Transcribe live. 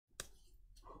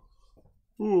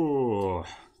Ooh.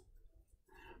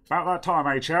 About that time,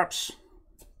 eh, chaps?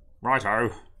 Righto.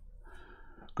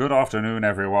 Good afternoon,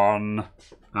 everyone.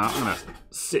 I'm going to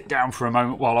sit down for a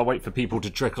moment while I wait for people to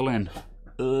trickle in.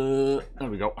 There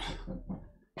we go.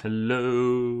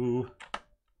 Hello.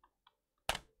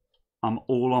 I'm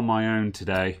all on my own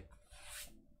today,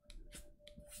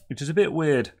 which is a bit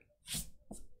weird.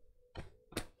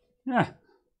 Yeah.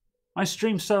 I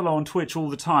stream solo on Twitch all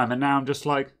the time, and now I'm just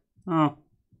like, oh,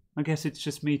 I guess it's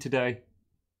just me today.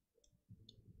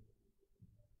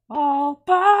 All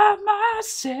by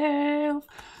myself.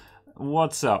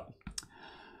 What's up?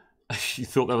 You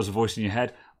thought there was a voice in your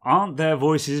head? Aren't there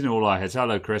voices in all our heads?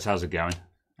 Hello, Chris. How's it going?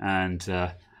 And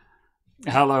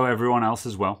hello, everyone else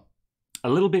as well. A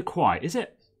little bit quiet, is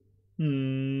it?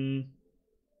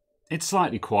 It's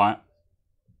slightly quiet.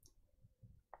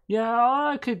 Yeah,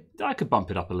 I could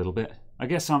bump it up a little bit. I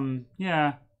guess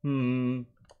yeah.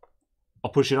 I'll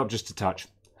push it up just a touch.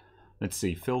 Let's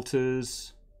see,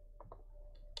 filters.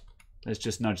 Let's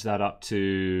just nudge that up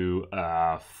to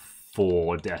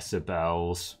 4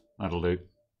 decibels. That'll do.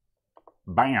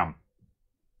 Bam.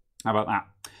 How about that?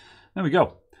 There we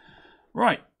go.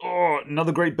 Right. Oh,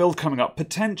 another great build coming up,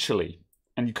 potentially.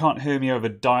 And you can't hear me over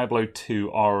Diablo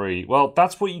 2 RE. Well,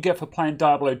 that's what you get for playing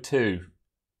Diablo 2.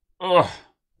 Ugh.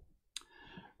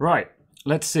 Right.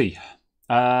 Let's see.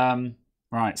 Right.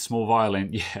 Small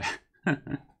violin. Yeah.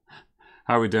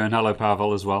 How are we doing? Hello,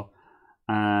 Pavel, as well.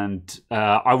 And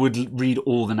I would read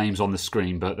all the names on the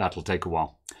screen, but that'll take a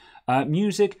while.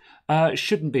 Music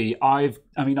shouldn't be. I've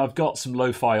got some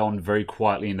lo-fi on very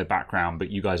quietly in the background, but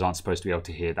you guys aren't supposed to be able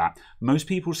to hear that. Most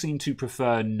people seem to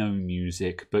prefer no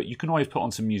music, but you can always put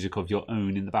on some music of your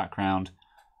own in the background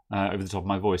over the top of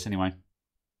my voice anyway.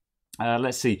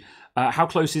 Let's see. How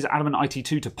close is Adamant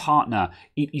IT2 to partner?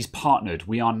 It is partnered.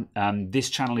 We are. This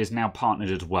channel is now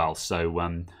partnered as well.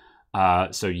 So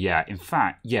yeah. In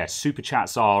fact, yes, super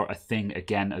chats are a thing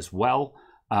again as well.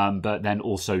 But then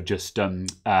also just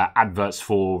adverts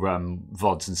for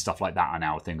VODs and stuff like that are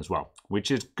now a thing as well,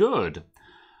 which is good.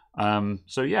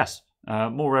 So yes,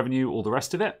 more revenue, all the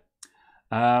rest of it.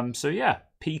 So yeah,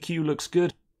 PQ looks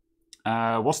good.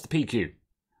 What's the PQ?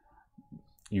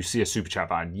 You see a super chat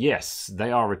button. Yes, they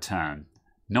are returned.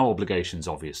 No obligations,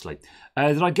 obviously.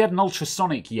 Did I get an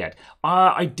ultrasonic yet?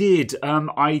 I did.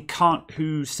 I can't.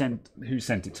 Who sent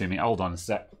it to me? Hold on a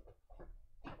sec.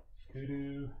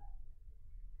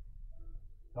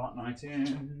 Dark Knight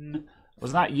in.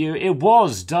 Was that you? It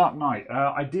was Dark Knight.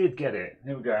 I did get it.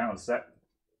 Here we go. Hang on a sec.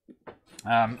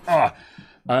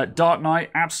 Dark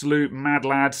Knight, absolute mad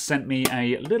lad, sent me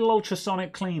a little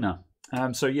ultrasonic cleaner.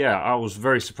 So yeah, I was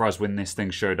very surprised when this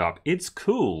thing showed up. It's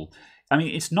cool. I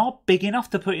mean, it's not big enough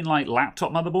to put in like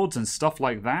laptop motherboards and stuff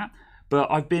like that. But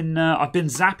I've been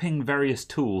zapping various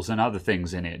tools and other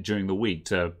things in it during the week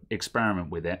to experiment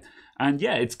with it. And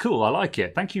yeah, it's cool. I like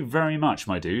it. Thank you very much,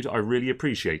 my dude. I really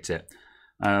appreciate it.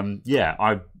 Yeah,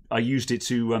 I used it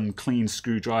to clean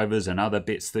screwdrivers and other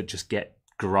bits that just get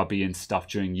grubby and stuff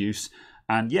during use.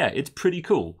 And yeah, it's pretty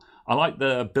cool. I like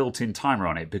the built-in timer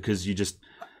on it because you just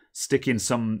stick in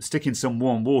some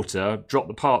warm water, drop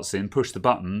the parts in, push the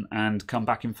button, and come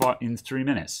back in 3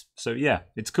 minutes. So yeah,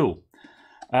 it's cool.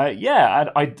 Yeah,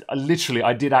 I literally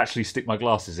did actually stick my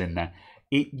glasses in there.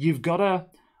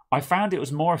 I found it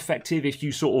was more effective if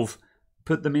you sort of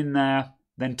put them in there,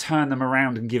 then turn them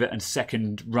around and give it a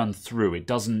second run through. It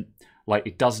doesn't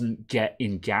get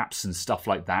in gaps and stuff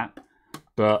like that.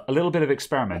 But a little bit of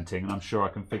experimenting, and I'm sure I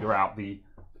can figure out the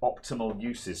optimal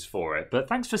uses for it. But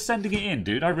thanks for sending it in,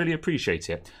 dude. I really appreciate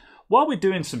it. While we're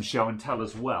doing some show and tell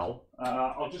as well,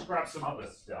 I'll just grab some other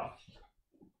stuff.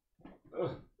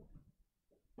 Ugh.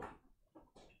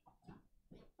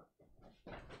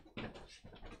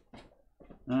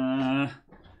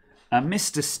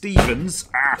 Mr. Stevens.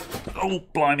 Oh,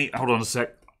 blimey. Hold on a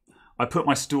sec. I put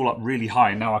my stool up really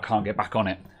high and now I can't get back on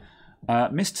it.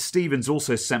 Mr. Stevens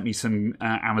also sent me some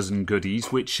Amazon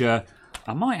goodies, which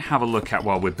I might have a look at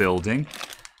while we're building.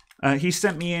 He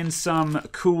sent me in some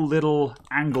cool little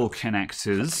angle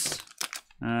connectors.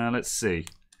 Let's see.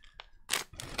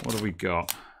 What have we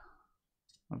got?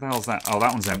 What the hell's that? Oh,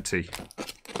 that one's empty.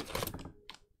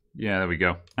 Yeah, there we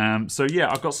go. So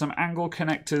yeah, I've got some angle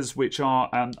connectors which are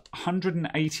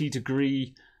 180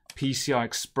 degree PCI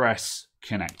Express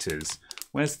connectors.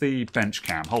 Where's the bench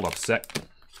cam? Hold up a sec.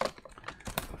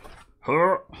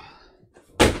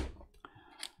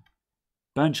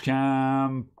 Bench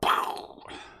cam.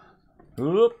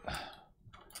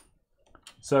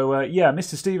 So yeah,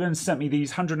 Mr. Stevens sent me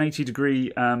these 180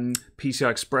 degree PCI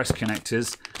Express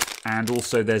connectors. And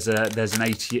also there's a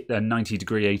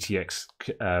 90-degree ATX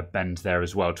bend there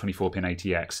as well, 24-pin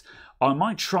ATX. I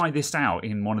might try this out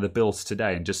in one of the builds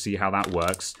today and just see how that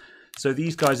works. So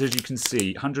these guys, as you can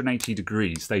see, 180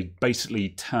 degrees, they basically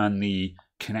turn the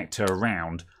connector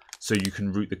around so you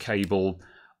can route the cable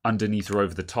underneath or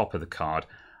over the top of the card.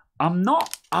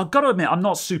 I've got to admit, I'm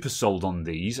not super sold on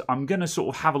these. I'm going to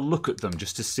sort of have a look at them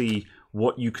just to see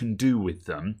what you can do with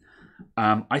them.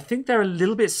 I think they're a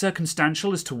little bit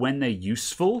circumstantial as to when they're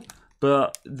useful,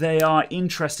 but they are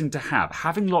interesting to have.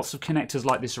 Having lots of connectors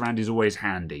like this around is always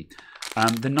handy.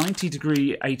 The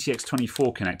 90-degree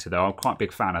ATX24 connector, though, I'm quite a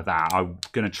big fan of that. I'm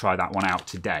going to try that one out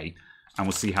today, and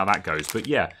we'll see how that goes. But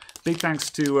yeah, big thanks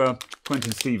to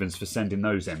Quentin Stevens for sending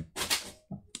those in.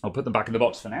 I'll put them back in the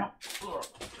box for now.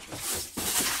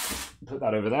 Put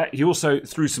that over there. He also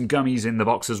threw some gummies in the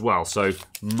box as well, so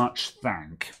much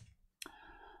thank.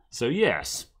 So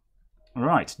yes. All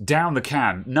right, down the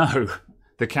can. No,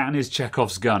 the can is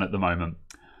Chekhov's gun at the moment.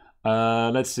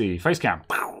 Let's see, face cam.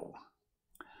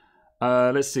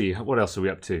 Let's see, what else are we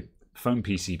up to? Phone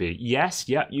PCB. Yes,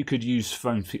 yeah, you could use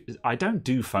phone. I don't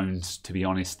do phones, to be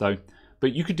honest, though.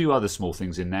 But you could do other small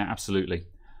things in there, absolutely.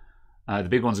 The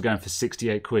big ones are going for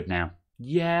 68 quid now.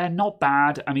 Yeah, not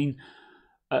bad. I mean,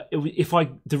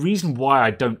 the reason why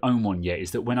I don't own one yet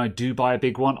is that when I do buy a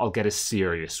big one, I'll get a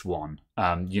serious one.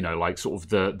 You know, like sort of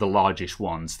the largish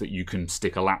ones that you can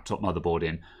stick a laptop motherboard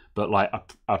in. But like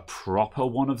a proper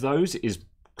one of those is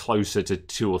closer to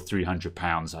 £200 or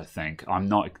 £300, I think.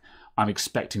 I'm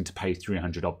expecting to pay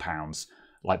 300 odd pounds.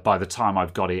 Like by the time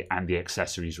I've got it and the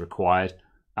accessories required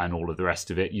and all of the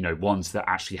rest of it, you know, ones that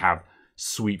actually have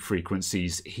sweep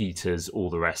frequencies, heaters, all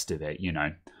the rest of it, you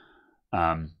know.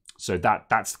 So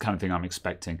that's the kind of thing I'm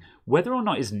expecting. Whether or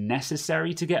not it's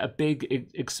necessary to get a big,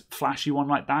 flashy one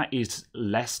like that is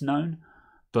less known.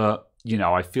 But, you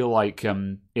know, I feel like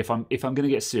if I'm going to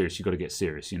get serious, you've got to get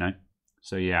serious, you know.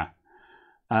 So, yeah.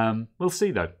 We'll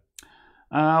see, though.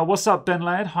 What's up, Ben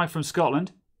Laird? Hi from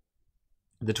Scotland.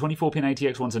 The 24-pin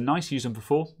ATX ones are nice. Used them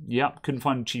before. Yep. Couldn't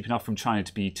find them cheap enough from China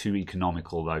to be too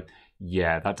economical, though.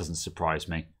 Yeah, that doesn't surprise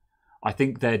me. I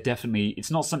think they're definitely... It's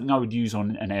not something I would use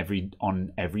on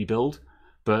every build,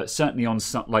 but certainly on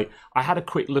some... Like, I had a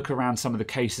quick look around some of the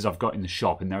cases I've got in the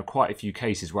shop, and there are quite a few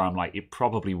cases where I'm like, it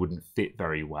probably wouldn't fit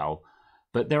very well.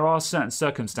 But there are certain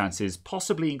circumstances,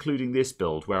 possibly including this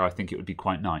build, where I think it would be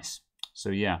quite nice. So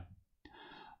yeah,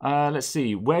 let's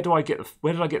see. Where did I get the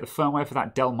firmware for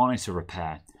that Dell monitor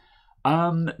repair?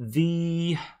 I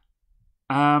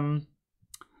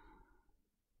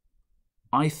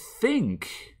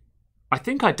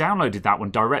think I downloaded that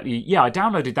one directly. Yeah, I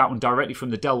downloaded that one directly from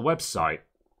the Dell website.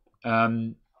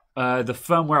 The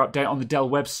firmware update on the Dell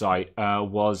website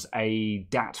was a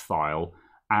DAT file,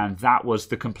 and that was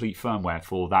the complete firmware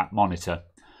for that monitor.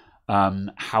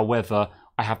 However,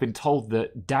 I have been told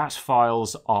that DAT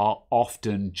files are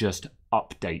often just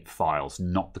update files,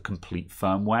 not the complete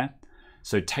firmware.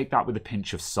 So take that with a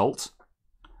pinch of salt.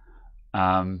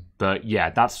 But yeah,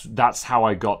 that's how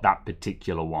I got that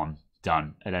particular one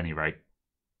done, at any rate.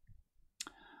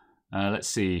 Let's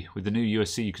see. With the new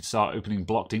USC, you could start opening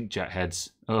blocked inkjet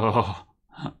heads. Oh,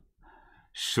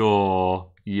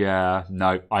 sure. Yeah,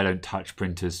 no, I don't touch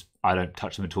printers. I don't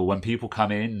touch them at all. When people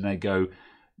come in and they go,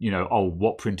 you know, oh,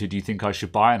 what printer do you think I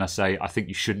should buy? And I say, I think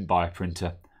you shouldn't buy a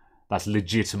printer. That's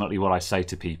legitimately what I say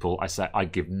to people. I say, I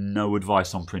give no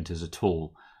advice on printers at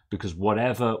all, because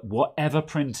whatever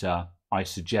printer I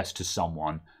suggest to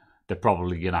someone, they're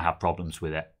probably going to have problems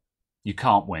with it. You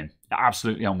can't win.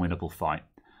 Absolutely unwinnable fight.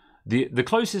 The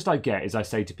closest I get is I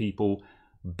say to people,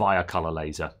 buy a color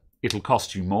laser. It'll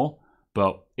cost you more,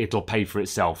 but it'll pay for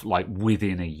itself like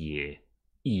within a year.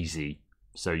 Easy.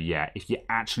 So yeah, if you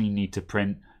actually need to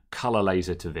print, color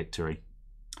laser to victory.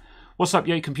 What's up,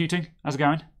 Yay Computing? How's it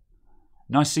going?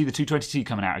 Nice to see the 220T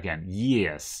coming out again.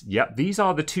 Yes. Yep, these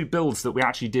are the two builds that we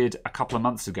actually did a couple of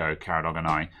months ago, Caradog and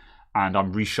I, and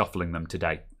I'm reshuffling them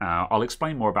today. I'll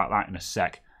explain more about that in a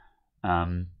sec.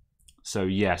 So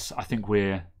yes, I think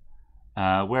we're...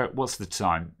 what's the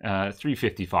time?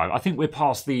 3:55. I think we're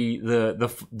past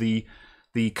the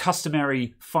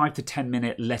customary 5 to 10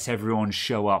 minute let everyone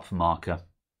show up marker.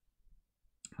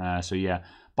 So yeah,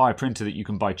 buy a printer that you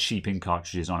can buy cheap ink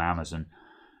cartridges on Amazon.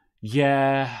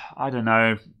 Yeah, I don't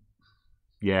know.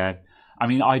 Yeah, I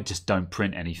mean, I just don't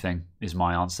print anything is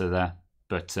my answer there.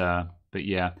 But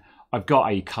yeah, I've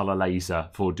got a color laser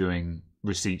for doing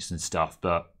receipts and stuff,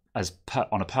 but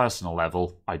on a personal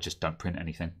level, I just don't print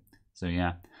anything. So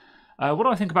yeah. What do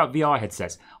I think about VR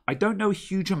headsets? I don't know a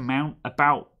huge amount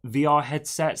about VR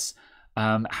headsets.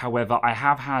 However, I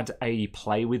have had a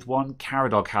play with one.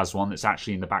 Caradog has one that's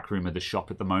actually in the back room of the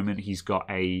shop at the moment. He's got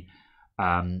a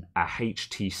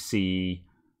HTC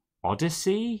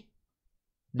Odyssey?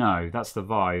 No, that's the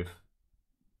Vive,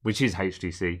 which is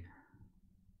HTC.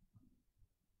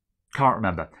 Can't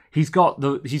remember. He's got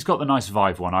the nice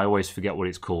Vive one. I always forget what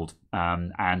it's called.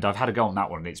 And I've had a go on that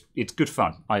one. It's good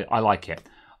fun. I like it.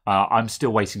 I'm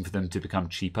still waiting for them to become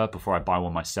cheaper before I buy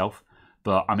one myself,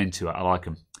 but I'm into it. I like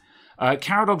them.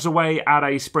 Caradog's away at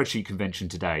a spreadsheet convention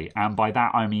today, and by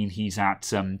that I mean he's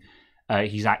at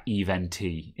Eve NT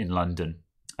in London.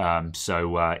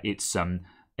 So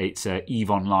it's a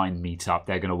Eve Online meetup.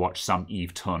 They're going to watch some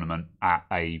Eve tournament at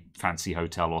a fancy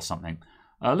hotel or something.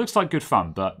 Looks like good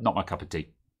fun, but not my cup of tea.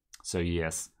 So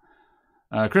yes.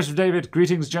 Christopher David,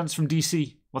 greetings gents from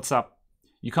DC. What's up?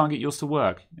 You can't get yours to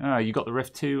work. You got the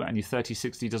Rift 2 and your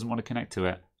 3060 doesn't want to connect to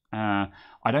it.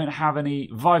 I don't have any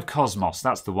Vive Cosmos.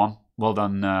 That's the one. Well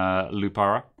done,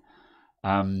 Lupara.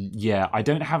 Yeah, I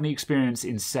don't have any experience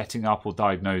in setting up or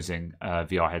diagnosing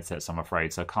VR headsets, I'm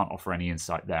afraid, so I can't offer any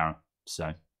insight there.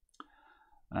 So,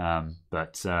 yeah,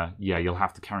 you'll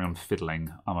have to carry on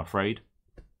fiddling, I'm afraid.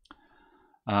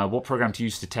 What program to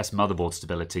use to test motherboard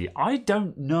stability? I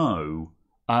don't know.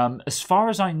 As far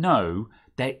as I know,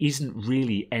 there isn't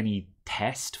really any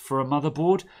test for a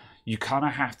motherboard. You kind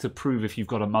of have to prove if you've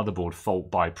got a motherboard fault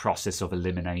by process of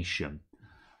elimination.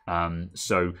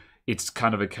 So it's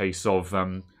kind of a case of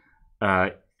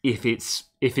if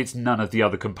it's none of the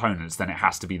other components, then it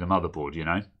has to be the motherboard, you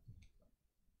know?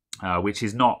 Which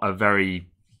is not a very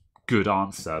good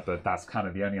answer, but that's kind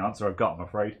of the only answer I've got, I'm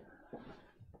afraid.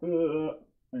 I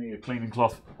need a cleaning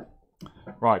cloth.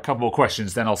 Right, a couple more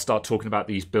questions, then I'll start talking about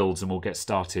these builds and we'll get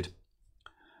started.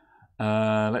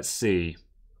 Let's see.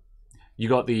 You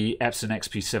got the Epson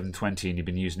XP720 and you've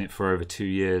been using it for over 2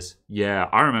 years. Yeah,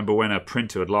 I remember when a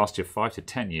printer would last you 5 to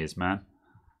 10 years, man.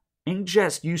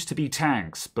 Inkjets used to be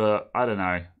tanks, but I don't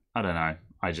know.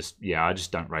 I just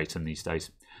don't rate them these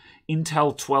days.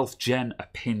 Intel 12th Gen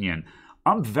opinion.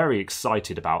 I'm very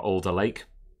excited about Alder Lake.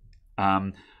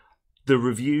 The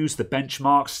reviews, the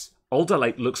benchmarks, Alder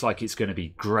Lake looks like it's going to be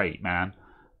great, man.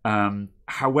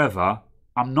 However,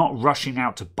 I'm not rushing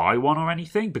out to buy one or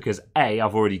anything because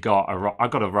I've already got a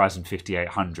Ryzen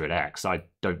 5800X. I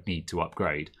don't need to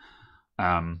upgrade.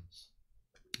 But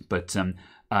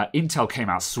Intel came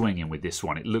out swinging with this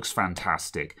one. It looks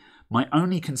fantastic. My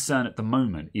only concern at the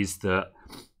moment is that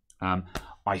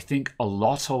I think a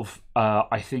lot of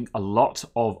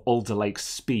Alder Lake's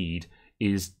speed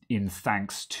is in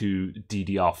thanks to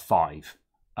DDR5.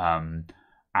 And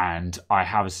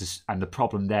the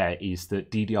problem there is that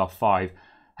DDR5.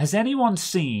 Has anyone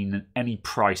seen any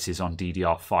prices on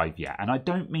DDR5 yet? And I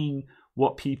don't mean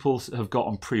what people have got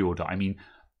on pre-order. I mean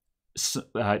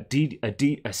a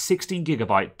 16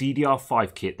 gigabyte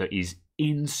DDR5 kit that is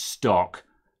in stock,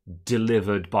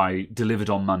 delivered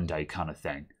on Monday, kind of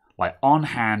thing. Like on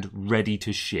hand, ready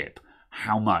to ship.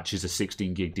 How much is a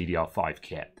 16 gig DDR5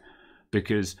 kit?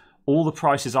 Because all the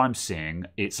prices I'm seeing,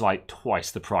 it's like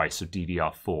twice the price of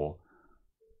DDR4.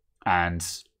 And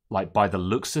like by the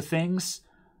looks of things,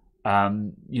 by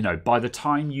the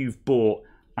time you've bought,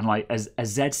 and like a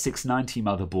Z690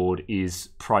 motherboard is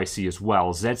pricey as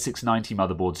well. Z690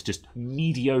 motherboards, just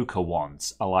mediocre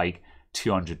ones, are like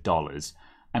 $200.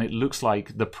 And it looks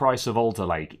like the price of Alder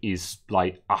Lake is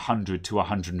like $100 to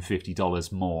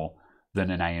 $150 more than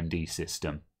an AMD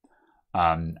system.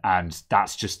 And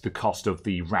that's just the cost of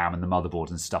the RAM and the motherboard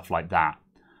and stuff like that.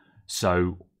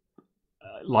 So,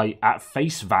 like at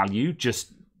face value,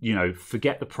 just,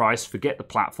 forget the price, forget the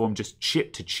platform, just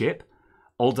chip to chip.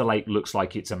 Alder Lake looks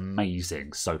like it's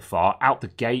amazing so far. Out the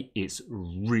gate, it's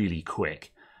really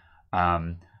quick.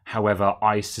 However,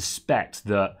 I suspect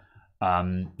that,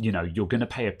 you're going to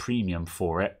pay a premium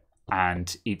for it.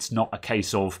 And it's not a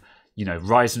case of,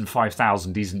 Ryzen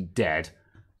 5000 isn't dead,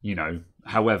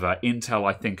 However, Intel,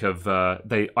 I think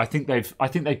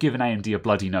they've given AMD a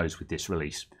bloody nose with this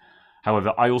release.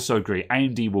 However, I also agree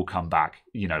AMD will come back.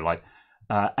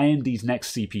 AMD's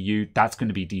next CPU, that's going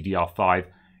to be DDR5.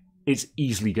 It's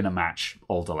easily going to match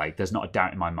Alder Lake. There's not a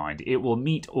doubt in my mind. It will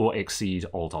meet or exceed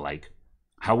Alder Lake.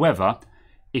 However,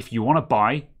 if you want to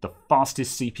buy the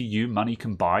fastest CPU money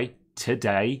can buy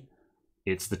today,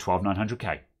 it's the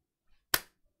 12900K.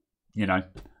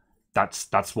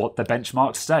 That's what the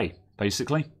benchmarks say,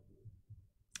 basically.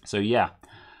 So yeah,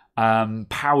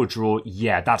 power draw,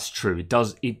 yeah, that's true. It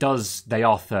does. They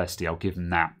are thirsty. I'll give them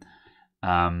that.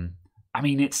 I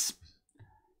mean, it's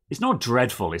not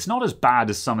dreadful. It's not as bad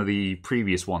as some of the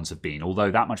previous ones have been.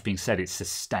 Although that much being said, it's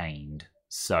sustained.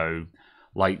 So,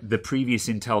 Like the previous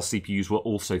Intel CPUs were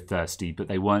also thirsty, but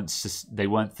they weren't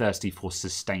thirsty for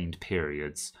sustained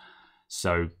periods.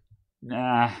 So,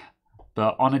 nah.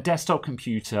 But on a desktop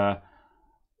computer,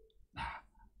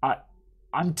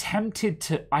 I'm tempted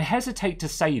to. I hesitate to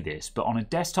say this, but on a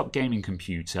desktop gaming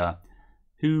computer,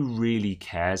 who really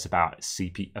cares about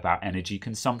about energy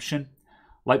consumption?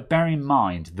 Like, bear in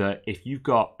mind that if you've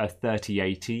got a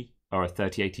 3080 or a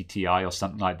 3080 Ti or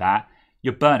something like that,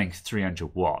 you're burning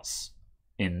 300 watts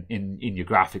in your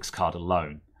graphics card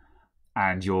alone,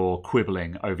 and you're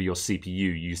quibbling over your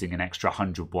CPU using an extra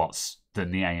 100 watts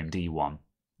than the AMD one.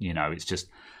 You know, it's just.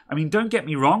 I mean, don't get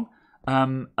me wrong.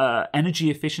 Energy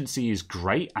efficiency is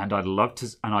great, and I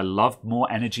love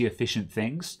more energy efficient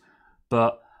things,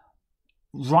 but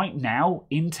right now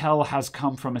Intel has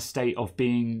come from a state of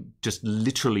being just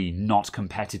literally not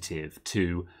competitive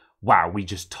to, wow, we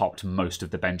just topped most of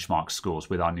the benchmark scores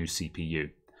with our new CPU.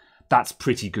 That's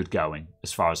pretty good going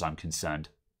as far as I'm concerned.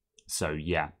 So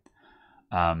yeah,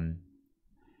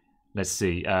 let's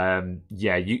see.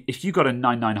 If you got a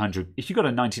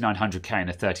 9900K and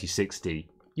a 3060,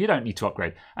 you don't need to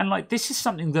upgrade. And like, this is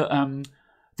something that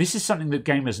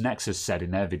Gamers Nexus said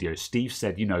in their video. Steve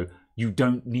said, you know, you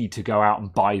don't need to go out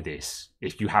and buy this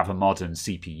if you have a modern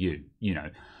CPU. You know,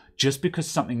 just because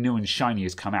something new and shiny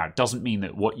has come out doesn't mean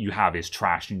that what you have is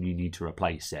trash and you need to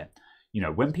replace it. You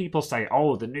know, when people say,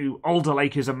 "Oh, the new Alder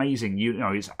Lake is amazing," you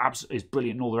know, it's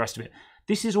brilliant and all the rest of it.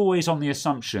 This is always on the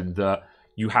assumption that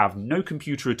you have no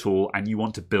computer at all and you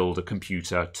want to build a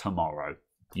computer tomorrow.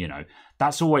 You know,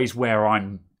 that's always where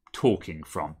I'm talking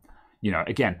from. You know,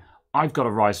 again, I've got a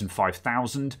Ryzen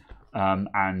 5000,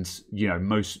 and you know,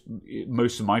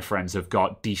 most of my friends have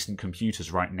got decent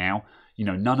computers right now. You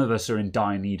know, none of us are in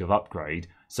dire need of upgrade,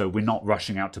 so we're not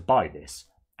rushing out to buy this.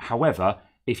 However,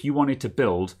 if you wanted to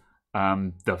build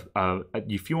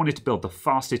the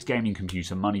fastest gaming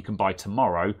computer money can buy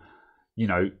tomorrow, you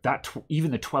know, that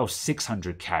even the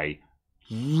 12600K,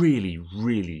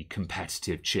 really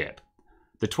competitive chip.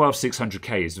 The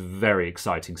 12600K is a very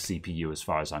exciting CPU as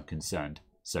far as I'm concerned.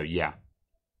 So yeah,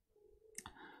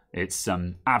 it's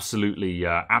absolutely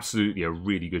a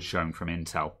really good showing from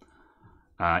Intel.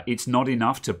 It's not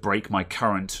enough to break my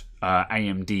current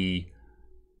AMD.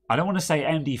 I don't want to say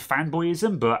AMD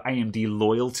fanboyism, but AMD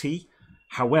loyalty.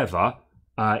 However,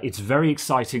 it's very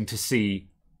exciting to see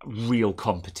real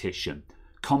competition.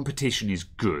 Competition is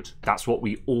good. That's what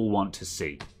we all want to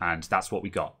see, and that's what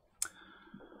we got.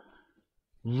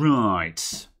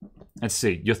 Right. Let's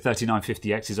see. Your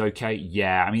 3950X is okay?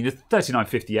 Yeah, I mean, the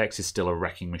 3950X is still a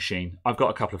wrecking machine. I've got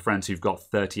a couple of friends who've got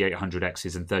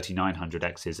 3800Xs and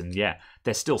 3900Xs, and yeah,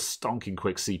 they're still stonking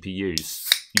quick CPUs,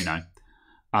 you know.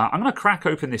 I'm going to crack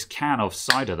open this can of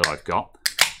cider that I've got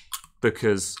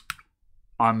because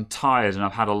I'm tired and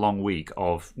I've had a long week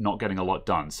of not getting a lot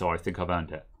done, so I think I've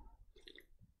earned it.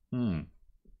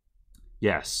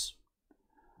 Yes.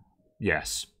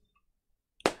 Yes.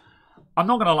 I'm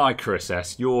not going to lie, Chris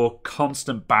S. Your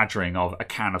constant badgering of a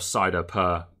can of cider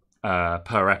per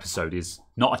episode is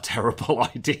not a terrible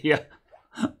idea.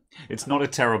 It's not a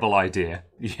terrible idea.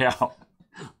 Yeah.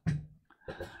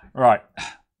 Right.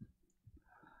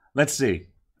 Let's see.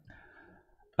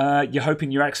 You're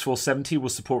hoping your X470 will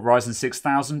support Ryzen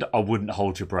 6000? I wouldn't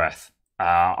hold your breath.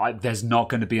 There's not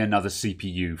going to be another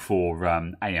CPU for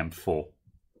AM4.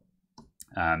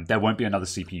 There won't be another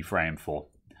CPU for AM4.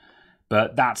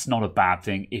 But that's not a bad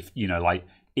thing. If you know, like,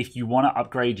 if you want to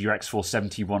upgrade your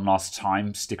X470 one last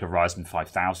time, stick a Ryzen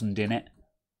 5000 in it.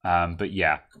 But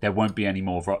yeah, there won't be any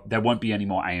more. There won't be any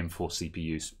more AM4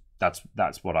 CPUs.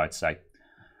 That's what I'd say.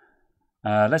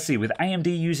 Let's see. With AMD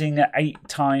using 8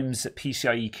 times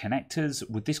PCIe connectors,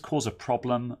 would this cause a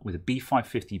problem with a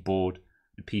B550 board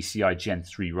and PCI Gen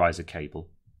 3 riser cable?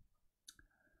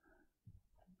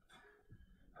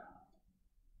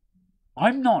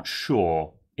 I'm not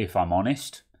sure. If I'm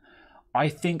honest, I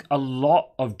think a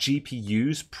lot of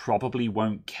GPUs probably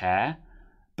won't care,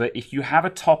 but if you have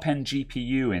a top-end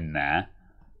GPU in there,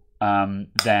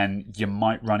 then you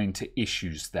might run into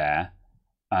issues there.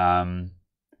 I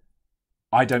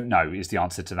don't know is the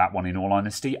answer to that one, in all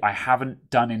honesty. I haven't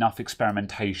done enough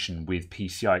experimentation with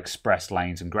PCI Express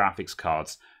lanes and graphics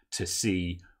cards to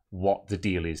see what the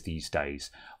deal is these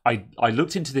days. I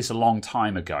looked into this a long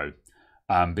time ago,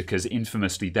 because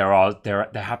infamously there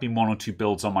have been 1 or 2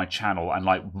 builds on my channel, and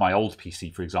like my old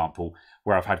PC, for example,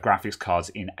 where I've had graphics cards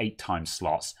in 8 times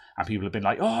slots, and people have been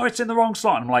like, "Oh, it's in the wrong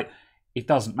slot," and I'm like, it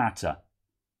doesn't matter.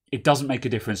 It doesn't make a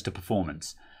difference to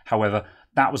performance. However,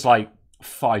 that was like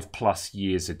 5+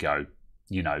 years ago.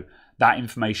 You know, that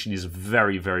information is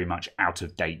very, very much out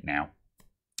of date now.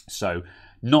 So,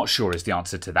 not sure is the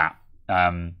answer to that.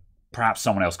 Perhaps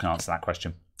someone else can answer that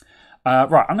question.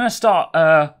 Right, I'm going to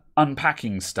start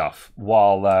unpacking stuff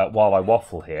while I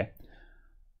waffle here.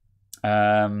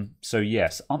 So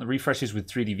yes, aren't the refreshes with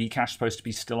 3D Vcache supposed to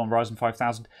be still on Ryzen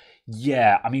 5000?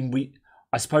 Yeah, I mean,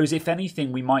 I suppose if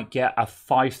anything, we might get a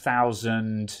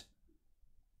 5000.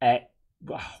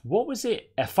 What was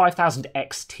it? A 5000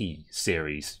 XT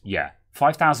series. Yeah,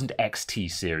 5000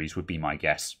 XT series would be my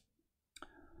guess.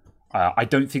 I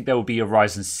don't think there will be a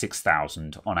Ryzen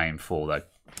 6000 on AM4 though.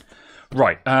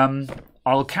 Right,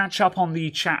 I'll catch up on the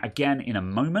chat again in a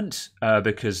moment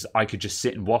because I could just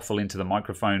sit and waffle into the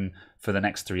microphone for the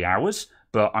next 3 hours,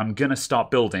 but I'm going to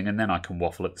start building and then I can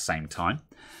waffle at the same time.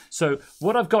 So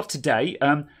what I've got today,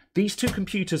 these two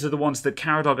computers are the ones that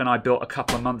Caradog and I built a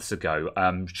couple of months ago,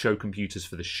 show computers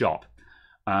for the shop.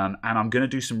 And I'm going to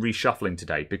do some reshuffling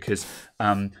today because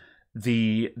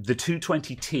the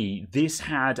 220T, this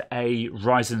had a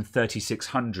Ryzen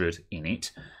 3600 in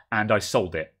it, and I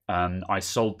sold it. I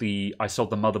sold the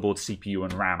motherboard, CPU,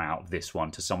 and RAM out of this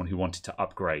one to someone who wanted to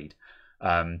upgrade.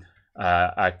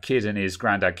 A kid and his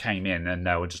granddad came in and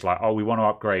they were just like, "Oh, we want to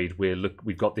upgrade.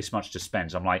 We've got this much to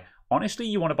spend." So I'm like, "Honestly,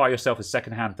 you want to buy yourself a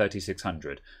secondhand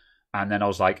 3600?" And then I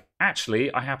was like,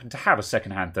 "Actually, I happen to have a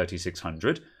secondhand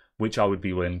 3600, which I would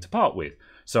be willing to part with."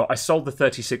 So I sold the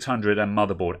 3600 and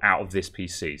motherboard out of this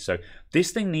PC. So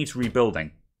this thing needs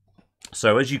rebuilding.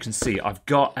 So as you can see, I've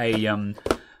got a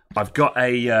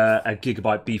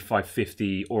Gigabyte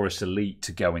B550 Aorus Elite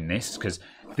to go in this because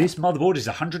this motherboard is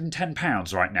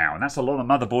 £110 right now, and that's a lot of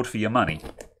motherboard for your money.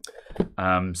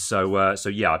 So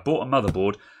yeah, I bought a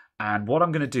motherboard, and what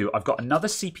I'm going to do, I've got another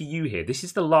CPU here. This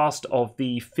is the last of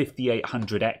the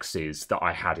 5800Xs that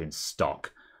I had in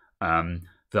stock.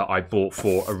 That I bought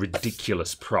for a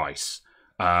ridiculous price.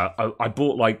 I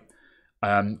bought like,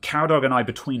 Caradog and I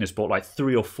between us bought like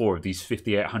 3 or 4 of these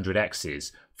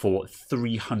 5800Xs for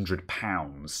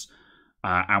 £300.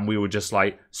 And we were just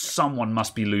like, someone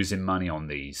must be losing money on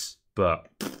these.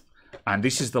 And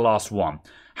this is the last one.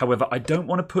 However, I don't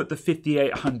want to put the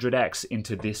 5800X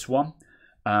into this one.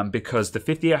 Because the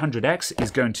 5800X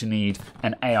is going to need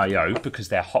an AIO because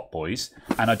they're hot boys.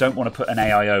 And I don't want to put an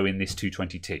AIO in this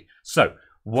 220T. So,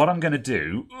 what I'm going to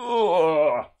do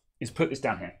is put this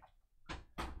down here.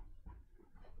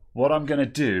 What I'm going to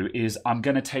do is I'm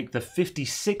going to take the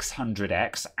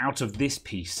 5600X out of this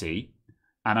PC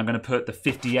and I'm going to put the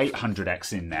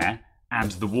 5800X in there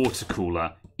and the water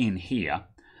cooler in here.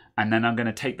 And then I'm going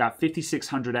to take that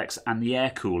 5600X and the air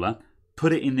cooler,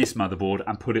 put it in this motherboard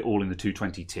and put it all in the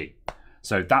 220T.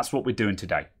 So that's what we're doing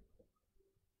today.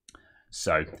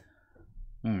 So,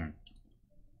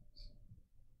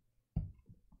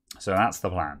 So that's the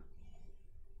plan.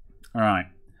 All right.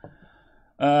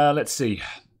 Let's see.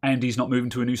 AMD's not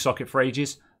moving to a new socket for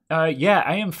ages. Yeah,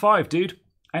 AM5, dude.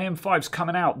 AM5's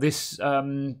coming out this,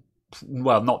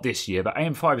 well, not this year, but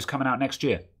AM5 is coming out next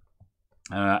year.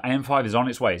 AM5 is on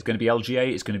its way. It's going to be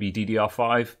LGA. It's going to be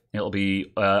DDR5. It'll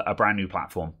be a brand new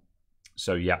platform.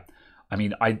 So, yeah. I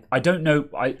mean, I don't know.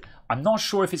 I'm not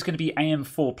sure if it's going to be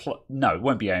AM4 Plus. No, it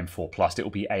won't be AM4 Plus. It will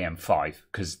be AM5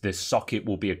 because the socket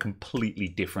will be a completely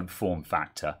different form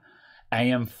factor.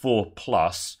 AM4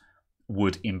 Plus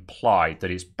would imply that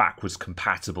it's backwards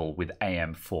compatible with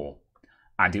AM4,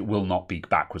 and it will not be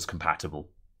backwards compatible.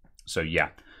 So yeah,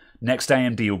 next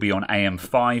AMD will be on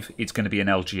AM5. It's going to be an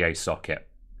LGA socket.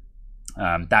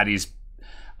 That is,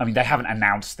 I mean, they haven't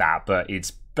announced that, but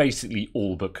it's basically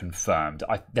all but confirmed.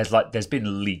 There's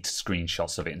been leaked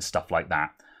screenshots of it and stuff like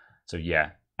that. So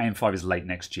yeah, AM5 is late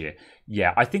next year.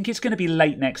 Yeah, I think it's going to be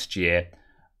late next year,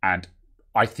 and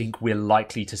I think we're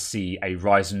likely to see a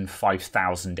Ryzen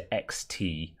 5000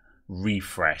 XT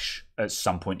refresh at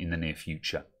some point in the near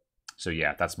future. So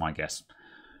yeah, that's my guess.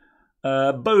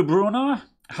 Bo Brunner,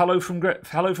 hello from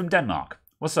Denmark.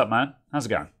 What's up, man? How's it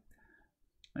going?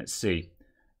 Let's see.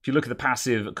 If you look at the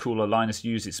passive cooler Linus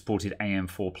used, it supported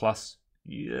AM4 Plus.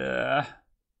 Yeah.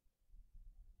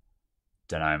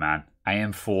 Don't know, man.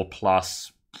 AM4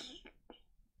 Plus.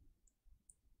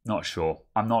 Not sure.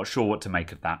 I'm not sure what to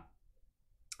make of that.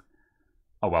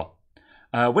 Oh well.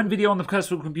 When video on the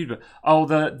personal computer? Oh,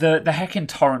 the heckin'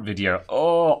 torrent video.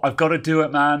 Oh, I've got to do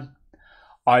it, man.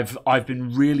 I've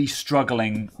been really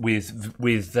struggling with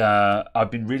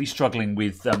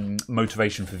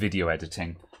motivation for video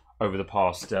editing over the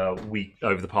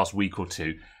past week or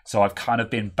two. So I've kind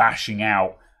of been bashing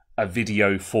out a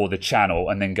video for the channel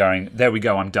and then going, there we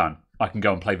go, I'm done. I can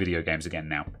go and play video games again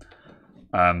now.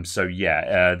 So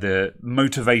yeah, the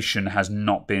motivation has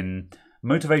not been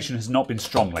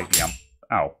strong lately.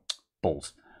 Ow,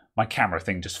 balls. My camera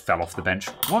thing just fell off the bench.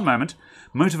 One moment.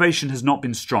 Motivation has not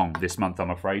been strong this month, I'm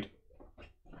afraid.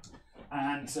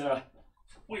 and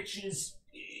which is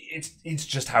it's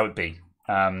just how it be.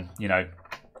 You know,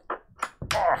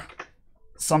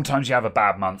 sometimes you have a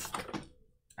bad month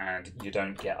and you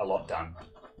don't get a lot done.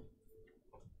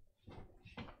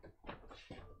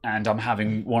 And I'm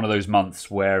having one of those months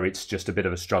where it's just a bit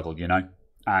of a struggle, you know?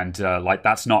 And like,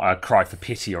 that's not a cry for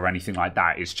pity or anything like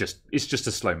that. It's just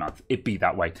a slow month. It be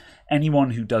that way.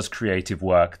 Anyone who does creative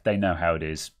work, they know how it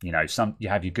is. You know, you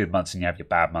have your good months and you have your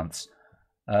bad months.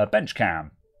 Bench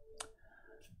cam.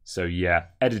 So yeah,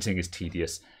 editing is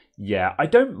tedious. Yeah, I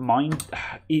don't mind.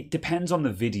 It depends on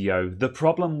the video. The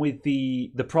problem with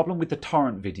the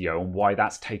torrent video and why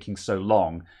that's taking so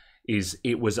long is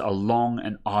it was a long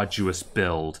and arduous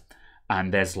build,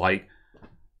 and there's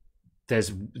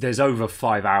over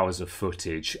 5 hours of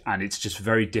footage, and it's just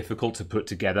very difficult to put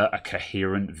together a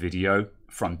coherent video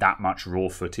from that much raw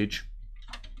footage.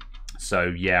 So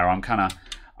yeah,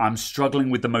 I'm struggling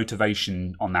with the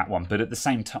motivation on that one, but at the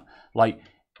same time, like,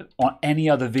 on any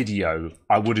other video,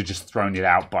 I would have just thrown it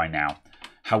out by now.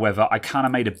 However, I kind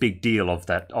of made a big deal of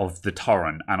the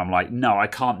torrent, and I'm like, no, I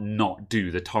can't not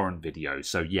do the torrent video.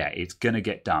 So yeah, it's going to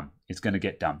get done. It's going to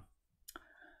get done.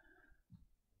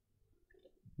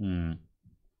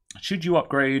 Should you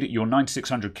upgrade your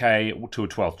 9600K to a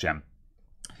 12th gem?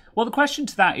 Well, the question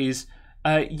to that is,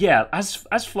 yeah, as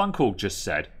Flunkorg just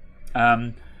said,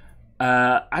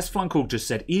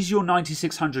 is your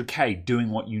 9600K doing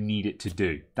what you need it to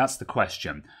do? That's the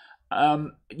question.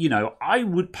 You know, I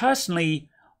would personally,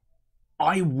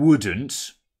 I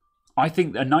wouldn't. I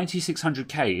think a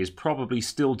 9600K is probably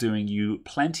still doing you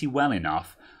plenty well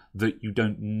enough that you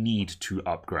don't need to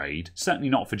upgrade. Certainly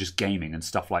not for just gaming and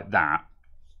stuff like that.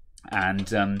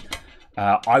 And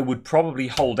I would probably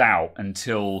hold out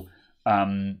until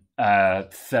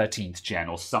 13th gen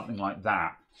or something like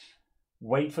that.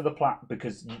 Wait for the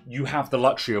because you have the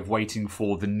luxury of waiting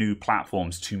for the new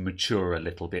platforms to mature a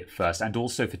little bit first, and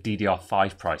also for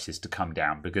DDR5 prices to come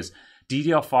down, because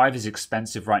DDR5 is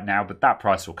expensive right now, but that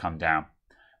price will come down.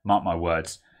 Mark my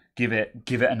words. Give it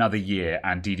another year,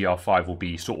 and DDR5 will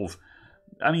be sort of,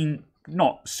 I mean,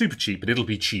 not super cheap, but it'll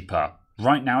be cheaper.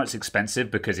 Right now it's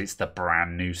expensive because it's the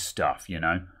brand new stuff, you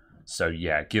know. So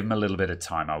yeah, give them a little bit of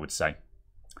time, I would say.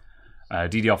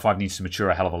 DDR5 needs to mature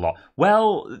a hell of a lot.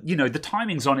 Well, you know, the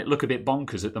timings on it look a bit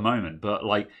bonkers at the moment, but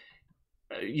like,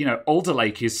 you know, Alder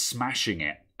Lake is smashing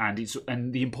it, and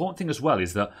the important thing as well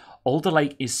is that Alder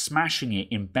Lake is smashing it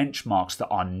in benchmarks that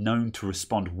are known to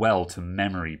respond well to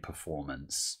memory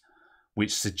performance,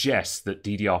 which suggests that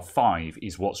DDR5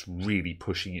 is what's really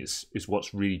pushing it, is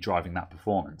what's really driving that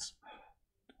performance.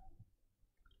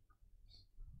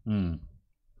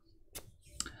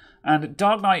 And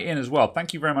Dark Knight in as well.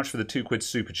 Thank you very much for the £2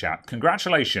 super chat.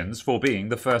 Congratulations for being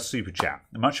the first super chat.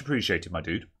 Much appreciated, my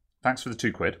dude. Thanks for the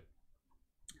 £2.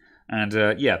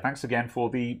 And yeah, thanks again for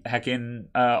the heckin'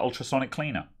 ultrasonic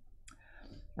cleaner.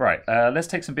 Right, let's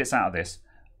take some bits out of this.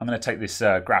 I'm going to take this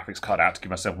graphics card out to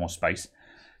give myself more space.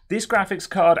 This graphics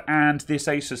card and this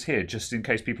Asus here, just in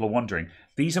case people are wondering,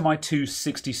 these are my two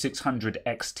 6600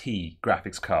 XT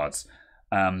graphics cards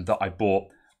that I bought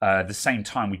the same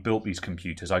time we built these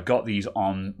computers. I got these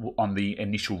on the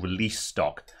initial release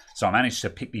stock, so I managed to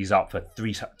pick these up for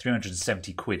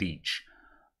 370 quid each.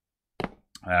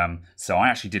 So I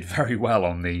actually did very well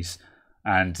on these,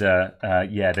 and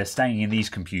yeah, they're staying in these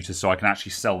computers, so I can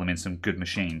actually sell them in some good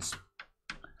machines.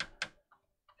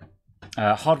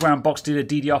 Hardware Unboxed did a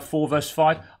DDR4 versus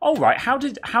 5. Oh right, how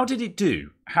did it do?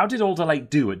 How did Alder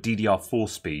Lake do at DDR4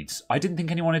 speeds? I didn't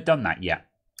think anyone had done that yet.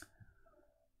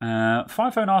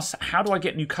 Firephone asks, how do I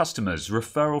get new customers?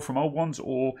 Referral from old ones,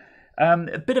 or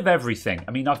a bit of everything?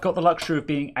 I mean, I've got the luxury of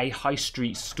being a high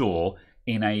street store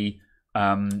in a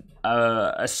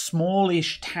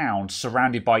smallish town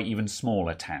surrounded by even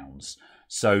smaller towns.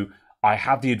 So I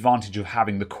have the advantage of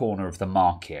having the corner of the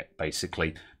market,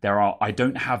 basically. I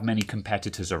don't have many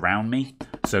competitors around me,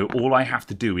 so all I have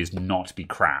to do is not be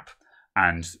crap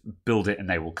and build it and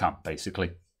they will come,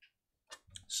 basically.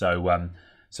 So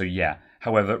yeah.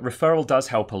 However, referral does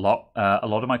help a lot. A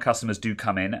lot of my customers do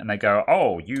come in and they go,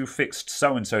 oh, you fixed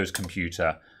so-and-so's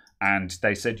computer, and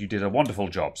they said you did a wonderful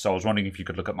job, so I was wondering if you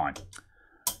could look at mine.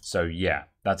 So yeah,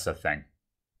 that's the thing.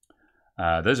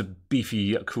 Those are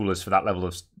beefy coolers for that level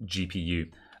of GPU.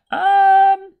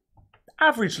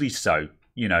 Averagely so.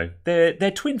 You know,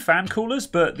 they're twin fan coolers,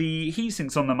 but the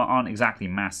heatsinks on them aren't exactly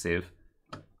massive.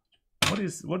 What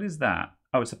is that?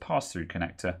 Oh, it's a pass-through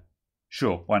connector.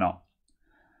 Sure, why not?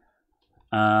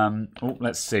 Oh,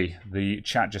 let's see. The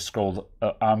chat just scrolled.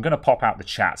 I'm going to pop out the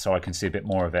chat so I can see a bit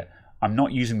more of it. I'm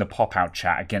not using the pop-out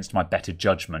chat against my better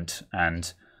judgment,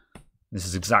 and This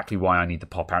is exactly why I need the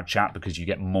pop-out chat, because you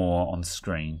get more on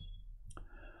screen.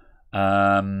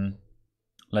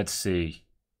 Let's see.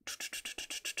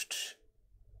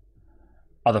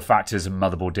 Other factors and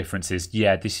motherboard differences.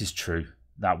 Yeah, this is true.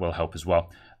 That will help as well.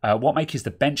 What make is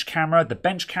the bench camera? The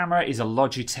bench camera is a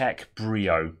Logitech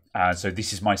Brio. So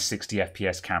this is my 60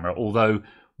 FPS camera. Although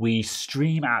we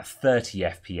stream at 30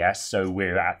 FPS, so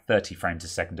we're at 30 frames a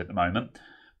second at the moment.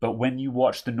 But when you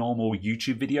watch the normal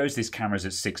YouTube videos, this camera's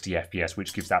at 60 FPS,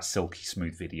 which gives that silky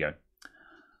smooth video.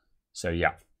 So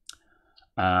yeah.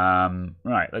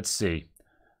 Right, let's see.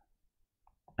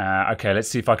 Okay, let's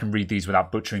see if I can read these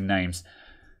without butchering names.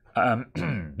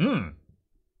 Tufel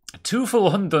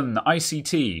Hundun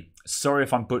ICT. Sorry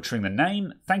if I'm butchering the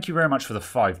name. Thank you very much for the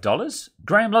 $5.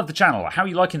 Graham, love the channel. How are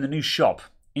you liking the new shop?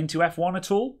 Into F1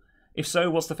 at all? If so,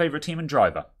 what's the favourite team and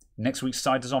driver? Next week's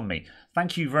cider's on me.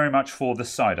 Thank you very much for the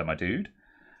cider, my dude.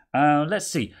 Let's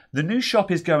see. The new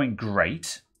shop is going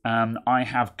great. I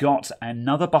have got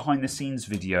another behind-the-scenes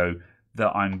video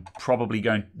that I'm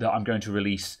going to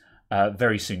release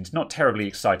very soon. It's not terribly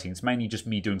exciting. It's mainly just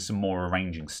me doing some more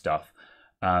arranging stuff.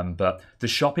 But the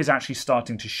shop is actually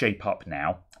starting to shape up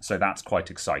now, so that's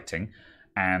quite exciting.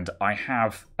 And I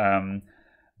have one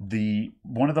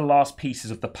of the last pieces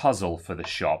of the puzzle for the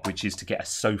shop, which is to get a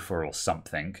sofa or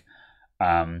something.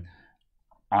 I've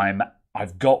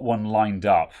got one lined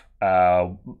up.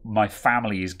 My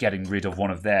family is getting rid of one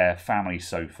of their family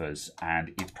sofas, and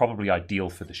it's probably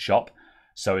ideal for the shop.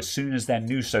 So as soon as their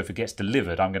new sofa gets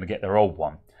delivered, I'm going to get their old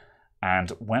one. And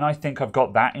when I think I've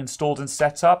got that installed and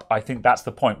set up, I think that's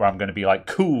the point where I'm going to be like,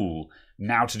 cool,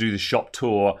 now to do the shop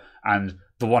tour and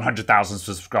the 100,000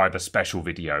 subscriber special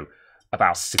video.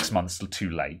 About 6 months too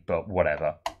late, but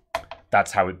whatever.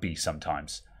 That's how it be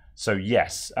sometimes. So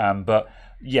yes, but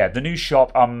yeah, the new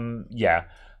shop, yeah.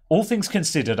 All things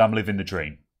considered, I'm living the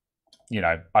dream.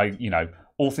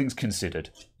 All things considered,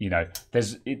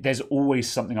 there's always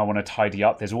something I want to tidy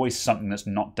up. There's always something that's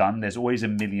not done. There's always a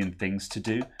million things to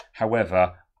do.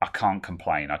 However, I can't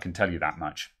complain. I can tell you that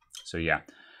much. So yeah.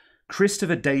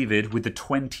 Christopher David with the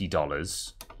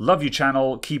 $20. Love your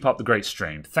channel. Keep up the great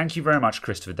stream. Thank you very much,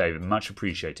 Christopher David. Much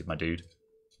appreciated, my dude.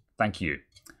 Thank you.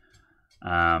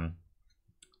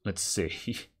 Let's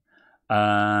see.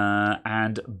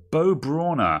 And Bo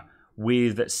Brawner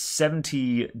with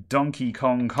 70 Donkey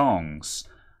Kong Kongs.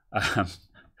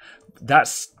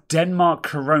 That's Denmark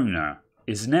Corona,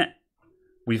 isn't it?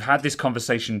 We've had this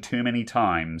conversation too many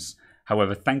times.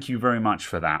 However, thank you very much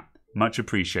for that. Much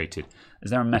appreciated.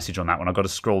 Is there a message on that one? I've got to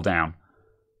scroll down.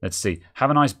 Let's see. Have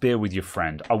a nice beer with your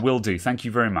friend. I will do. Thank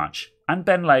you very much. And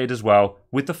Ben Lade as well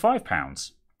with the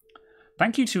 £5.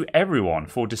 Thank you to everyone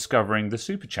for discovering the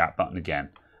Super Chat button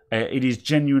again. It is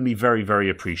genuinely very, very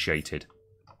appreciated.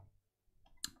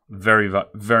 Very,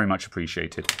 very much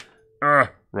appreciated.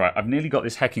 Right, I've nearly got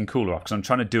this hecking cooler off because I'm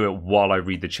trying to do it while I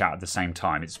read the chat at the same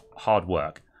time. It's hard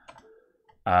work.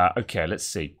 Okay, let's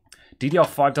see.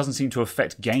 DDR5 doesn't seem to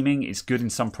affect gaming. It's good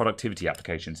in some productivity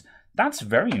applications. That's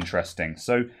very interesting.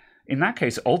 So in that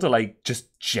case, Alder Lake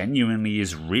just genuinely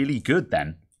is really good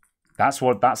then. That's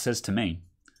what that says to me.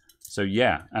 So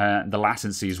yeah, the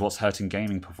latency is what's hurting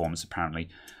gaming performance apparently.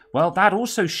 Well, that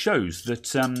also shows that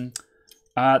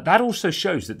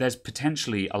there's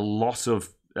potentially a lot of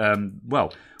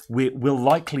we'll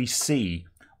likely see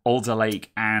Alder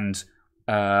Lake and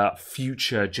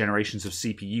future generations of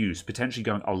CPUs potentially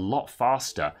going a lot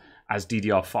faster as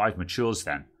DDR5 matures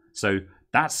then. So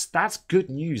that's good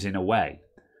news in a way.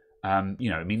 I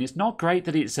mean, it's not great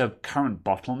that it's a current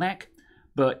bottleneck,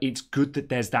 but it's good that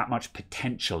there's that much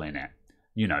potential in it.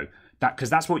 Because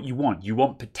that's what you want. You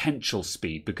want potential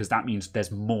speed because that means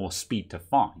there's more speed to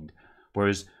find.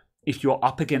 Whereas if you're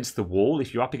up against the wall,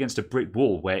 if you're up against a brick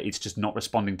wall where it's just not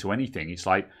responding to anything, it's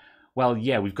like, well,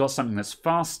 yeah, we've got something that's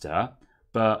faster,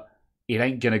 but it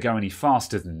ain't going to go any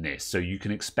faster than this. So you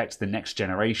can expect the next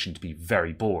generation to be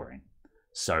very boring.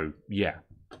 So, yeah.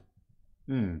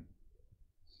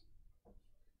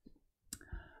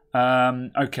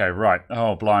 Okay, right.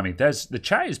 Oh, blimey. The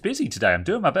chat is busy today. I'm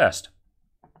doing my best.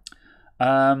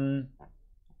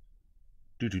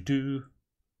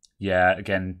 Yeah,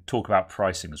 again, talk about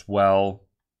pricing as well.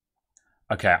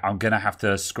 Okay, I'm going to have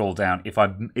to scroll down. If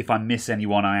I miss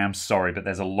anyone, I am sorry, but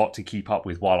there's a lot to keep up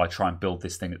with while I try and build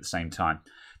this thing at the same time.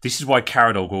 This is why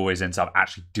Caradog always ends up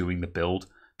actually doing the build,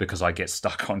 because I get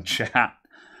stuck on chat.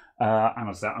 And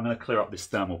I'm going to clear up this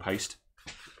thermal paste.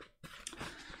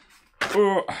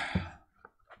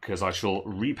 Because I shall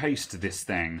repaste this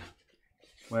thing.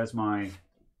 Where's my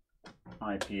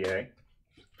IPA?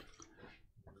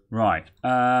 Right.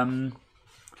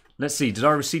 Let's see. Did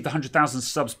I receive the 100,000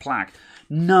 subs plaque?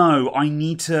 No, I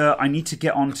need to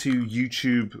get onto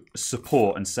YouTube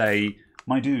support and say,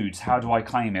 my dudes, how do I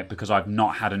claim it? Because I've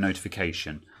not had a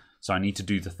notification. So I need to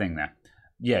do the thing there.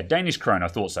 Yeah, Danish krone, I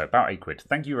thought so. About 8 quid.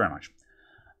 Thank you very much.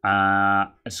 I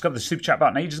discovered the super chat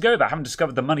button ages ago, but I haven't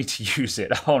discovered the money to use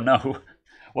it. Oh, no.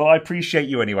 Well, I appreciate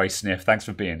you anyway, Sniff. Thanks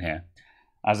for being here.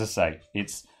 As I say,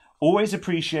 it's always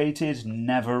appreciated,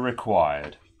 never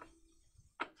required.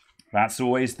 That's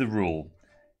always the rule.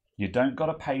 You don't got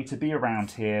to pay to be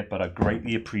around here, but I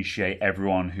greatly appreciate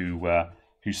everyone who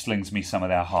slings me some of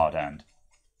their hard-earned.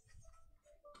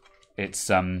 It's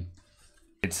a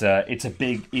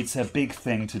big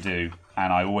thing to do,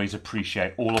 and I always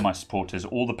appreciate all of my supporters,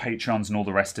 all the Patreons and all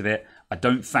the rest of it. I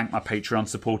don't thank my Patreon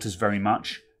supporters very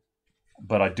much,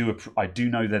 but I do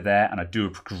know they're there, and I do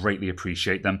greatly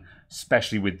appreciate them,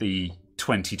 especially with the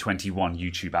 2021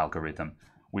 YouTube algorithm,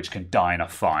 which can die in a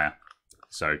fire.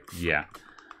 So yeah,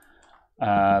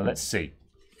 let's see.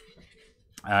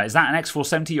 Is that an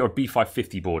X470 or a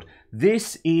B550 board?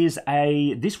 This one's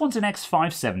an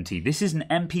X570. This is an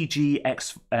an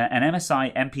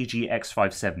MSI MPG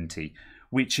X570,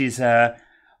 which is a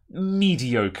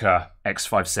mediocre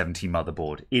X570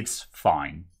 motherboard. It's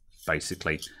fine,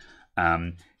 basically.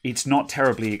 It's not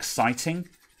terribly exciting,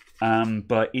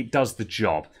 but it does the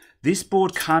job. This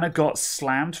board kind of got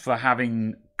slammed for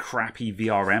having crappy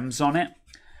VRMs on it.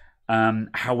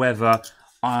 However,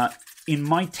 in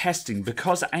my testing,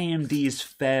 because AMD is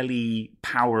fairly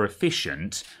power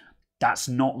efficient, that's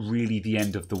not really the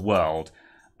end of the world.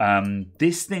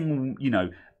 This thing, you know,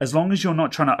 as long as you're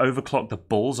not trying to overclock the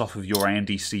balls off of your AMD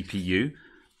CPU,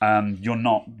 you're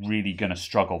not really going to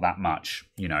struggle that much.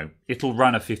 You know, it'll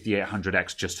run a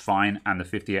 5800X just fine, and the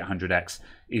 5800X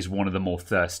is one of the more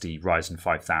thirsty Ryzen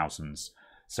 5000s.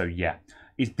 So yeah,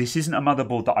 this isn't a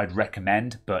motherboard that I'd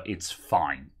recommend, but it's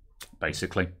fine,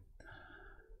 basically.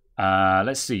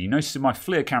 Let's see. You noticed my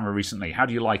FLIR camera recently. How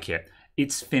do you like it?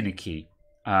 It's finicky.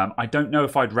 I don't know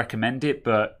if I'd recommend it,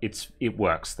 but it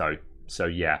works though. So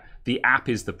yeah, the app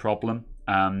is the problem.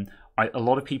 A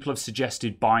lot of people have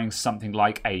suggested buying something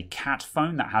like a Cat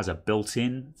phone that has a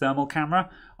built-in thermal camera.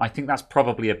 I think that's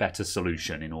probably a better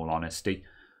solution, in all honesty.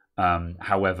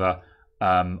 However,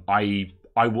 I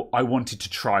wanted to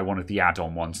try one of the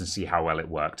add-on ones and see how well it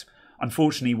worked.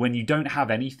 Unfortunately, when you don't have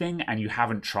anything and you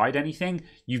haven't tried anything,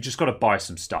 you've just got to buy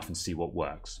some stuff and see what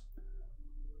works.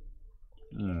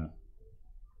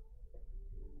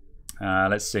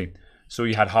 Let's see. So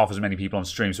you had half as many people on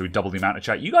stream, so we doubled the amount of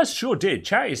chat. You guys sure did.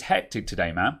 Chat is hectic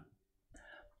today, man.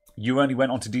 You only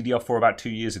went on to DDR4 about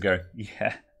 2 years ago.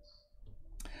 Yeah.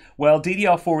 Well,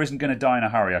 DDR4 isn't going to die in a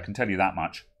hurry, I can tell you that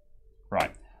much.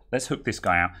 Right. Let's hook this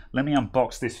guy out. Let me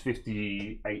unbox this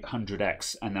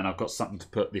 5800X, and then I've got something to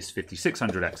put this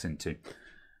 5600X into.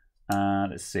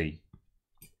 Let's see.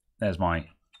 There's my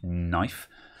knife.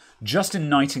 Justin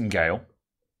Nightingale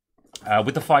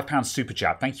with the £5 super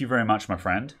chat. Thank you very much, my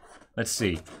friend. Let's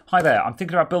see. Hi there. I'm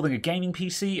thinking about building a gaming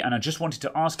PC, and I just wanted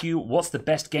to ask you, what's the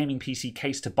best gaming PC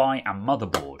case to buy and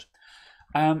motherboard?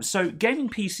 So gaming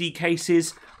PC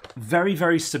cases, very,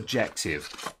 very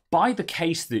subjective. Buy the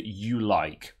case that you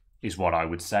like, is what I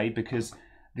would say, because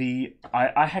I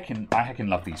heckin'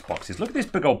 love these boxes. Look at this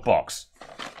big old box.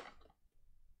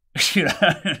 You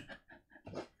know,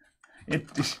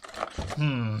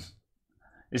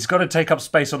 it's got to take up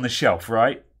space on the shelf,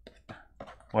 right?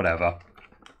 Whatever.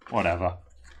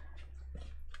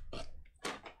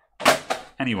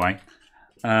 Anyway,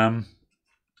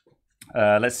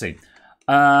 let's see.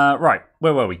 Right,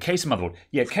 where were we? Case and motherboard.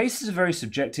 Yeah, cases are very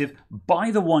subjective.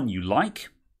 Buy the one you like.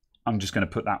 I'm just going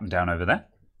to put that one down over there.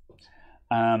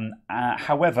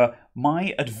 However,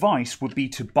 my advice would be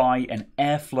to buy an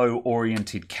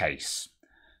airflow-oriented case.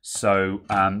 So,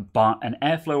 but an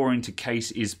airflow-oriented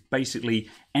case is basically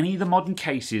any of the modern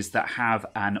cases that have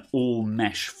an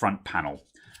all-mesh front panel.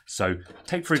 So,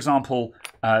 take for example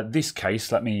this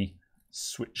case. Let me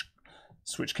switch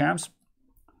cams.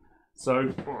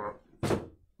 So,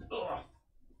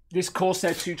 this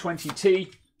Corsair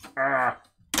 220T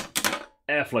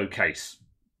airflow case,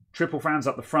 triple fans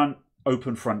up the front,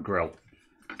 open front grille,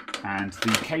 and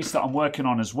the case that I'm working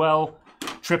on as well,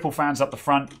 triple fans up the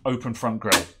front, open front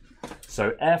grille.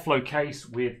 So airflow case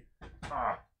with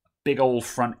big old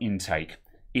front intake.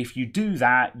 If you do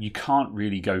that, you can't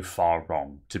really go far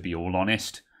wrong, to be all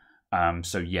honest.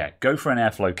 So yeah, go for an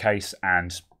airflow case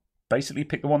and basically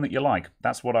pick the one that you like.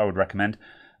 That's what I would recommend.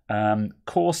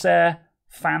 Corsair,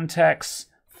 Fantex,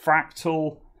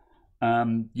 Fractal,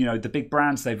 you know, the big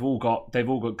brands, they've all got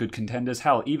good contenders.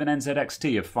 Hell, even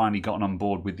NZXT have finally gotten on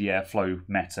board with the airflow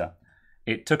meta.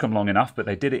 It took them long enough, but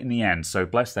they did it in the end, so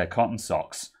bless their cotton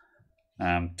socks.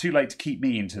 Too late to keep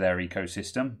me into their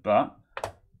ecosystem, but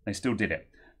they still did it.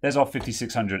 There's our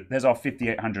 5600. There's our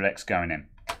 5800X going in.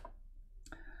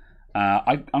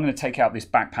 I'm going to take out this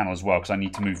back panel as well because I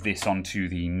need to move this onto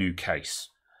the new case.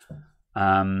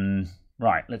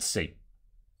 Right, let's see.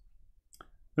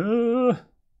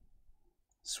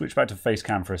 Switch back to face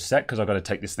cam for a sec because I've got to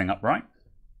take this thing upright.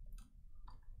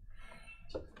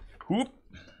 Whoop.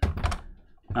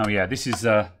 Oh yeah, this is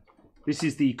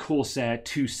the Corsair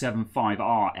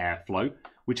 275R Airflow,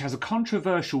 which has a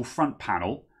controversial front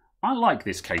panel. I like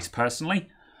this case personally.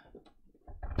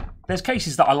 There's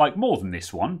cases that I like more than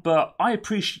this one, but I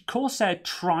appreciate Corsair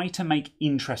try to make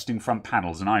interesting front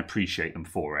panels, and I appreciate them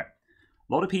for it.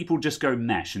 A lot of people just go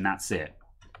mesh and that's it.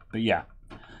 But yeah.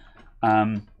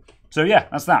 So yeah,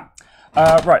 that's that.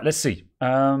 Right, let's see.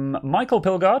 Michael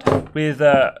Pilgard with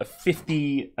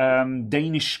 50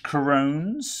 Danish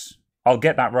corones. I'll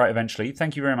get that right eventually.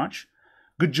 Thank you very much.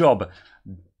 Good job.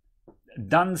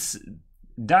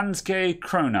 Danske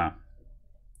Krona.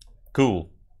 Cool.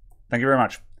 Thank you very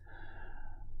much.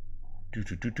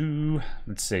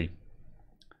 Let's see.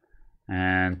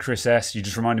 And Chris S, you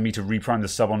just reminded me to reprime the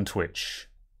sub on Twitch.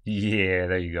 Yeah,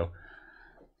 there you go.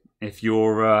 If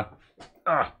you're...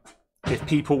 if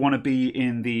people want to be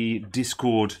in the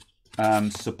Discord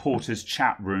supporters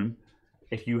chat room,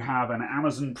 if you have an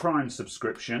Amazon Prime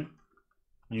subscription,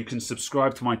 you can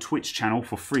subscribe to my Twitch channel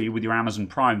for free with your Amazon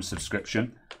Prime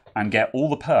subscription and get all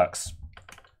the perks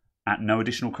at no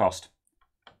additional cost.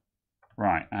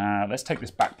 Right, let's take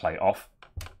this back plate off.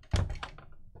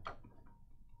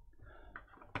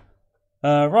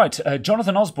 Right,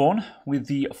 Jonathan Osborne with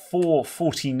the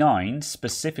 449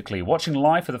 specifically. Watching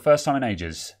live for the first time in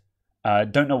ages.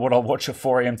 Don't know what I'll watch at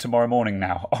 4 AM tomorrow morning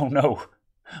now. Oh no.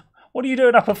 What are you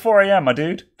doing up at 4 AM, my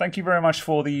dude? Thank you very much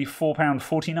for the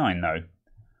 £4.49 though.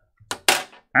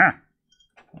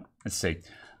 Let's see.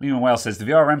 Lehman Whale says, the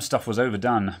VRM stuff was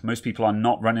overdone. Most people are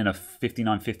not running a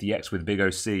 5950X with big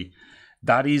OC.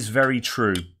 That is very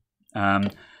true.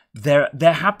 There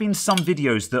have been some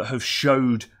videos that have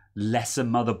showed lesser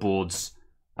motherboards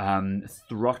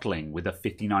throttling with a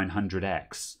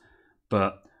 5900X,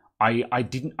 but I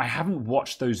haven't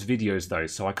watched those videos though,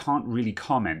 so I can't really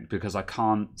comment because I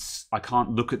can't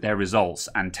look at their results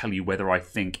and tell you whether I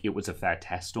think it was a fair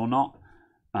test or not.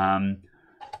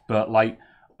 But like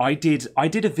I did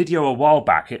a video a while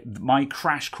back. My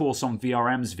crash course on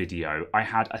VRMs video, I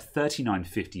had a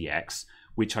 3950X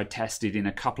which I tested in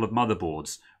a couple of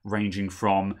motherboards ranging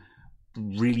from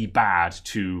really bad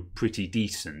to pretty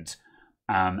decent.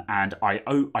 And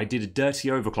I did a dirty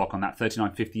overclock on that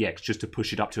 3950X just to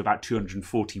push it up to about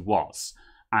 240 watts.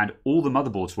 And all the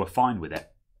motherboards were fine with it.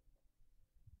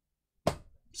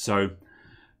 So,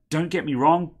 don't get me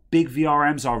wrong, big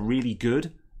VRMs are really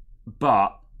good,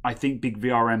 but I think big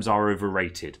VRMs are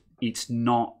overrated. It's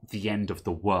not the end of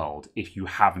the world if you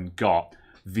haven't got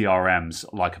VRMs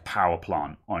like a power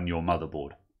plant on your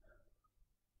motherboard.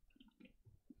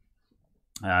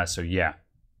 So yeah.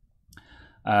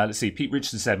 Let's see. Pete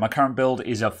Richardson said, my current build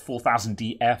is a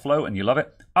 4000D Airflow and you love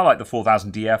it. I like the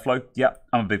 4000D Airflow. Yep,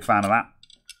 I'm a big fan of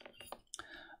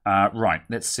that. Right,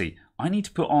 let's see. I need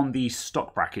to put on the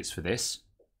stock brackets for this.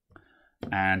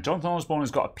 And Jonathan Osborne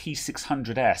has got a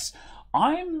P600S.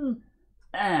 I'm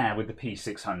with the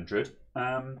P600.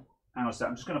 Hang on a sec.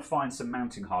 I'm just going to find some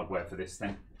mounting hardware for this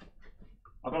thing.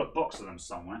 I've got a box of them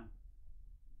somewhere.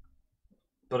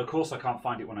 But of course I can't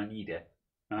find it when I need it.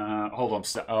 Hold on.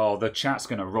 Oh, the chat's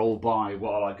going to roll by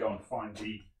while I go and find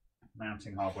the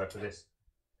mounting hardware for this.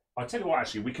 I'll tell you what,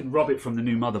 actually, we can rob it from the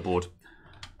new motherboard.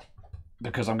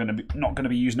 Because I'm not going to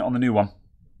be using it on the new one.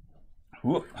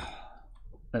 Whoop.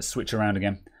 Let's switch around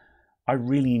again. I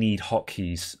really need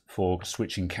hotkeys for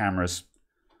switching cameras.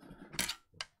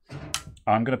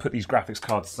 I'm going to put these graphics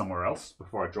cards somewhere else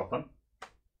before I drop them.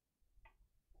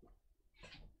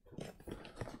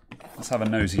 Let's have a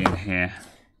nosy in here.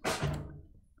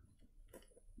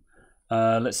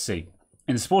 Let's see.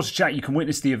 In the sports chat, you can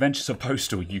witness the adventures of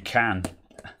Postal. You can.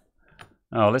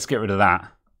 Oh, let's get rid of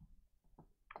that.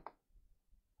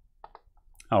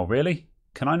 Oh, really?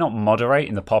 Can I not moderate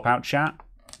in the pop-out chat?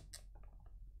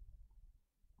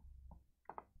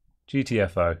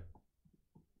 GTFO.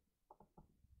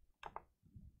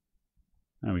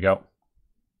 There we go.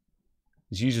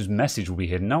 This user's message will be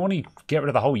hidden. No, I want to get rid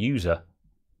of the whole user.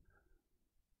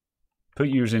 Put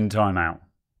user in timeout.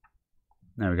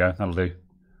 There we go. That'll do.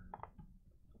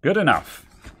 Good enough.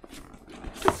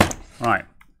 Right.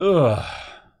 Ugh.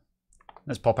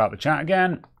 Let's pop out the chat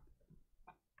again.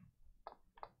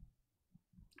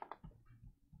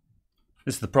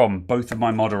 This is the problem. Both of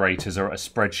my moderators are at a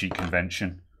spreadsheet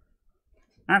convention.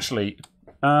 Actually,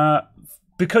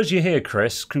 because you're here,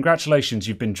 Chris, congratulations,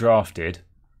 you've been drafted.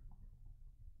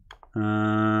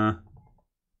 There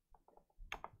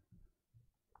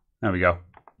we go.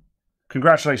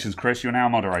 Congratulations, Chris, you're now a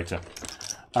moderator.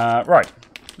 Right,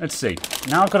 let's see.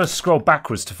 Now I've got to scroll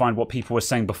backwards to find what people were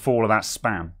saying before all of that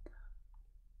spam.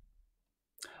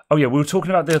 Oh yeah, we were talking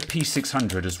about the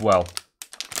P600 as well.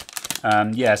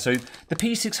 Yeah, so the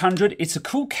P600, it's a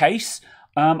cool case.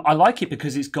 I like it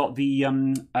because it's got the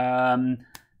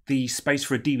space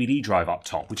for a DVD drive up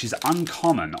top, which is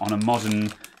uncommon on a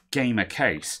modern gamer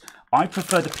case. I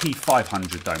prefer the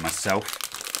P500 though myself.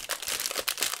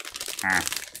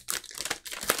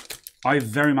 I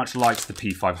very much liked the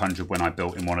P500 when I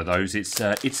built in one of those. It's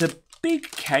a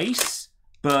big case,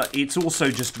 but it's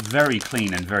also just very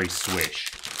clean and very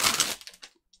swish.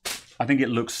 I think it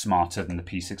looks smarter than the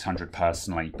P600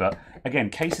 personally, but again,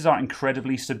 cases are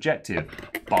incredibly subjective.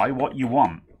 Buy what you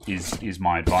want is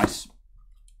my advice.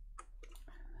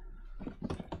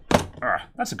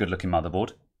 That's a good looking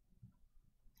motherboard.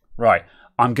 Right,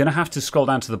 I'm going to have to scroll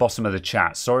down to the bottom of the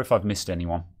chat. Sorry if I've missed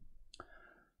anyone.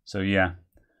 So yeah.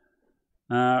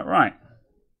 Right.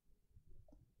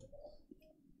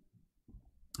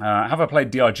 Have I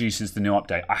played DRG since the new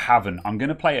update? I haven't. I'm going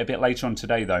to play it a bit later on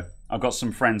today, though. I've got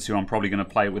some friends who I'm probably going to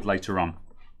play it with later on.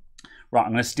 Right,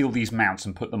 I'm going to steal these mounts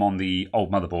and put them on the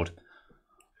old motherboard.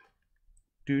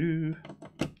 Doo-doo.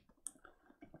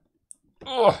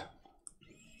 Ugh.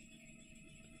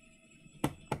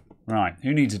 Right,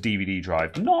 who needs a DVD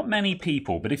drive? Not many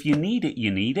people, but if you need it,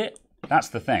 you need it. That's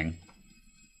the thing.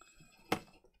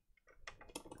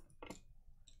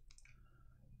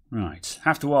 Right,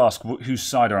 have to ask, whose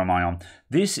side am I on?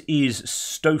 This is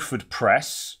Stoford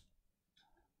Press.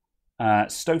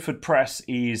 Stoford Press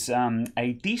is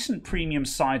a decent premium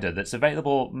cider that's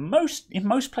available in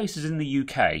most places in the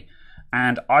UK.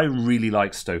 And I really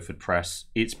like Stoford Press.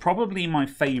 It's probably my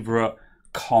favourite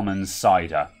common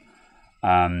cider.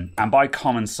 And by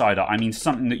common cider, I mean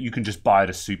something that you can just buy at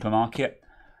a supermarket.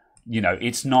 You know,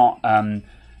 it's not...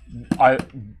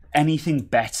 anything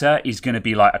better is going to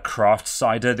be like a craft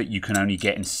cider that you can only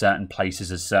get in certain places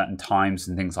at certain times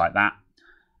and things like that.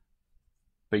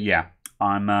 But yeah,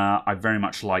 I very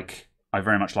much like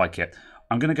it.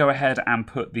 I'm going to go ahead and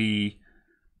put the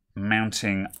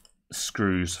mounting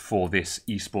screws for this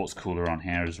esports cooler on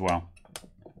here as well.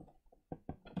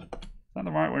 Is that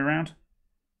the right way around?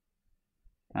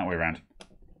 That way around.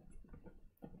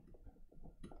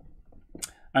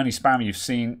 Only spam you've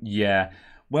seen, yeah.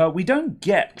 Well, we don't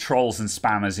get trolls and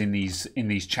spammers in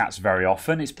these chats very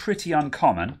often. It's pretty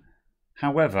uncommon.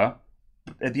 However,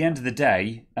 at the end of the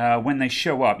day, when they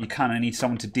show up, you kind of need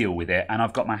someone to deal with it, and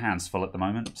I've got my hands full at the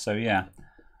moment. So yeah.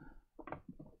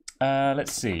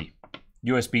 Let's see.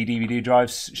 USB DVD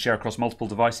drives share across multiple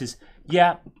devices.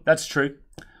 Yeah, that's true.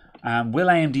 Will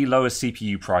AMD lower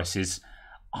CPU prices?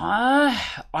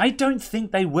 I don't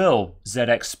think they will,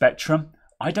 ZX Spectrum.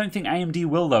 I don't think AMD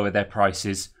will lower their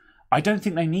prices. I don't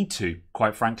think they need to,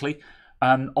 quite frankly.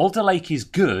 Alder Lake is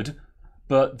good,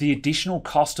 but the additional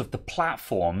cost of the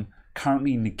platform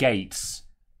currently negates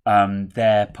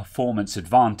their performance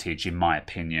advantage, in my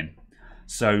opinion.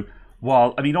 So,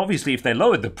 while, I mean, obviously, if they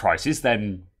lowered the prices,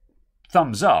 then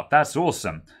thumbs up, that's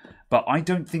awesome. But I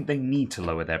don't think they need to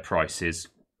lower their prices.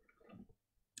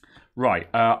 Right,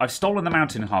 I've stolen the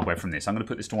mounting hardware from this. I'm going to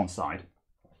put this to one side.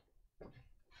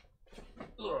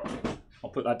 I'll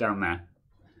put that down there.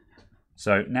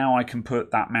 So now I can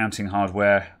put that mounting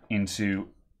hardware into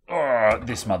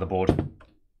this motherboard.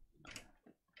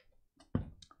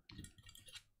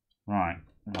 Right,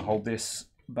 I'm going to hold this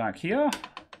back here.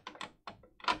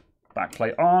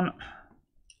 Backplate on.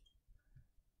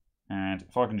 And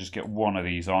if I can just get one of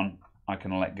these on, I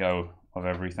can let go of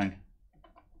everything.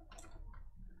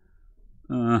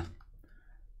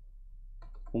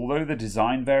 Although the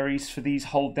design varies for these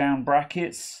hold-down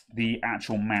brackets, the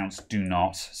actual mounts do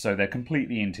not, so they're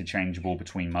completely interchangeable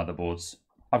between motherboards.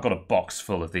 I've got a box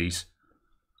full of these.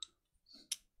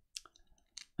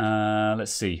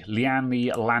 Let's see,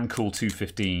 Lianli Landcool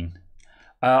 215.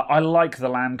 I like the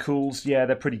Landcools, yeah,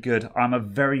 they're pretty good. I'm a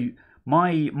very...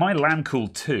 My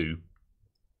Landcool 2,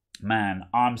 man,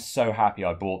 I'm so happy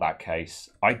I bought that case.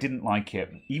 I didn't like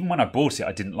it. Even when I bought it,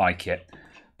 I didn't like it.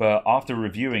 But after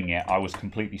reviewing it, I was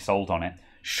completely sold on it.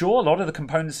 Sure, a lot of the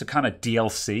components are kind of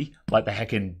DLC, like the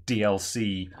heckin'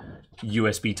 DLC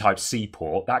USB Type-C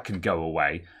port. That can go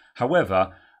away.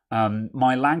 However,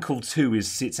 my Landcool 2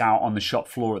 sits out on the shop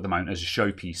floor at the moment as a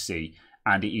show PC,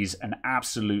 and it is an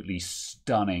absolutely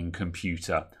stunning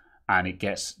computer. And it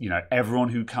gets, you know, everyone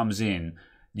who comes in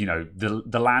you know,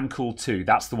 the Landcool 2,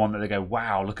 that's the one that they go,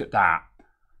 wow, look at that.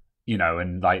 You know,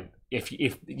 and like, if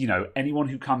you know, anyone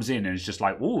who comes in and is just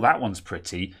like, oh, that one's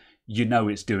pretty, you know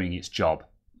it's doing its job.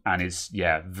 And it's,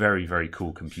 yeah, very, very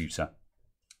cool computer.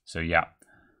 So, yeah.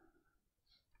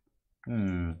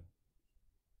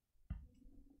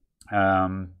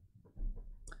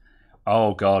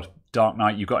 Oh, God. Dark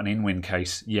Knight, you've got an InWin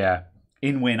case. Yeah.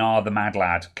 InWin are the mad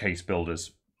lad case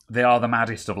builders. They are the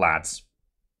maddest of lads.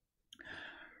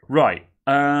 Right.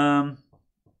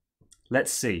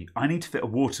 Let's see. I need to fit a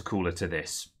water cooler to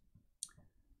this.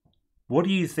 What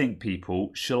do you think,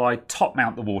 people? Shall I top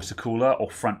mount the water cooler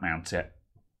or front mount it?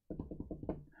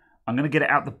 I'm going to get it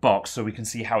out the box so we can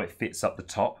see how it fits up the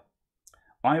top.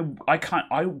 I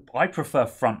prefer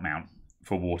front mount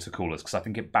for water coolers because I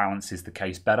think it balances the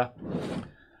case better.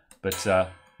 But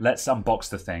let's unbox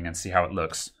the thing and see how it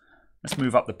looks. Let's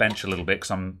move up the bench a little bit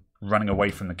because I'm running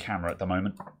away from the camera at the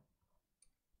moment.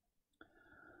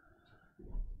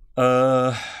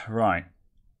 Right.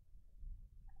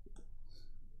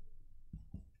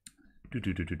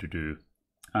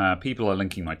 People are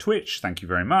linking my Twitch. Thank you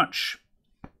very much.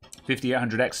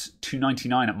 5800X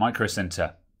 299 at Micro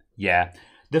Center. Yeah,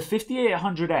 the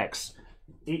 5800X,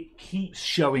 it keeps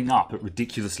showing up at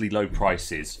ridiculously low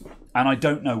prices, and I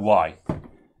don't know why.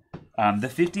 The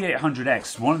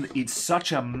 5800X, it's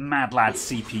such a mad lad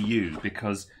CPU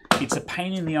because it's a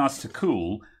pain in the ass to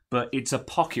cool, but it's a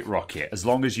pocket rocket as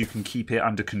long as you can keep it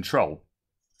under control.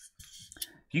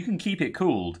 If you can keep it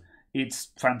cooled, it's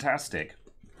fantastic.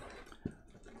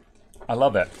 I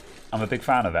love it. I'm a big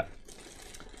fan of it.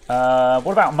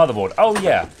 What about motherboard? Oh,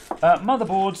 yeah.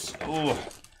 Motherboards. Oh.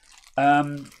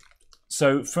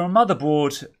 So for a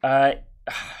motherboard,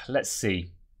 let's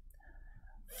see.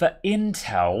 For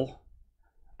Intel,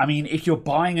 I mean, if you're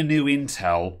buying a new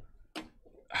Intel,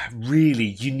 really,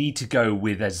 you need to go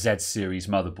with a Z series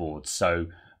motherboard. So,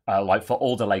 like for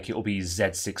Alder Lake, it will be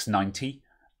Z690,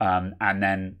 and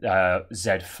then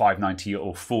Z590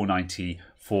 or 490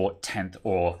 for 10th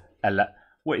or 11th.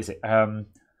 What is it?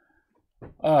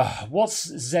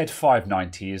 What's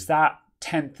Z590? Is that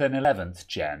 10th and 11th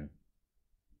gen?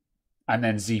 And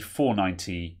then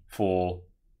Z490 for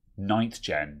 9th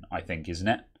gen, I think, isn't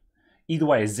it? Either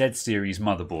way, a Z series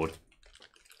motherboard.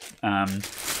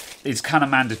 It's kind of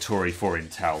mandatory for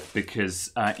Intel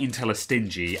because Intel is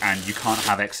stingy and you can't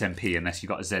have XMP unless you've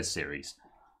got a Z series.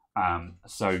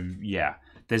 So, yeah.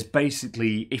 There's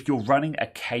basically, if you're running a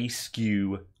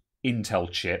K-SKU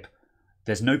Intel chip,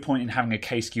 there's no point in having a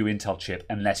K-SKU Intel chip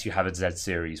unless you have a Z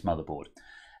series motherboard.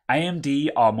 AMD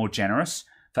are more generous.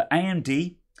 For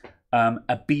AMD,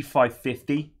 a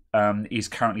B550 is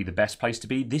currently the best place to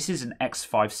be. This is an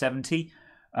X570.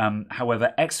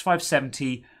 However,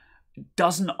 X570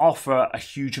 doesn't offer a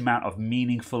huge amount of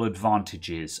meaningful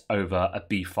advantages over a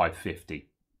B550.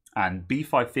 And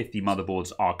B550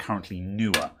 motherboards are currently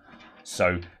newer.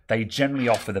 So they generally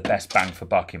offer the best bang for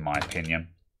buck, in my opinion.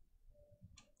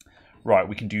 Right,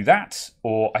 we can do that,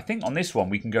 or I think on this one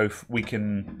we can go. We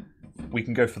can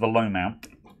go for the low mount.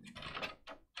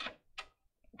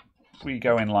 We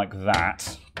go in like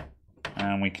that,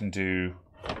 and we can do.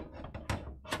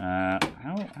 How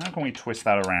can we twist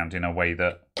that around in a way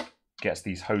that gets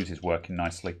these hoses working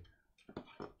nicely?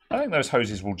 I think those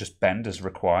hoses will just bend as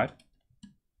required.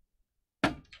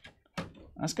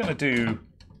 That's going to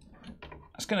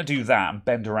do that and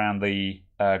bend around the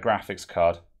graphics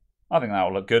card. I think that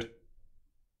will look good.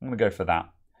 I'm going to go for that.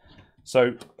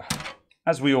 So,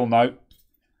 as we all know,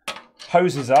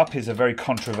 hoses up is a very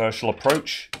controversial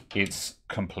approach. It's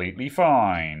completely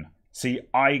fine. See,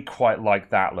 I quite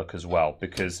like that look as well,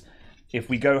 because if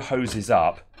we go hoses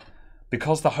up,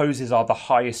 because the hoses are the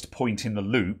highest point in the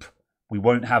loop, we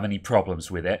won't have any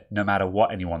problems with it, no matter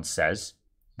what anyone says.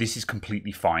 This is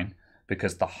completely fine,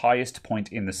 because the highest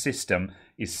point in the system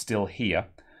is still here.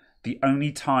 The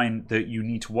only time that you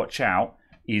need to watch out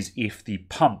is if the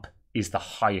pump is the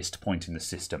highest point in the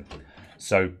system.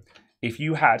 So if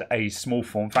you had a small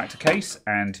form factor case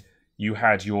and you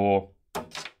had your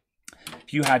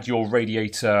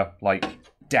radiator like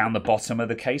down the bottom of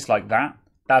the case like that,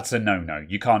 that's a no-no.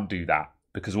 You can't do that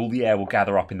because all the air will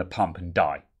gather up in the pump and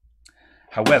die.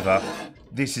 However,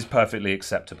 this is perfectly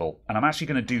acceptable. And I'm actually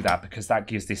going to do that because that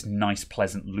gives this nice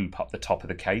pleasant loop up the top of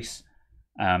the case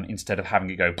instead of having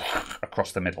it go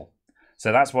across the middle.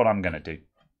 So that's what I'm going to do.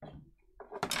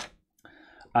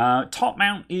 Top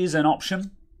mount is an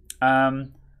option.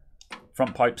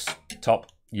 Front pipes,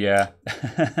 top, yeah.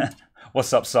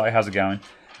 What's up, Si? How's it going?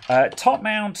 Top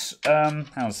mount, hang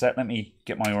on a sec, let me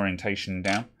get my orientation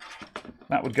down.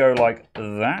 That would go like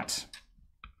that.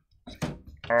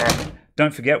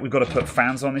 Don't forget, we've got to put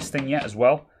fans on this thing yet as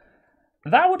well.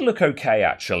 That would look okay,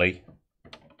 actually.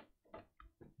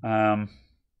 And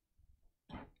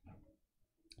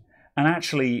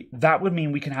actually, that would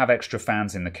mean we can have extra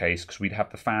fans in the case, because we'd have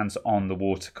the fans on the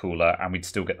water cooler and we'd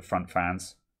still get the front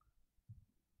fans.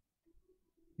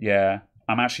 Yeah,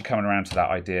 I'm actually coming around to that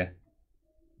idea.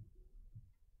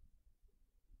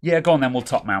 Yeah, go on then, we'll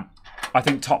top mount. I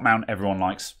think top mount everyone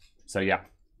likes. So yeah,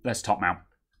 let's top mount.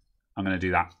 I'm going to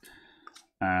do that.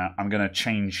 I'm going to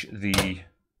change the...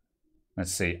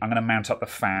 Let's see. I'm going to mount up the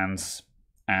fans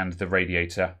and the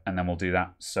radiator, and then we'll do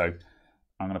that. So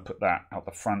I'm going to put that out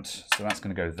the front. So that's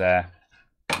going to go there.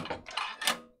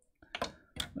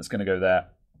 That's going to go there.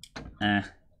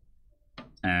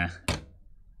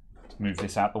 Move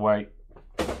this out the way.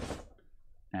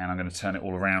 And I'm going to turn it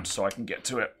all around so I can get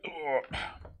to it.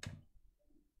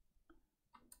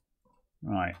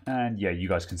 Right, and yeah, you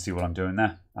guys can see what I'm doing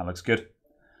there. That looks good.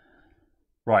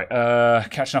 Right,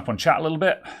 catching up on chat a little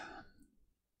bit.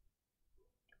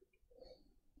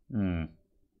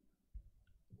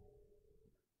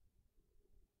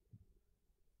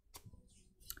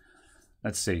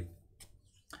 Let's see.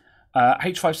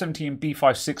 H570 and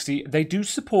B560, they do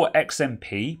support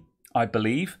XMP, I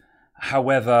believe.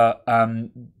 However,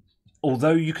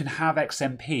 although you can have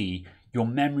XMP, your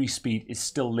memory speed is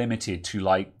still limited to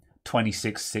like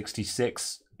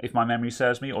 2666, if my memory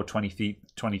serves me, or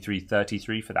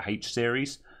 2333 for the H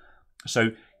series. So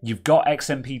you've got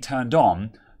XMP turned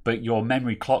on, but your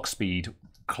memory clock speed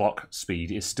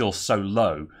is still so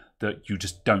low that you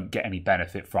just don't get any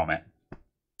benefit from it.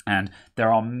 And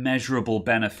there are measurable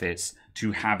benefits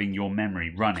to having your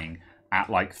memory running at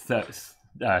like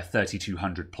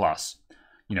 3200 plus.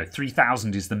 You know,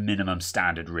 3000 is the minimum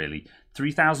standard, really.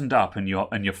 3000 up and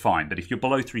you're fine. But if you're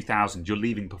below 3000, you're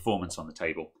leaving performance on the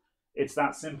table. It's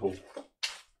that simple.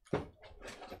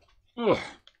 Ugh.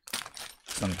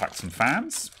 Let's unpack some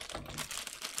fans.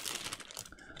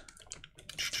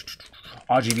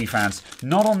 RGB fans.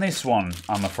 Not on this one,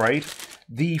 I'm afraid.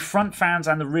 The front fans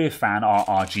and the rear fan are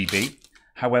RGB.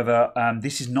 However,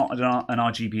 this is not an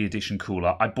RGB edition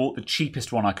cooler. I bought the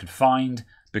cheapest one I could find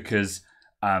because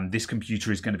this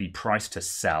computer is going to be priced to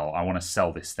sell. I want to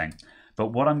sell this thing.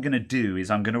 But what I'm going to do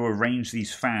is I'm going to arrange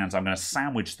these fans. I'm going to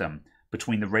sandwich them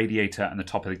between the radiator and the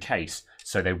top of the case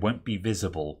so they won't be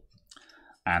visible.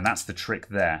 And that's the trick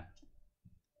there.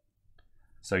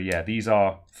 So yeah, these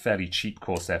are fairly cheap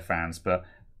Corsair fans. But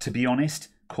to be honest,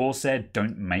 Corsair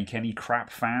don't make any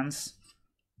crap fans.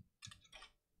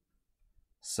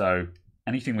 So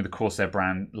anything with the Corsair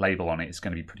brand label on it is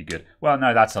going to be pretty good. Well,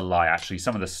 no, that's a lie, actually.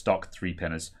 Some of the stock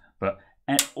 3-pinners. But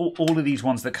all of these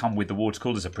ones that come with the water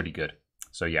coolers are pretty good.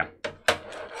 So yeah.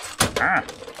 Right.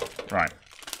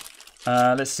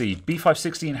 Let's see.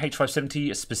 B560 and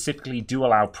H570 specifically do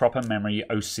allow proper memory,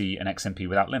 OC, and XMP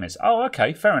without limits. Oh,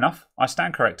 okay. Fair enough. I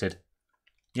stand corrected.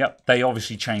 Yep, they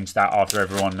obviously changed that after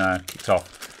everyone kicked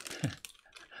off.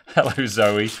 Hello,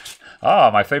 Zoe.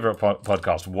 My favourite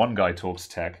podcast, One Guy Talks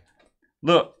Tech.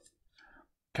 Look,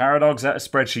 Caradog's at a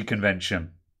spreadsheet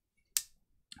convention.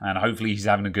 And hopefully he's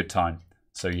having a good time.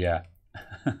 So, yeah.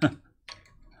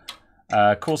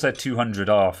 Corsair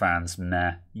 200R fans,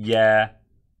 meh. Yeah.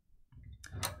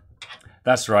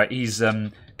 That's right. He's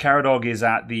Caradog is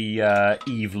at the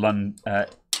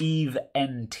Eve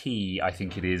NT, I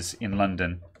think it is, in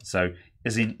London. So,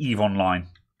 as in Eve Online,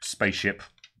 spaceship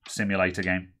simulator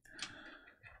game.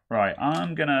 Right,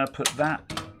 I'm going to put that...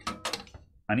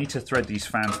 I need to thread these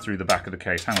fans through the back of the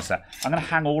case. Hang on a sec. I'm going to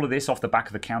hang all of this off the back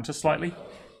of the counter slightly.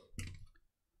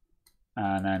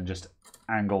 And then just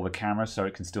angle the camera so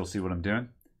it can still see what I'm doing.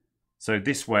 So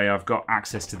this way I've got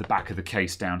access to the back of the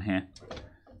case down here.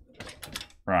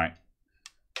 Right.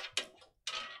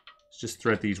 Let's just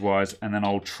thread these wires and then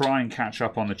I'll try and catch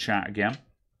up on the chat again.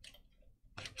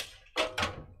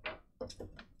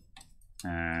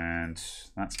 And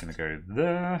that's going to go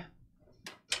there.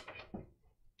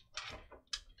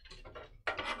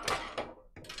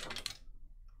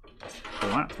 Pull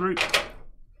that through.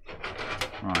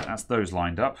 Right, that's those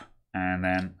lined up. And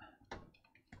then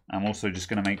I'm also just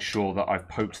going to make sure that I've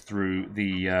poked through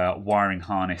the wiring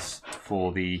harness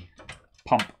for the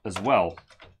pump as well.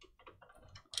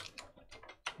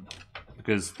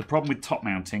 Because the problem with top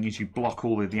mounting is you block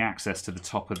all of the access to the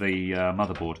top of the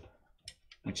motherboard,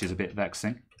 which is a bit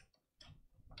vexing.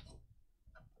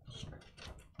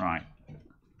 Right.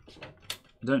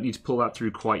 I don't need to pull that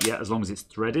through quite yet, as long as it's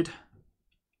threaded.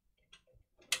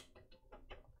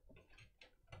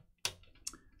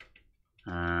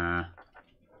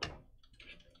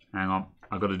 Hang on,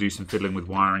 I've got to do some fiddling with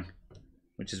wiring,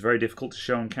 which is very difficult to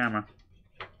show on camera.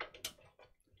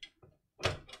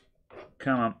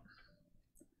 Come on.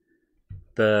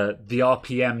 The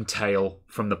RPM tail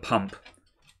from the pump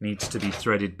needs to be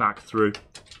threaded back through.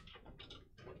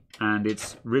 And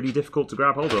it's really difficult to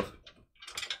grab hold of.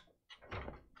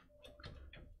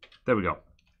 There we go.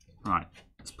 Right,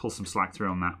 let's pull some slack through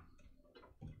on that.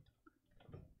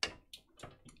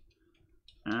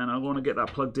 And I want to get that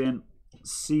plugged in.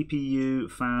 CPU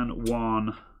fan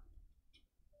 1.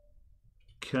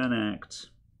 Connect.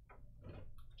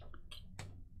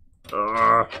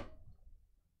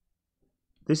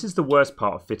 This is the worst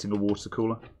part of fitting a water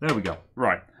cooler. There we go.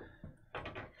 Right.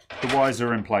 The wires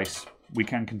are in place. We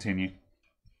can continue.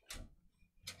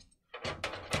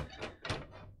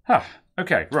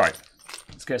 Okay, right.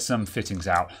 Let's get some fittings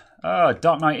out.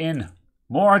 Dark Knight in.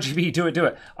 More RGB, do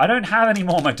it. I don't have any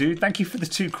more, my dude. Thank you for the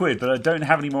 £2, but I don't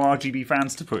have any more RGB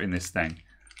fans to put in this thing.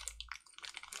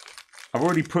 I've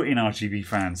already put in RGB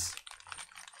fans.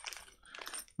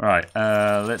 Right,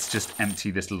 let's just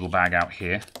empty this little bag out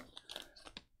here.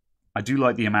 I do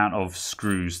like the amount of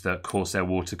screws that Corsair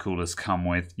water coolers come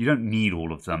with. You don't need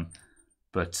all of them,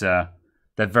 but they're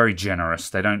very generous.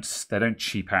 They don't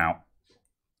cheap out.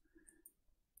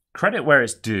 Credit where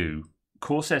it's due.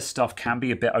 Corsair stuff can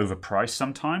be a bit overpriced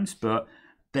sometimes, but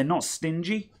they're not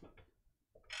stingy.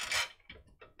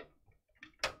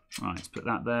 Right, let's put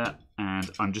that there. And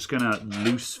I'm just going to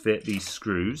loose fit these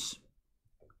screws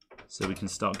so we can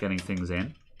start getting things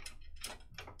in.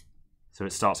 So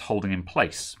it starts holding in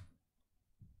place.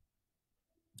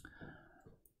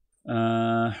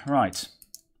 Right.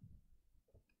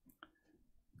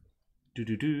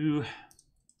 GTX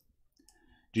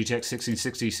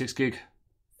 1660 6 gig.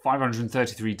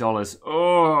 $533.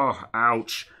 Oh,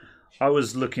 ouch. I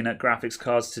was looking at graphics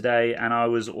cards today and I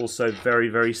was also very,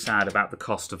 very sad about the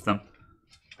cost of them.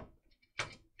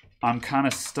 I'm kind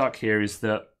of stuck here is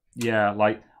that, yeah,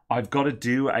 like, I've got to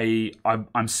do I'm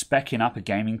speccing up a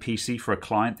gaming PC for a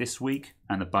client this week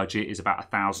and the budget is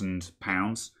about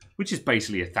 £1,000, which is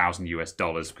basically $1,000 US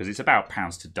because it's about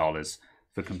pounds to dollars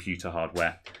for computer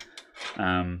hardware.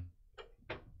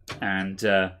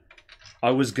 I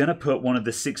was going to put one of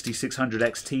the 6600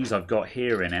 XTs I've got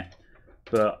here in it,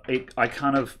 but it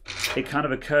kind of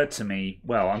occurred to me,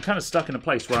 well, I'm kind of stuck in a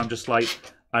place where I'm just like,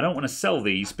 I don't want to sell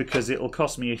these because it'll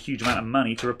cost me a huge amount of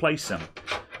money to replace them.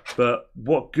 But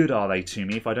what good are they to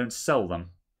me if I don't sell them,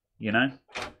 you know?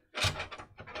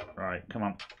 Right, come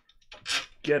on.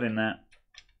 Get in there.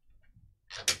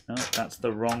 Oh, that's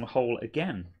the wrong hole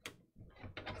again.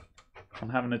 I'm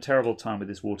having a terrible time with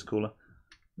this water cooler.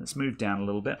 Let's move down a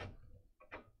little bit.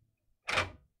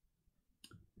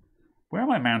 Where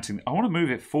am I mounting? I want to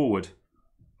move it forward.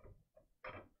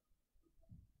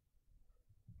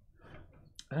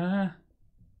 What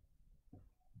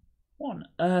on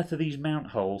earth are these mount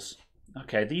holes?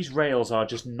 Okay, these rails are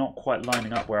just not quite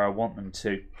lining up where I want them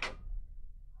to.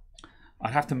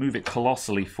 I'd have to move it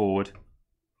colossally forward.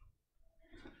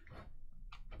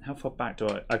 How far back do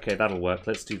I... Okay, that'll work.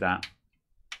 Let's do that.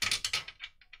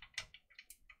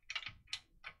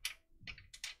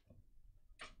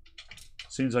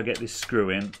 As soon as I get this screw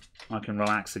in, I can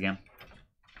relax again.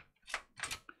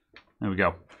 There we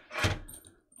go.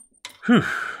 Whew.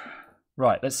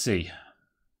 Right, let's see.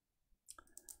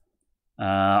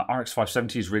 RX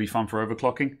 570 is really fun for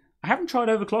overclocking. I haven't tried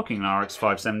overclocking an RX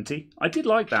 570. I did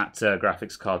like that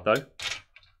graphics card though.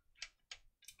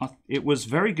 It was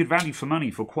very good value for money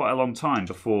for quite a long time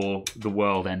before the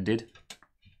world ended.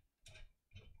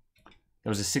 There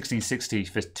was a 1660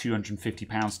 for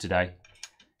 £250 today.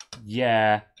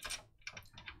 Yeah.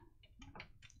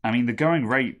 I mean, the going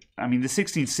rate... I mean, the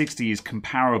 1660 is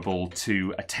comparable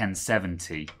to a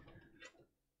 1070.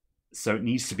 So it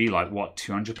needs to be like, what,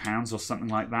 £200 or something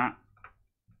like that?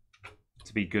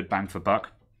 To be good bang for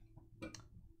buck.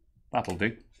 That'll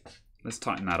do. Let's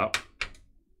tighten that up.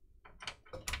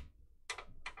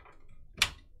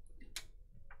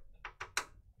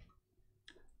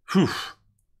 Whew.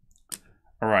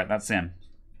 All right, that's in.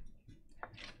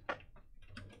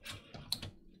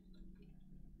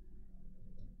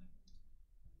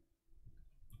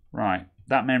 Right,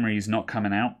 that memory is not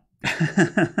coming out.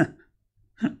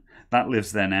 That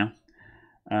lives there now.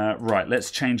 Right,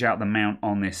 let's change out the mount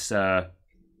on this water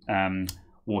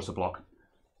block.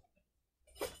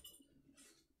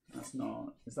 That's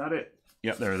not... Is that it?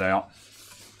 Yep, there they are.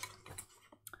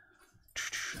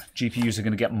 GPUs are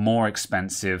going to get more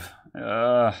expensive.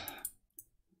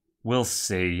 We'll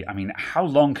see. I mean, how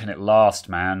long can it last,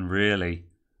 man? Really?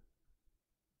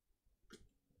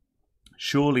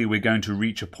 Surely we're going to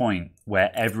reach a point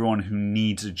where everyone who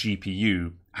needs a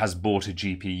GPU has bought a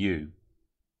GPU.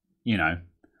 You know,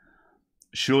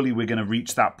 surely we're going to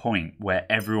reach that point where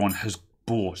everyone has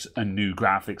bought a new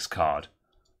graphics card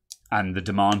and the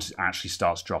demand actually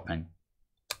starts dropping.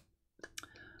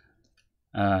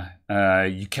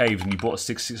 You caved and you bought a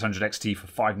 6600 XT for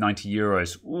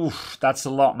 €590. Oof, that's a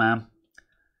lot, man.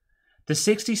 The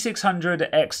 6600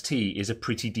 XT is a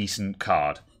pretty decent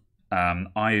card.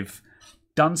 I've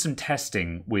done some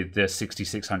testing with the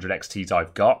 6600 XTs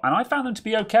I've got, and I found them to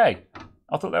be okay.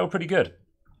 I thought they were pretty good.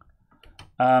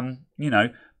 You know,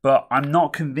 but I'm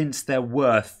not convinced they're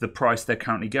worth the price they're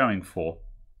currently going for.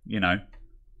 You know.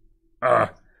 Ugh.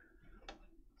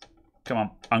 Come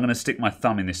on, I'm going to stick my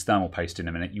thumb in this thermal paste in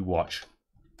a minute. You watch.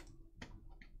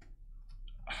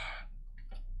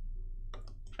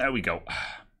 There we go.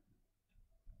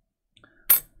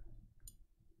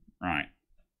 Right.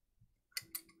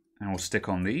 And we'll stick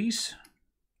on these.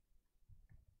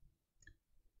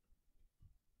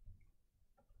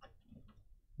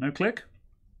 No click?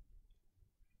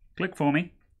 Click for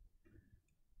me.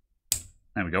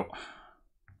 There we go.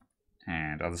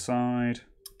 And other side.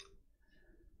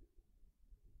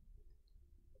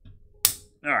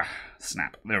 Ah,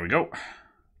 snap. There we go.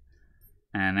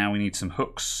 And now we need some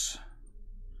hooks.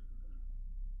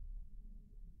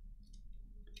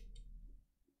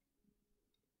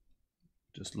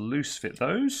 Just loose fit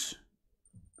those.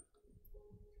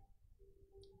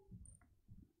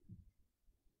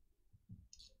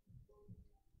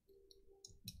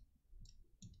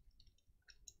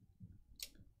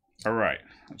 All right,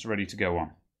 that's ready to go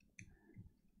on.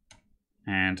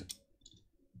 And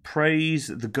praise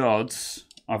the gods,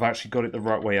 I've actually got it the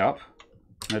right way up.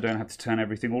 And I don't have to turn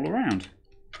everything all around.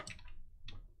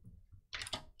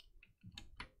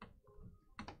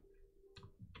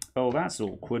 Oh, that's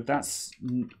awkward. That's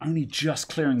only just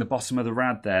clearing the bottom of the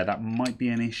rad there. That might be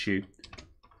an issue.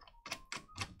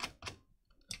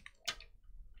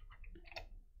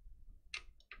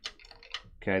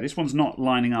 Okay, this one's not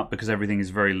lining up because everything is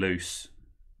very loose.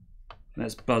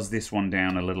 Let's buzz this one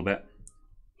down a little bit.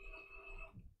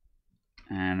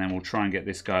 And then we'll try and get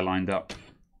this guy lined up.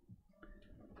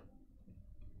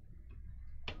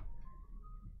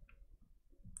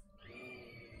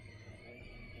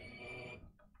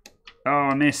 Oh,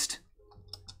 I missed.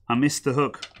 I missed the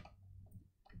hook.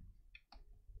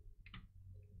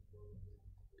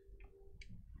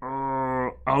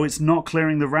 Oh, it's not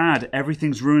clearing the rad.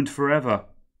 Everything's ruined forever.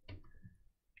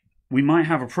 We might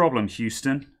have a problem,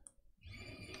 Houston.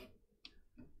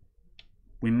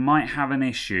 We might have an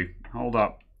issue. Hold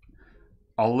up.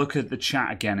 I'll look at the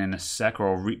chat again in a sec,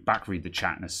 or I'll back read the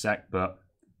chat in a sec, but...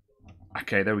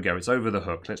 Okay, there we go. It's over the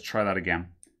hook. Let's try that again.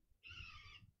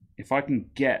 If I can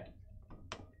get...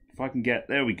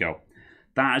 There we go.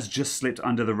 That has just slipped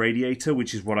under the radiator,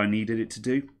 which is what I needed it to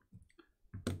do.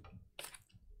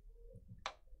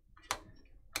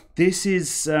 This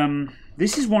is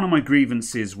one of my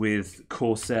grievances with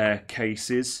Corsair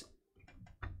cases.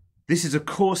 This is a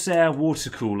Corsair water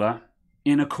cooler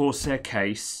in a Corsair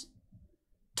case.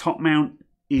 Top mount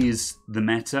is the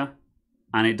meta,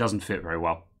 and it doesn't fit very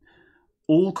well.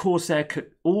 All Corsair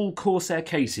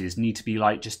cases need to be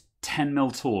like just 10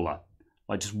 mil taller,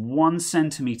 like just 1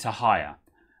 centimeter higher,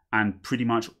 and pretty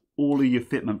much all of your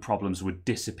fitment problems would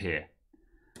disappear.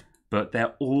 But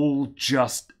they're all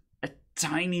just a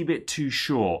tiny bit too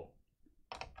short.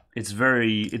 It's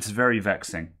very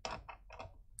vexing.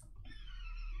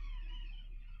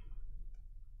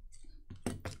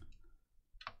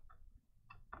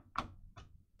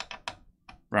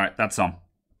 Right, that's on.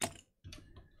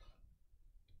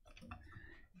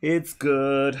 It's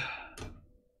good.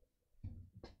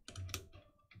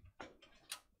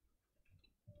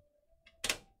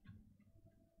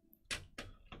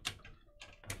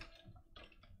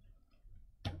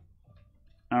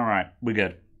 All right, we're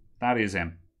good. That is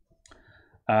in.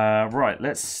 Right,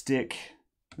 let's do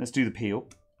the peel.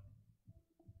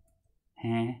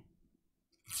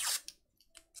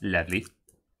 Lovely.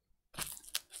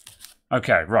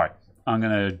 Okay, right. I'm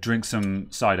going to drink some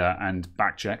cider and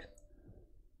back check.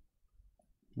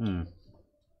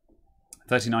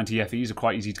 3090 FEs are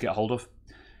quite easy to get hold of.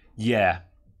 Yeah.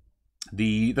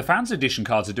 The Fans Edition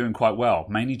cards are doing quite well,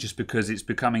 mainly just because it's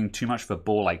becoming too much of a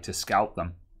ball ache to scalp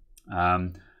them.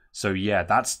 So yeah,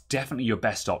 that's definitely your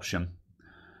best option.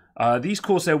 These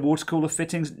Corsair water cooler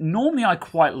fittings, normally I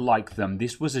quite like them.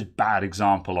 This was a bad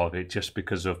example of it just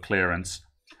because of clearance.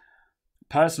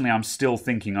 Personally, I'm still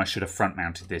thinking I should have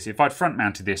front-mounted this. If I'd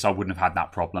front-mounted this, I wouldn't have had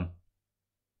that problem.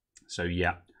 So,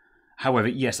 yeah. However,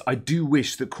 yes, I do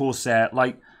wish that Corsair,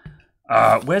 like...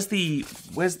 where's the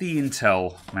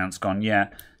Intel mounts gone?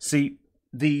 Yeah. See,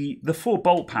 the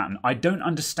 4-bolt pattern, I don't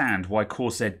understand why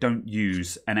Corsair don't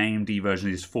use an AMD version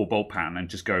of this 4-bolt pattern and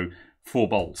just go 4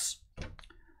 bolts.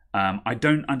 I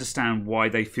don't understand why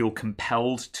they feel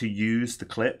compelled to use the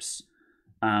clips,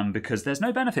 because there's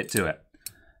no benefit to it.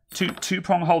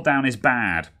 Two-prong hold down is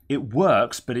bad. It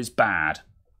works, but it's bad.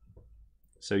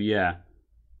 So yeah.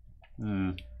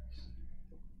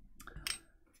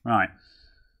 Right.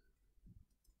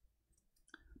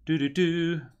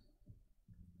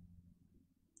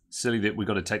 Silly that we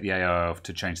got to take the AI off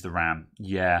to change the RAM.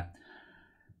 Yeah.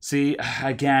 See,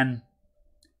 again,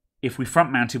 if we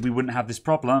front mounted, we wouldn't have this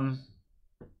problem.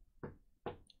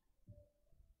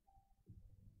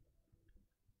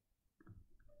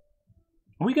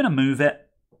 Are we going to move it?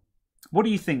 What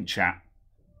do you think, chat?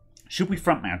 Should we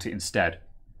front mount it instead?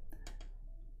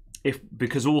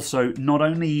 Because also, not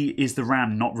only is the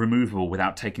RAM not removable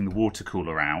without taking the water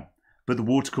cooler out, but the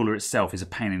water cooler itself is a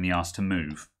pain in the ass to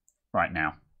move right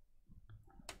now.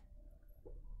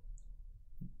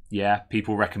 Yeah,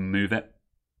 people reckon move it.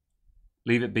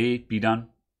 Leave it be done.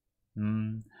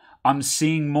 I'm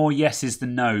seeing more yeses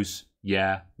than nos.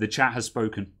 Yeah, the chat has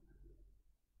spoken.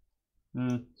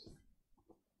 I'm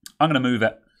going to move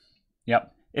it.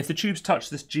 Yep. If the tubes touch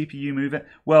this GPU, move it.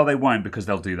 Well, they won't because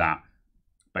they'll do that,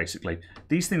 basically.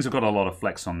 These things have got a lot of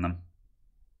flex on them.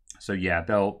 So yeah,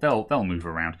 they'll move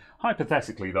around.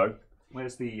 Hypothetically, though,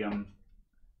 where's the...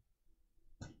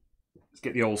 Let's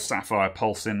get the old Sapphire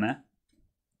Pulse in there.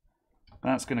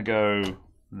 That's going to go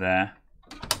there.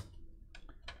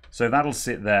 So that'll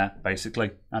sit there,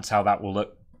 basically. That's how that will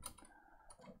look.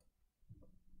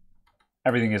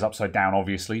 Everything is upside down,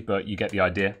 obviously, but you get the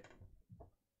idea.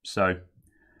 So,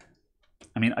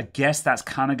 I mean, I guess that's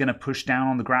kind of going to push down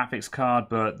on the graphics card,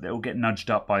 but it'll get nudged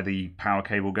up by the power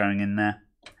cable going in there.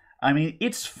 I mean,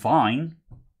 it's fine,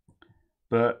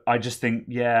 but I just think,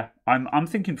 yeah, I'm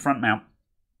thinking front mount.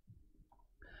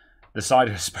 The side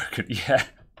has spoken, yeah.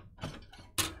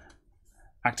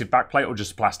 Active backplate or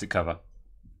just plastic cover?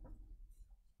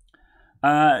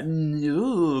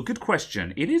 No, good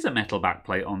question. It is a metal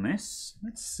backplate on this.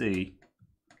 Let's see.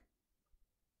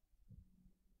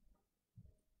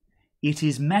 It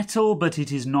is metal, but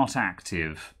it is not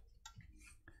active.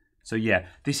 So yeah,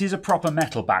 this is a proper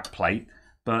metal backplate,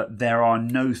 but there are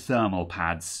no thermal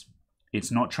pads.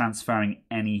 It's not transferring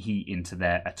any heat into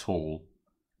there at all.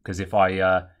 Because if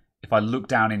I look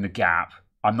down in the gap,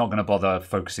 I'm not going to bother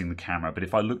focusing the camera, but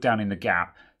if I look down in the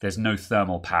gap, there's no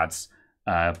thermal pads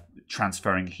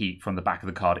transferring heat from the back of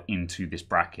the card into this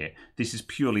bracket. This is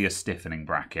purely a stiffening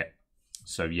bracket.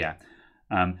 So yeah,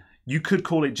 you could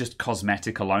call it just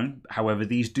cosmetic alone. However,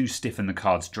 these do stiffen the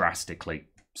cards drastically.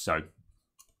 So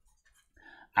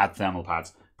add thermal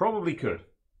pads. Probably could.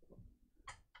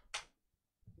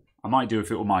 I might do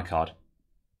if it were my card.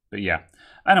 But yeah.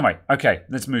 Anyway, okay,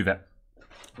 let's move it.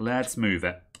 Let's move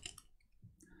it.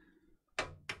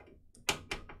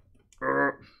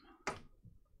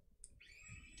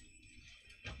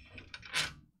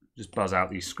 Just buzz out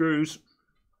these screws.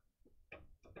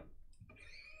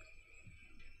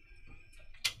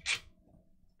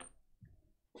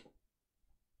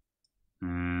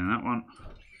 And that one.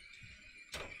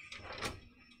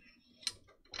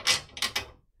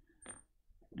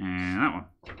 And that one.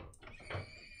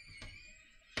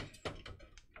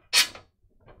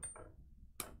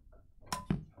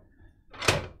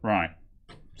 Right.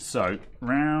 So,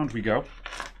 round we go.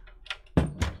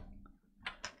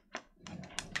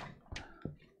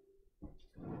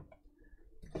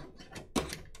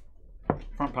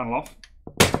 Front panel off.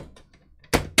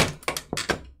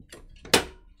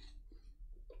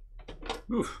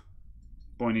 Oof.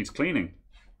 Boy needs cleaning.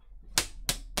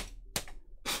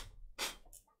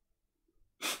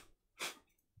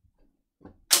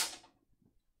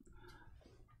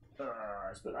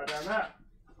 Let's put that down there.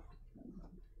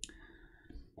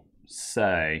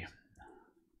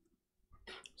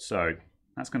 So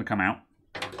that's going to come out.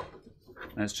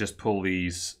 Let's just pull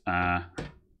these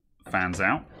fans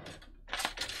out.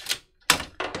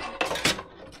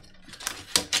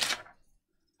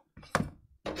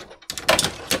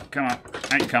 Come on,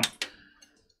 out you come.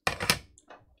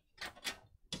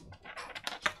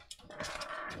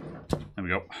 There we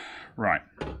go. Right.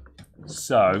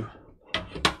 So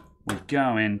we're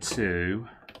going to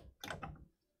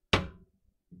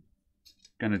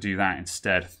do that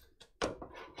instead.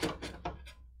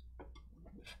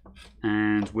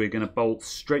 And we're going to bolt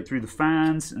straight through the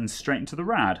fans and straight into the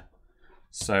rad.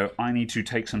 So I need to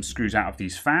take some screws out of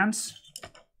these fans.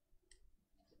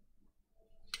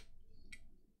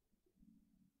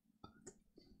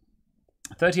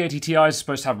 $3080 Ti is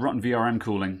supposed to have rotten VRM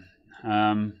cooling.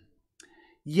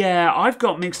 Yeah, I've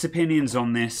got mixed opinions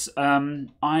on this.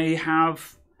 I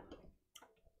have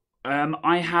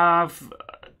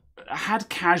had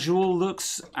casual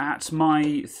looks at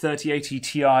my 3080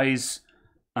 Ti's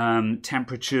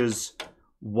temperatures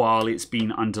while it's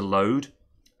been under load,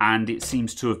 and it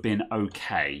seems to have been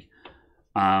okay.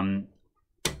 I'm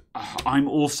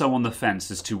also on the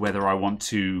fence as to whether I want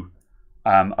to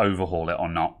overhaul it or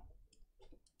not.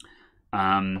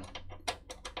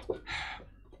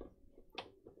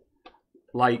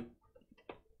 Like,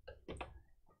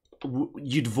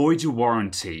 you'd void your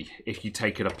warranty if you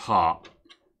take it apart,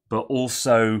 but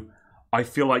also I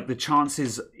feel like the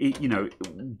chances,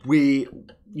 we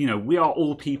are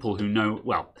all people who know,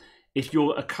 well, if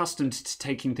you're accustomed to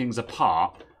taking things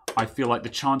apart, I feel like the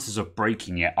chances of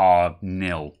breaking it are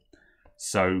nil.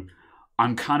 So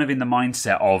I'm kind of in the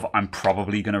mindset of I'm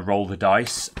probably going to roll the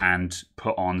dice and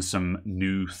put on some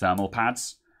new thermal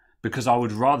pads, because I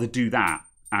would rather do that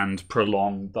and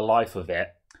prolong the life of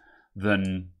it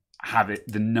than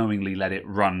knowingly let it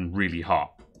run really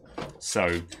hot.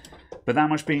 So, but that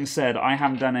much being said, I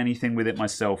haven't done anything with it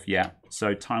myself yet,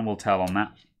 so time will tell on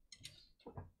that.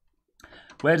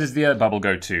 Where does the air bubble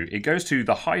go to? It goes to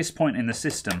the highest point in the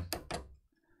system.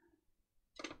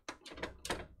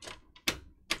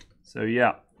 So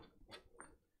yeah,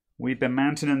 we've been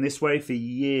mounting them this way for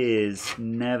years,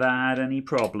 never had any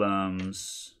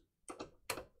problems.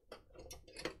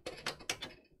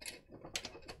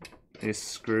 This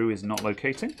screw is not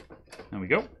locating. There we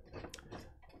go.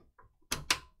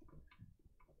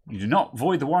 You do not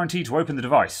void the warranty to open the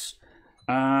device.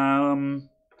 I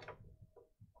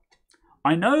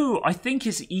think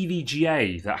it's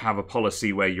EVGA that have a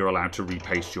policy where you're allowed to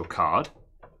repaste your card.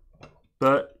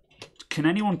 But can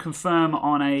anyone confirm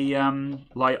on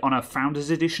a Founders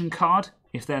Edition card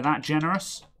if they're that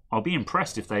generous? I'll be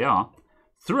impressed if they are.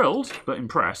 Thrilled, but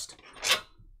impressed.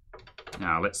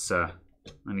 Now let's.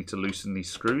 I need to loosen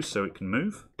these screws so it can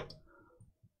move.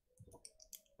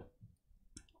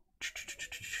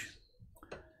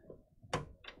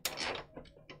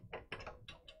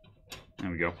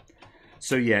 There we go.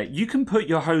 So yeah, you can put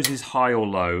your hoses high or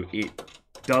low. It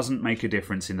doesn't make a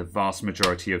difference in the vast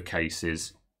majority of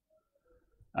cases.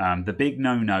 The big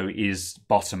no-no is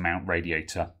bottom mount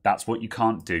radiator. That's what you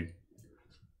can't do.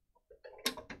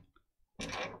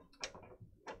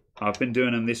 I've been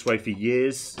doing them this way for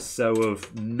years, so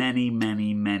have many,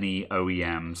 many, many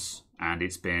OEMs, and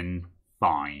it's been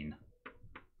fine.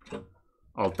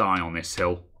 I'll die on this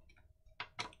hill.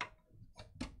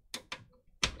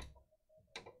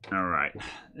 All right,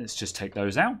 let's just take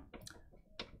those out.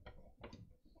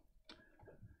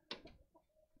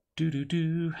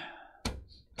 Do-do-do.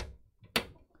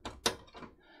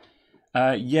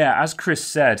 Yeah, as Chris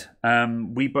said,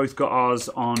 we both got ours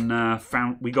on,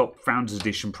 we got Founders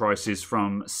Edition prices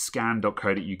from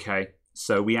scan.co.uk,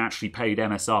 so we actually paid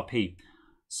MSRP.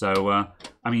 So,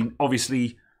 I mean,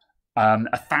 obviously,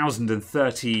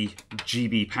 1,030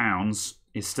 GB pounds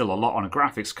is still a lot on a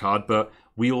graphics card, but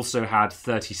we also had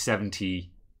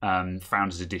 3070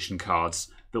 Founders Edition cards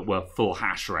that were full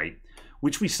hash rate,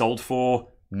 which we sold for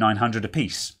 900 a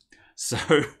piece. So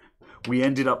we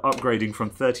ended up upgrading from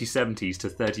 3070s to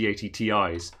 3080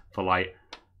 Ti's for like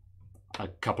a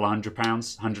couple of £100,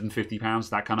 £150,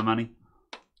 that kind of money.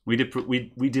 We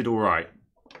did all right.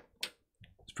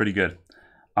 It's pretty good.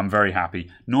 I'm very happy.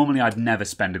 Normally I'd never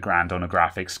spend £1,000 on a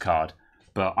graphics card,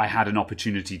 but I had an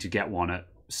opportunity to get one at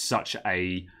such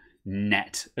a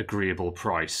net agreeable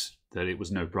price that it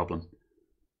was no problem.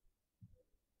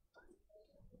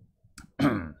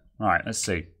 Right, let's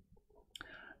see.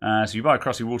 So you buy a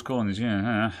crossy water cooler and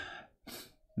yeah.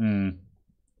 In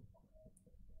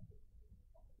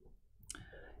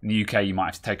the UK, you might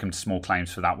have to take them to small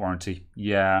claims for that warranty.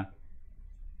 Yeah.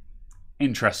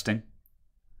 Interesting.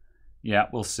 Yeah,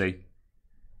 we'll see.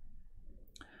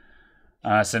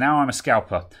 So now I'm a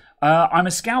scalper. I'm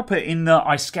a scalper in that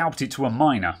I scalped it to a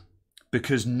miner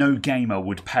because no gamer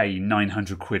would pay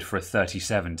 900 quid for a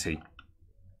 3070.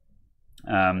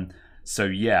 So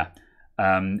yeah.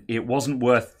 It wasn't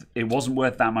worth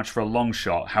that much for a long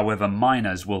shot. However,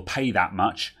 miners will pay that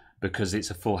much because it's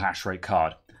a full hash rate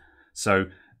card. So,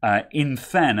 in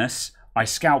fairness, I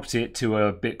scalped it to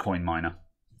a Bitcoin miner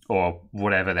or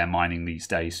whatever they're mining these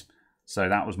days. So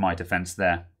that was my defense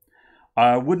there.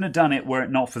 I wouldn't have done it were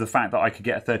it not for the fact that I could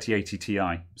get a 3080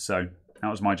 Ti. So that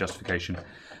was my justification.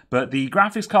 But the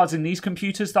graphics cards in these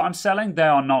computers that I'm selling, they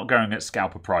are not going at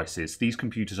scalper prices. These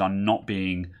computers are not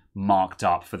being marked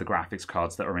up for the graphics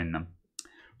cards that are in them.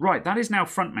 Right, that is now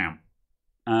front mount.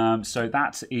 So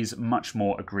that is much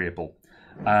more agreeable.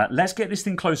 Let's get this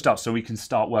thing closed up so we can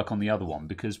start work on the other one,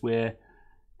 because we're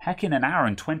heckin' an hour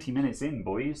and 20 minutes in,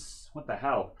 boys. What the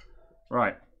hell?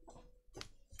 Right.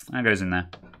 That goes in there.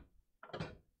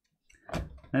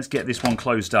 Let's get this one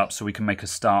closed up so we can make a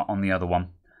start on the other one.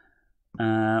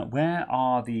 Where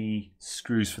are the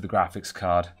screws for the graphics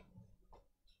card?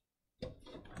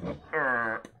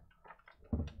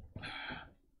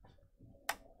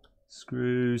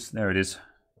 Screws, there it is.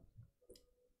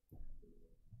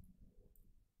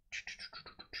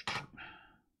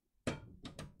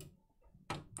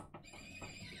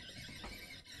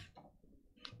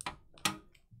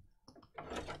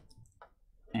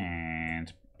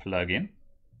 And plug in.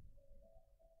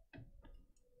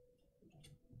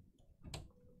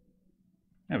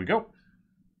 There we go.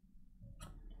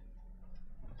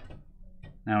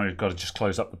 Now we've got to just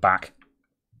close up the back.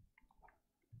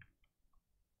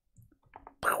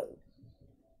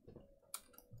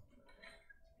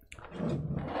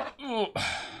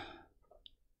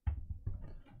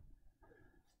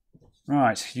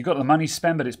 Right, you got the money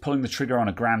spent, but it's pulling the trigger on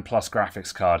a grand plus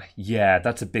graphics card. Yeah,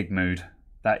 that's a big mood.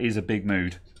 That is a big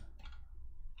mood.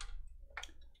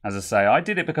 As I say, I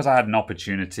did it because I had an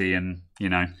opportunity, and, you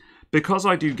know, because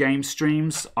I do game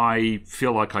streams, I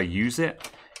feel like I use it.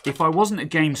 If I wasn't a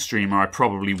game streamer, I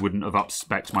probably wouldn't have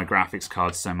up-spec'd my graphics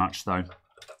cards so much, though.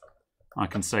 I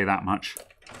can say that much.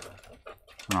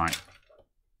 Right.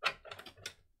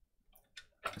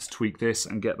 Let's tweak this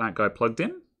and get that guy plugged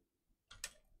in.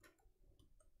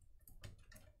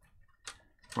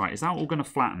 Right, is that all going to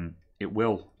flatten? It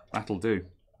will. That'll do.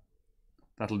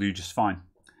 That'll do just fine.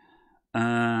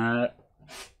 Back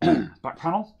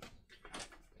panel.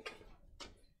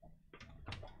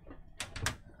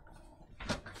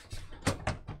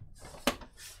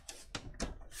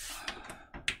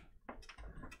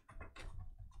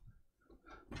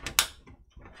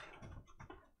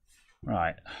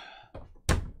 Right.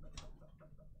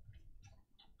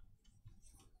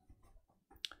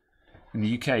 In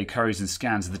the UK, curries and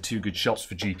scans are the two good shops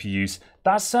for GPUs.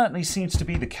 That certainly seems to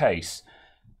be the case.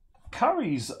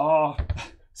 Curries are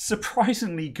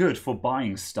surprisingly good for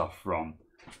buying stuff from.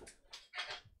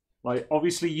 Like,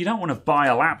 obviously, you don't want to buy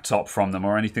a laptop from them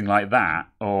or anything like that.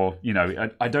 Or, you know,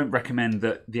 I don't recommend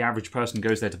that the average person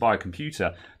goes there to buy a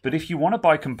computer. But if you want to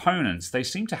buy components, they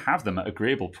seem to have them at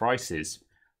agreeable prices.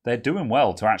 They're doing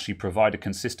well to actually provide a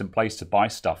consistent place to buy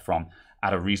stuff from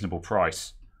at a reasonable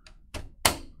price.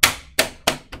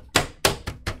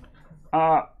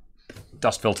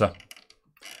 Dust filter.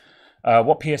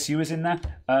 What PSU is in there?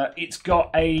 It's got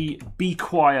a Be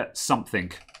Quiet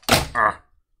something.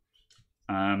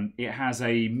 It has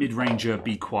a mid-ranger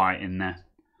Be Quiet in there.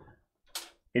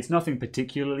 It's nothing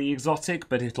particularly exotic,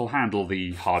 but it'll handle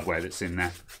the hardware that's in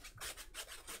there.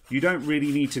 You don't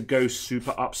really need to go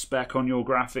super up spec on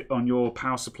your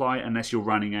power supply unless you're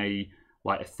running a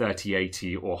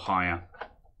 3080 or higher,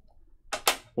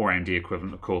 or AMD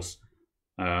equivalent, of course.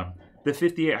 The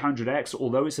 5800X,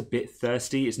 although it's a bit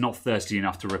thirsty, it's not thirsty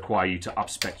enough to require you to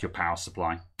up spec your power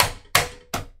supply.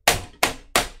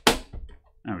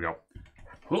 There we go.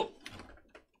 Oh.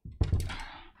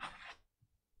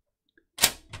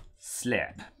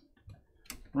 Slap.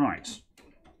 Right.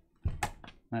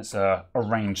 Let's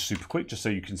arrange super quick just so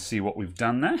you can see what we've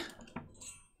done there.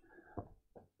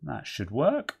 That should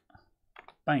work.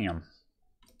 Bam.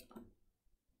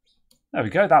 There we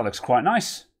go. That looks quite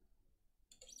nice.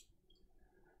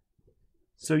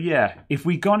 So yeah, if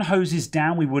we'd gone hoses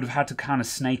down, we would have had to kind of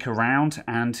snake around,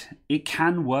 and it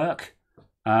can work.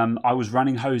 I was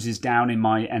running hoses down in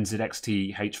my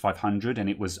NZXT H500 and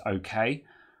it was okay.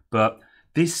 But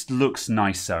this looks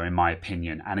nicer in my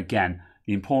opinion. And again,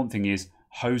 the important thing is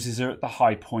hoses are at the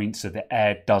high point so the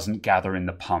air doesn't gather in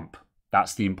the pump.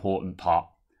 That's the important part.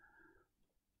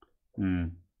 All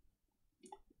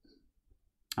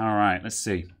right, let's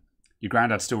see. Your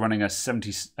granddad's still running a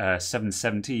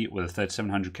 770 with a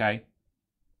 3700K.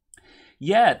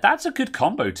 Yeah, that's a good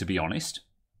combo, to be honest.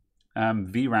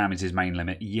 VRAM is his main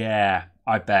limit. Yeah,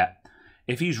 I bet.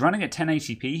 If he's running at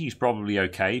 1080p, he's probably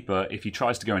okay. But if he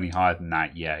tries to go any higher than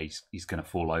that, yeah, he's going to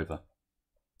fall over.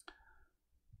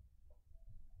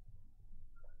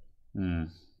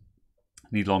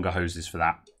 Need longer hoses for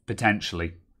that.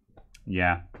 Potentially.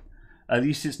 Yeah. At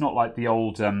least it's not like the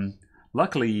old...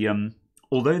 luckily...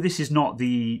 although this is not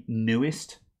the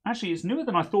newest, actually it's newer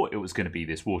than I thought it was going to be,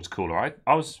 this water cooler.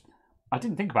 I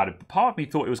didn't think about it, but part of me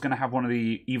thought it was going to have one of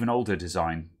the even older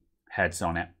design heads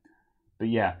on it. But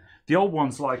yeah, the old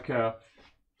ones like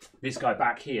this guy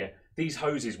back here, these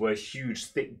hoses were huge,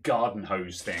 thick garden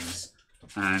hose things,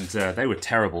 and they were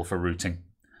terrible for routing.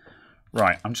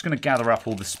 Right, I'm just going to gather up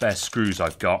all the spare screws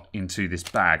I've got into this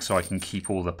bag so I can keep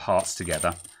all the parts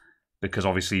together. Because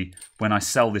obviously, when I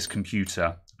sell this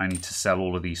computer, I need to sell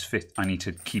all of these I need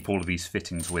to keep all of these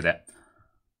fittings with it.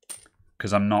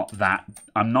 because I'm not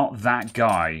that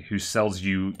guy who sells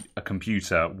you a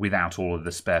computer without all of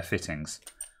the spare fittings.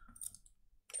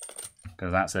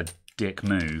 Because that's a dick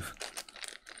move.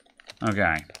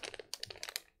 Okay.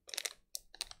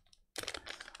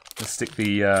 Let's stick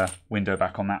the window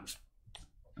back on that.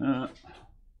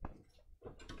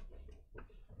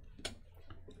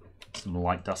 Some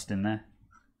light dust in there.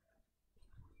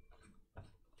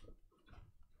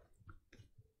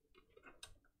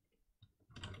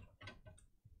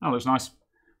 Oh, looks nice.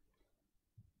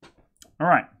 All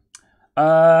right.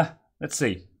 Let's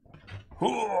see.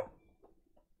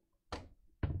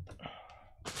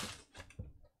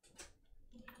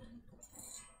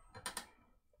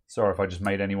 Sorry if I just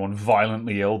made anyone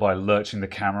violently ill by lurching the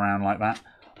camera around like that.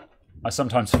 I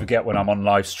sometimes forget when I'm on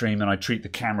live stream and I treat the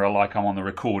camera like I'm on the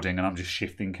recording and I'm just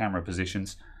shifting camera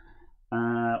positions.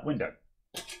 Window.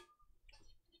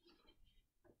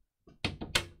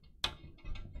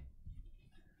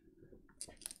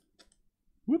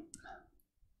 Whoop.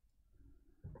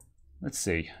 Let's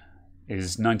see.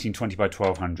 Is 1920 by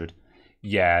 1200.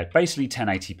 Yeah, basically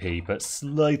 1080p, but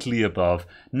slightly above.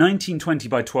 1920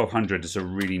 by 1200 is a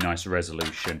really nice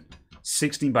resolution.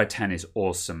 16 by 10 is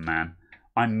awesome, man.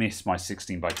 I miss my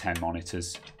 16 by 10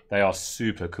 monitors. They are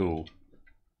super cool.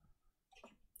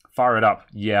 Fire it up.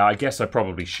 Yeah, I guess I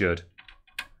probably should.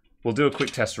 We'll do a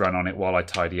quick test run on it while I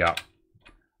tidy up.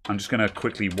 I'm just going to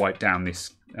quickly wipe down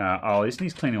this. Oh, this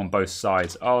needs cleaning on both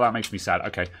sides. Oh, that makes me sad.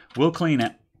 Okay, we'll clean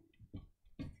it.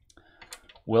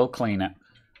 We'll clean it.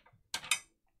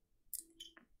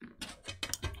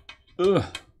 Ugh.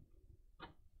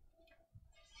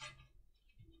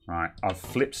 Right, I've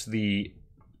flipped the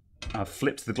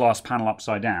glass panel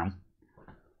upside down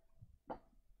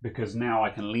because now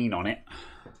I can lean on it.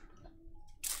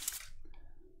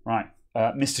 Right,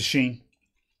 Mr. Sheen.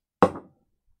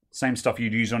 Same stuff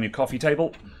you'd use on your coffee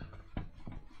table.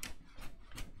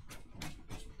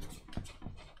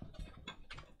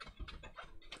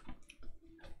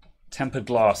 Tempered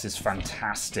glass is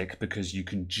fantastic because you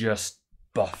can just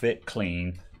buff it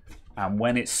clean. And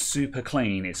when it's super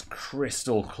clean, it's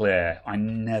crystal clear. I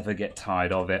never get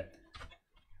tired of it.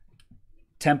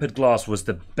 Tempered glass was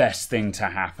the best thing to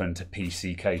happen to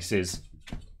PC cases.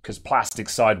 Because plastic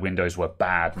side windows were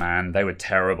bad, man. They were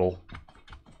terrible.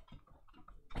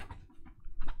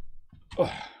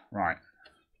 Oh, right.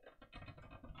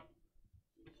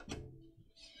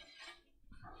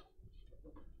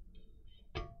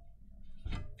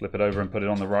 Flip it over and put it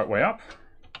on the right way up.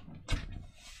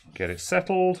 Get it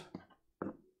settled.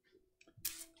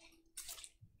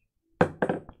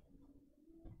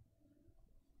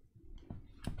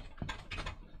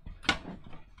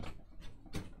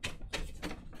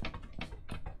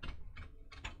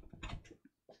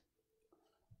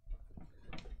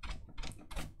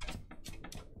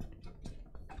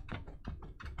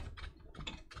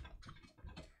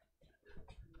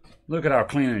 Look at how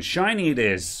clean and shiny it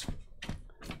is.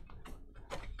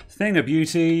 Thing of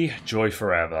beauty, joy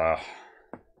forever.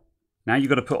 Now you've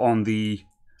got to put on the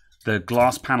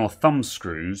glass panel thumb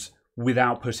screws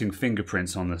without putting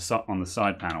fingerprints on the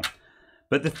side panel.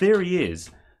 But the theory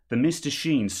is the Mr.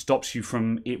 Sheen stops you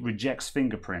from, it rejects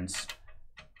fingerprints.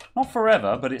 Not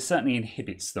forever, but it certainly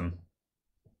inhibits them.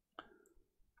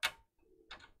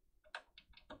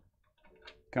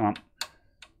 Come on.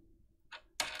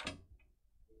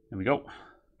 There we go.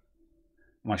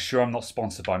 Am I sure I'm not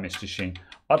sponsored by Mr. Sheen?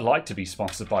 I'd like to be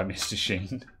sponsored by Mr.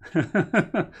 Sheen.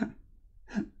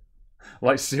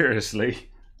 Like, seriously.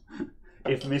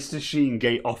 If Mr. Sheen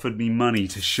offered me money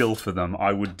to shill for them,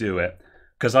 I would do it.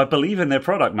 Because I believe in their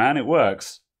product, man. It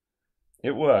works.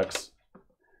 It works.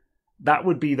 That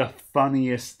would be the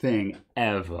funniest thing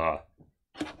ever.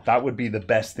 That would be the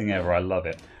best thing ever. I love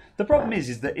it. The problem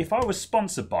is that if I was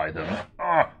sponsored by them...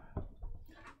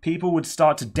 people would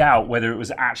start to doubt whether it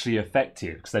was actually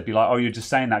effective because they'd be like, oh, you're just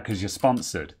saying that because you're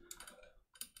sponsored.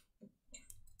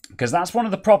 Because that's one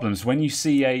of the problems when you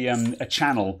see a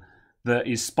channel that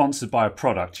is sponsored by a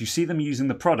product. You see them using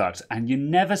the product and you're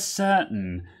never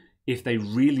certain if they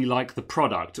really like the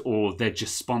product or they're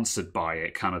just sponsored by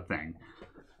it kind of thing.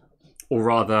 Or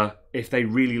rather, if they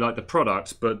really like the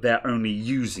product but they're only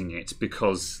using it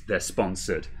because they're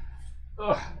sponsored.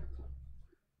 Ugh.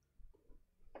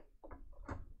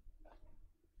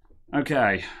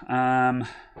 Okay, I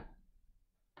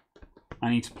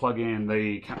need to plug in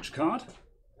the capture card.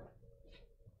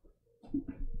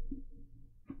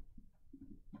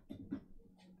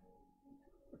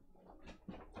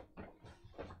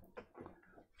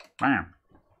 Bam.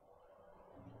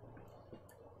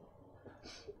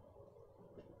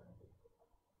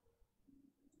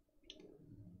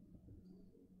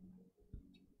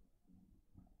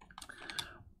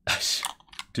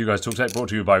 Two Guys Talk Tech brought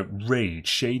to you by Raid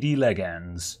Shady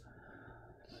Legends.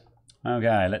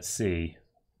 Okay, let's see.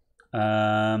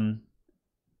 There?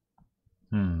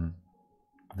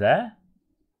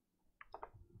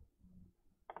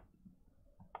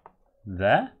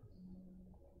 There?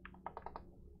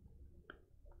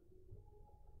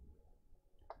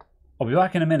 I'll be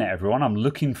back in a minute, everyone. I'm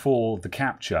looking for the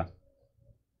capture.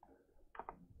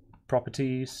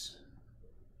 Properties.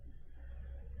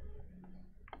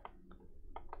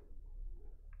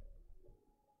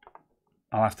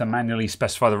 I'll have to manually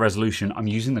specify the resolution. I'm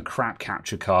using the crap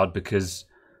capture card because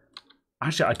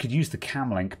actually I could use the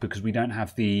cam link because we don't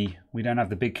have the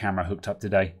big camera hooked up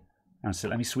today. And so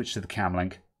let me switch to the cam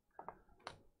link.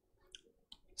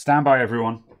 Stand by,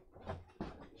 everyone.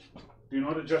 Do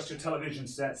not adjust your television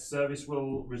sets. Service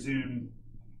will resume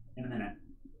in a minute.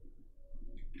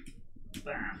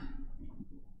 Bam.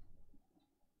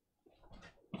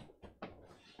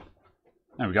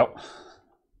 There we go.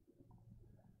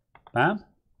 Bam.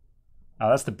 Oh,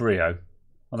 that's the Brio.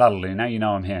 Well, that'll do. Now you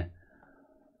know I'm here.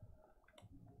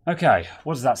 Okay,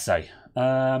 what does that say?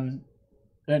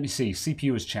 Let me see.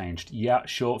 CPU has changed. Yeah,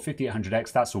 sure.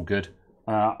 5800X. That's all good.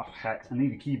 Oh, heck. I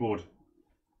need a keyboard.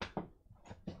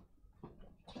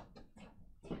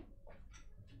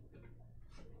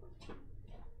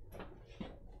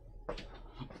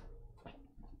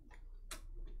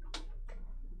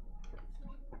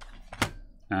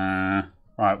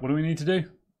 Right, what do we need to do?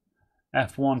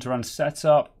 F1 to run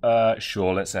setup.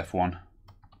 Sure, let's F1.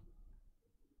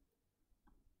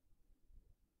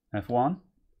 F1.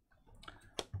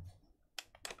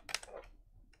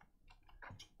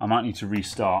 I might need to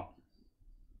restart.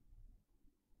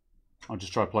 I'll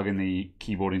just try plugging the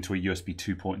keyboard into a USB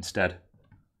 2 port instead.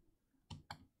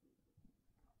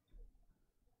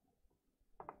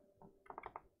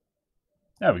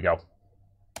 There we go.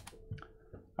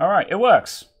 All right, it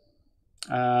works.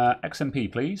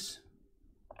 XMP, please.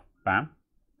 Bam.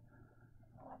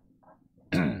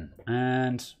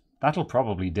 And that'll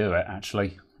probably do it,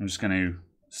 actually. I'm just going to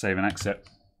save and exit.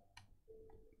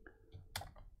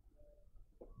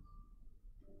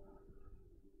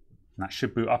 And that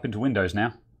should boot up into Windows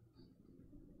now.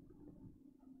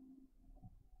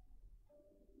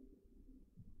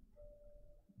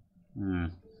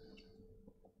 Am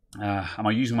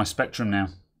I using my Spectrum now?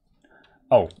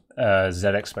 Oh,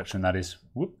 ZX Spectrum, that is.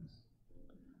 Whoop.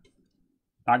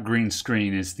 That green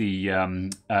screen is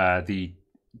the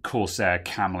Corsair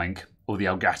cam link, or the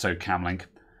Elgato cam link.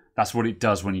 That's what it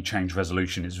does when you change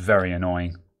resolution. It's very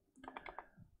annoying.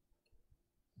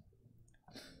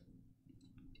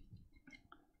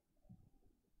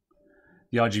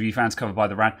 The RGB fan's covered by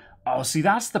the RAD. Oh, see,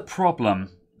 that's the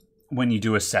problem when you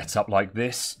do a setup like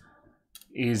this,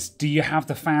 is do you have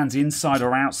the fans inside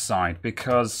or outside?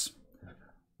 Because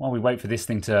while we wait for this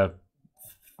thing to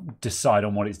decide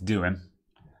on what it's doing,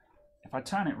 if I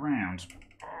turn it round,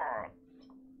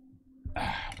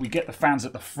 we get the fans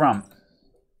at the front.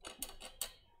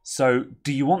 So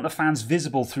do you want the fans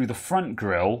visible through the front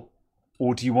grille,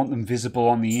 or do you want them visible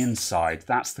on the inside?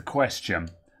 That's the question.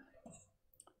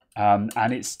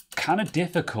 And it's kind of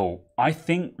difficult. I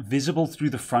think visible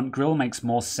through the front grille makes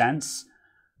more sense,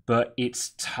 but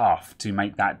it's tough to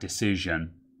make that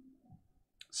decision.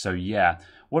 So yeah,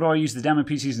 what do I use the demo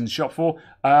PCs in the shop for?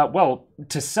 Well,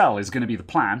 to sell is going to be the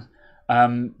plan.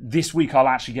 This week I'll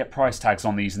actually get price tags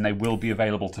on these, and they will be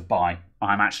available to buy.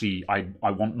 I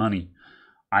want money.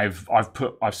 I've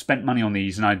spent money on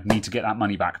these, and I need to get that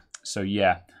money back. So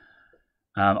yeah,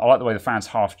 I like the way the fans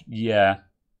half. Yeah.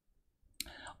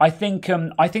 I think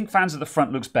fans at the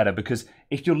front looks better, because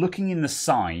if you're looking in the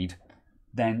side,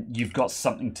 then you've got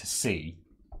something to see.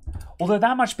 Although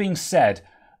that much being said,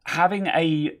 having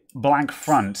a blank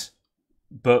front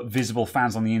but visible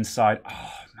fans on the inside,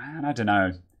 oh man, I don't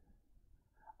know.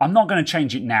 I'm not going to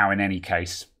change it now in any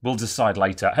case. We'll decide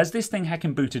later. Has this thing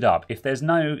heckin' booted up? If there's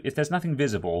nothing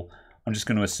visible, I'm just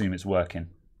going to assume it's working.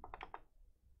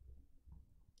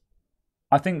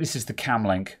 I think this is the cam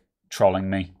link trolling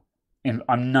me.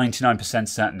 I'm 99%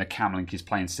 certain the cam link is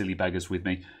playing silly beggars with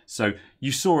me. So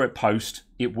you saw it post.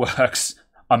 It works.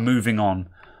 I'm moving on.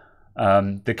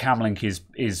 The cam link is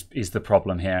the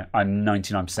problem here. I'm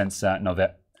 99% certain of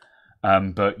it.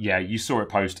 But yeah, you saw it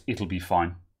post. It'll be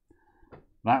fine.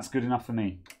 That's good enough for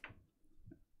me.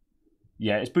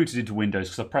 Yeah, it's booted into Windows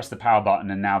because I pressed the power button,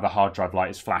 and now the hard drive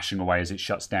light is flashing away as it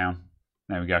shuts down.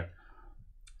 There we go.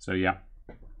 So yeah.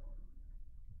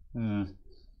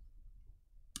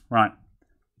 Right.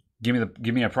 Give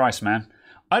me a price, man.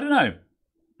 I don't know.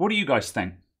 What do you guys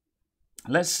think?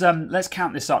 Let's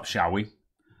count this up, shall we?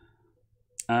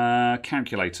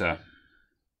 Calculator.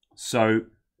 So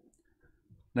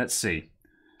let's see.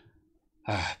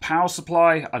 Power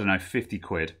supply, I don't know, 50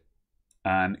 quid.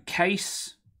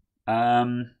 Case, I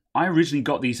originally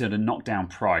got these at a knockdown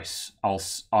price.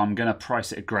 I'm going to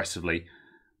price it aggressively.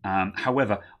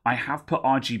 However, I have put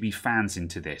RGB fans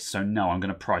into this, so no, I'm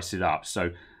going to price it up.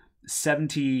 So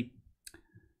 70,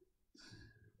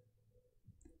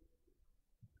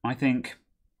 I think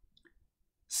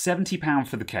 £70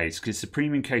 for the case, because it's a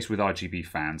premium case with RGB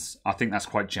fans. I think that's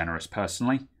quite generous,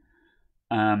 personally.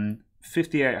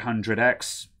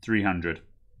 5800X, 300.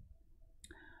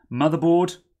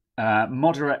 Motherboard,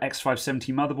 moderate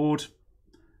X570 motherboard,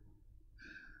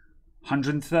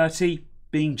 130.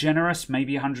 Being generous,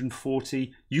 maybe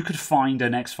 140. You could find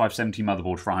an X570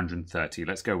 motherboard for 130.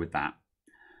 Let's go with that.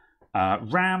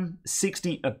 RAM,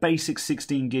 a basic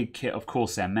 16 gig kit of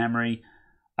Corsair memory.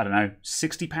 I don't know,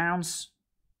 £60.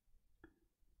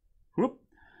 Whoop.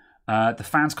 The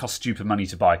fans cost stupid money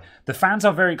to buy. The fans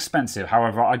are very expensive.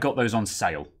 However, I got those on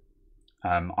sale.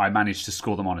 I managed to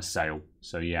score them on a sale.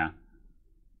 So yeah.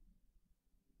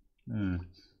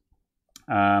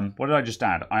 What did I just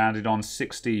add? I added on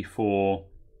 60 for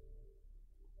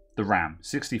the RAM.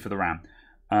 60 for the RAM.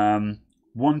 1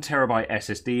 terabyte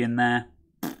SSD in there.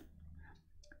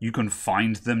 You can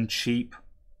find them cheap.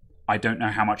 I don't know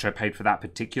how much I paid for that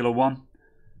particular one.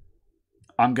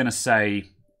 I'm going to say...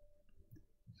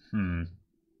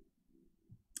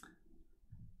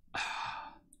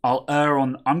 I'll err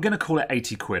on... I'm going to call it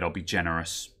 80 quid. I'll be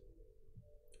generous.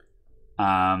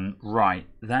 Right.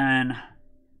 Then...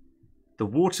 The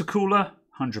water cooler,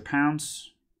 £100.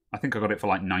 I think I got it for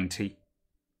like 90.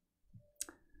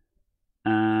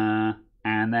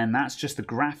 And then that's just the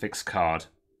graphics card,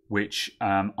 which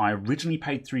I originally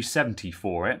paid $370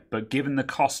 for it, but given the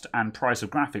cost and price of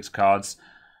graphics cards,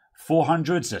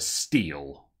 400's a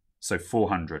steal. So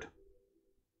 400.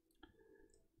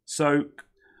 So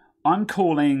I'm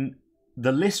calling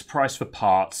the list price for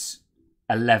parts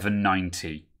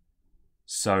 $11.90.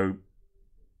 So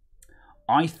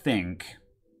I'm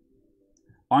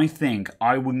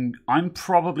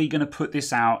probably going to put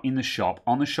this out in the shop,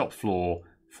 on the shop floor,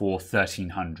 for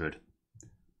 $1,300.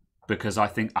 Because I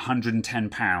think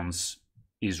 £110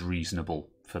 is reasonable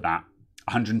for that.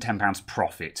 £110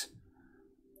 profit.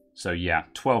 So yeah,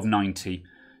 $12.90.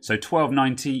 So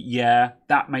 $12.90, yeah,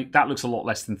 that looks a lot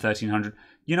less than $1,300.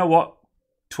 You know what?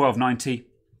 $12.90.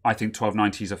 I think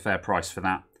 $12.90 is a fair price for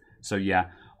that. So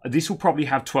yeah, this will probably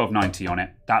have $12.90 on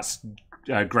it. That's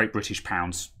Great British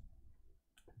pounds.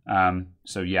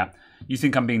 So yeah, you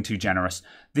think I'm being too generous.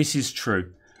 This is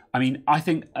true. I mean, I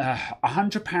think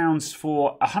 £100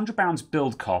 for £100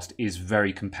 build cost is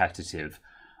very competitive.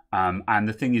 And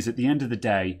the thing is, at the end of the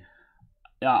day,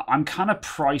 I'm kind of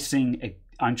pricing.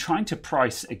 I'm trying to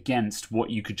price against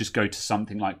what you could just go to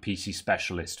something like PC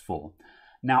Specialist for.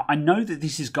 Now, I know that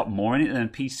this has got more in it than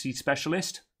PC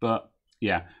Specialist, but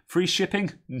yeah, free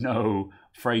shipping? No,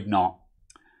 afraid not.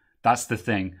 That's the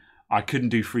thing. I couldn't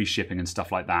do free shipping and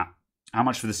stuff like that. How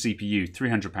much for the CPU?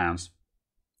 £300.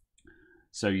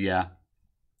 So yeah,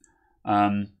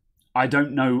 I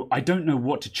don't know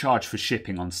what to charge for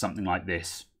shipping on something like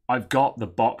this. I've got the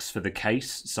box for the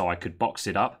case, so I could box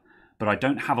it up, but I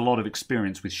don't have a lot of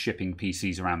experience with shipping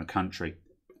PCs around the country.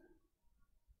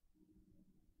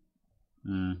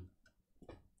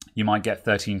 You might get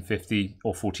 $1,350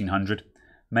 or $1,400,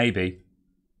 maybe.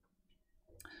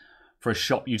 For a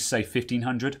shop, you'd say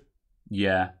 $1,500.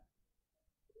 Yeah,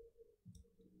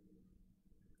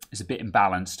 it's a bit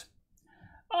imbalanced.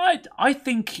 I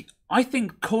think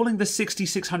calling the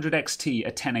 6600 XT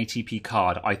a 1080p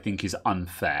card, I think, is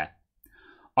unfair.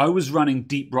 I was running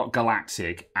Deep Rock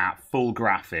Galactic at full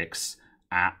graphics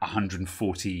at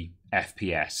 140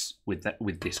 FPS with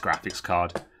this graphics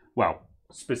card. Well,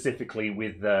 specifically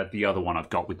with the other one I've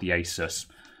got with the Asus.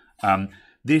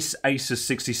 This Asus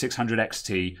 6600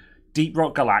 XT, Deep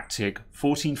Rock Galactic,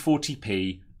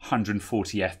 1440p,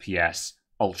 140 FPS,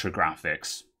 ultra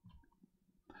graphics.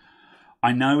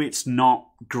 I know it's not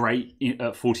great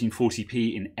at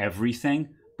 1440p in everything,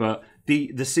 but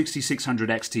the 6600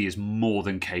 XT is more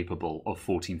than capable of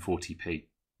 1440p.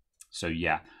 So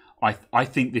yeah, I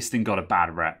think this thing got a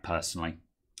bad rep personally.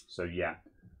 So yeah.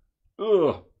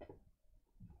 Ugh.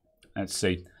 Let's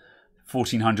see.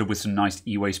 1400 with some nice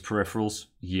e-waste peripherals.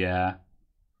 Yeah.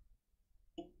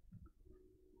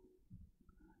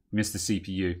 Missed the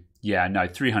CPU. Yeah, no,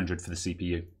 300 for the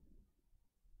CPU.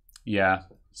 Yeah.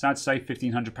 Sad to say,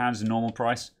 £1,500 is a normal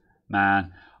price.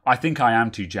 Man, I think I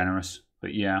am too generous,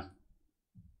 but yeah.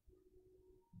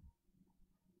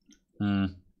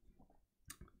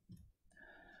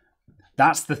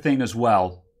 That's the thing as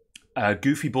well.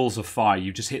 Goofy Balls of Fire,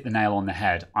 you just hit the nail on the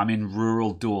head. I'm in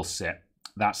rural Dorset.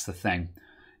 That's the thing.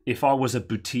 If I was a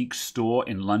boutique store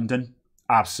in London,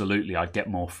 absolutely, I'd get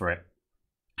more for it.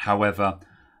 However,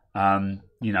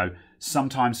 you know,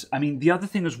 sometimes, I mean, the other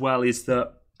thing as well is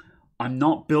that I'm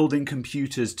not building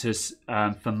computers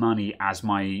for money as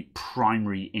my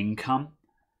primary income.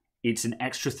 It's an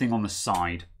extra thing on the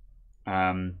side.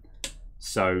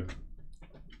 So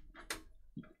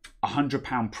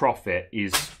 £100 profit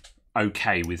is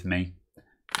okay with me.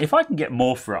 If I can get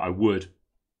more for it, I would.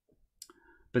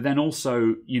 But then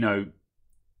also, you know,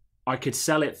 I could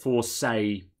sell it for,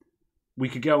 say, we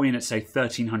could go in at, say,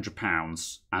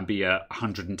 £1,300 and be a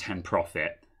 110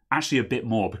 profit. Actually, a bit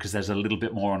more because there's a little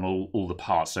bit more on all the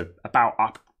parts. So about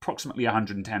approximately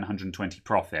 110, 120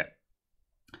 profit.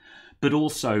 But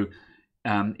also,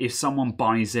 if someone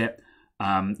buys it,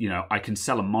 you know, I can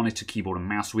sell a monitor, keyboard, and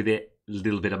mouse with it. A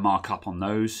little bit of markup on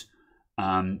those.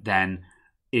 Then,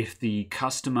 if the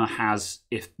customer has,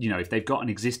 if they've got an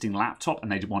existing laptop and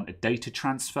they want a data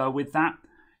transfer with that,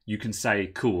 you can say,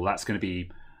 cool, that's going to be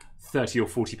 £30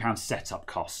 or £40 setup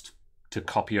cost to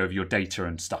copy over your data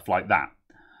and stuff like that.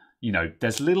 You know,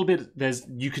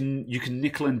 you can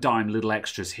nickel and dime little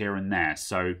extras here and there.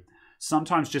 So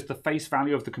sometimes just the face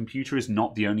value of the computer is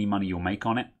not the only money you'll make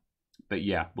on it. But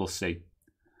yeah, we'll see.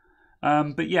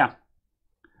 But yeah,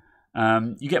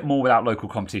 you get more without local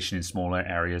competition in smaller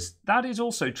areas. That is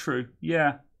also true.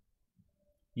 Yeah.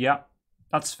 Yeah,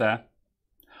 that's fair.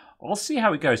 I'll see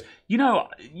how it goes. You know,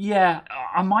 yeah,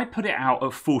 I might put it out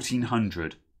at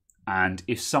 1,400. And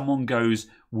if someone goes,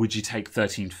 would you take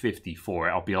 1,350 for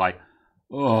it? I'll be like,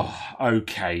 oh,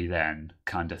 okay then,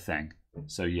 kind of thing.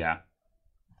 So yeah.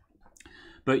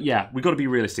 But yeah, we've got to be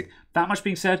realistic. That much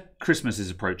being said, Christmas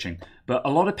is approaching. But a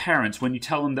lot of parents, when you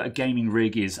tell them that a gaming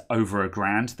rig is over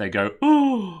 £1,000, they go,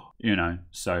 oh, you know,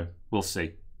 so we'll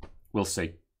see. We'll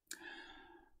see.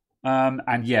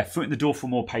 And yeah, foot in the door for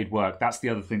more paid work. That's the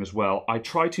other thing as well. I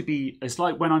try to be, it's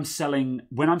like when I'm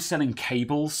selling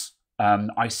cables,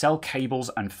 I sell cables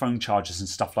and phone chargers and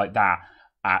stuff like that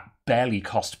at barely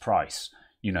cost price.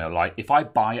 You know, like if I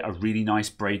buy a really nice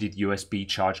braided USB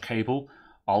charge cable,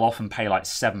 I'll often pay like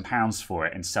 £7 for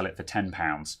it and sell it for £10.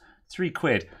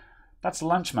 £3. That's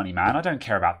lunch money, man. I don't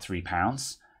care about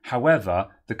 £3. However,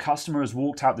 the customer has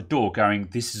walked out the door going,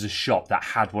 this is a shop that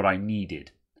had what I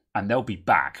needed. And they'll be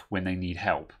back when they need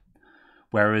help.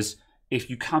 Whereas if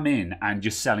you come in and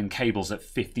you're selling cables at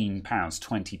 £15,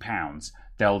 £20,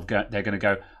 they're going to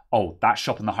go, oh, that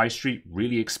shop on the high street,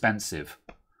 really expensive.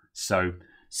 So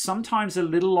sometimes a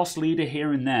little lost leader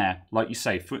here and there, like you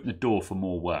say, foot in the door for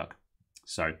more work.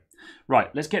 So, right,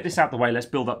 let's get this out the way. Let's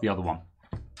build up the other one.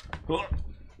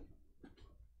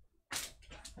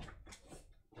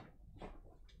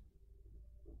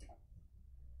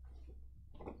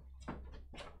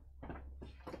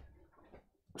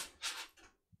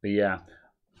 But yeah,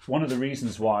 one of the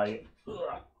reasons why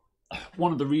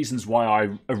I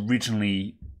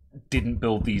originally didn't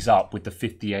build these up with the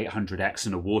 5800X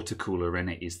and a water cooler in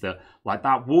it is that, like,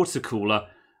 that water cooler,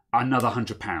 another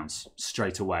 £100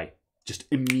 straight away. Just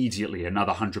immediately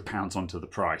another £100 onto the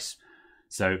price.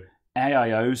 So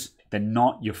AIOs, they're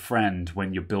not your friend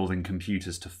when you're building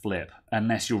computers to flip,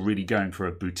 unless you're really going for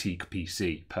a boutique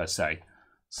PC per se.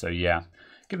 So yeah,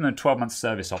 give them a 12-month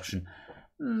service option.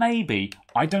 Maybe.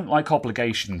 I don't like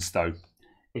obligations though.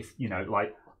 If you know,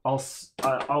 like I'll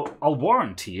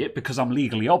warranty it because I'm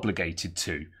legally obligated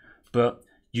to, but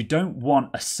you don't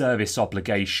want a service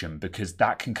obligation because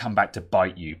that can come back to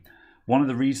bite you. One of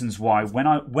the reasons why when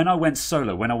I went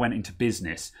solo, when I went into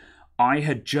business, I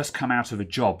had just come out of a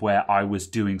job where I was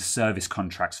doing service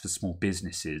contracts for small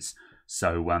businesses.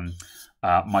 So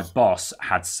my boss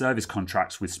had service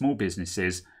contracts with small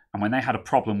businesses, and when they had a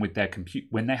problem with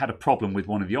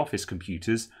one of the office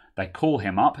computers, they call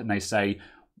him up and they say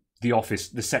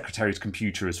the secretary's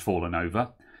computer has fallen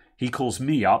over. He calls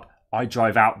me up, I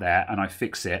drive out there and I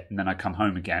fix it, and then I come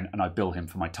home again and I bill him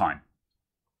for my time.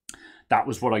 That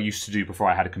was what I used to do before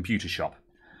I had a computer shop.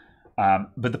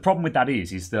 But the problem with that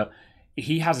is that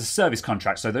he has a service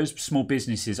contract, so those small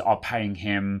businesses are paying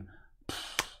him,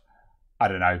 I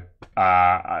don't know,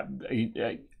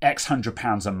 X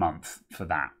 £100 a month for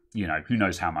that. You know, who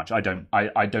knows how much? I don't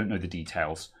know the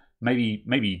details. Maybe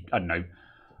I don't know.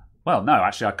 Well, no,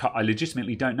 actually, I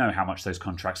legitimately don't know how much those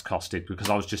contracts costed because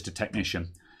I was just a technician.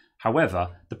 However,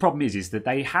 the problem is that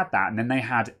they had that, and then they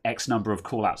had X number of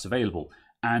call-outs available,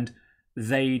 and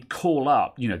they'd call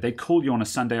up. You know, they'd call you on a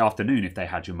Sunday afternoon if they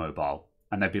had your mobile,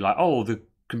 and they'd be like, "Oh, the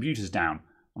computer's down."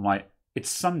 I'm like, "It's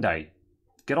Sunday.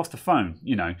 Get off the phone."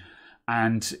 You know.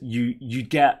 And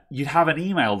you'd have an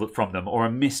email from them or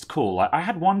a missed call. Like, I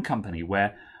had one company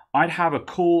where I'd have a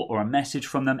call or a message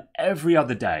from them every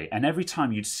other day. And every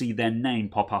time you'd see their name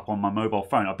pop up on my mobile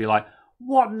phone, I'd be like,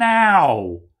 what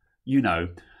now? You know.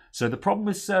 So the problem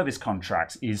with service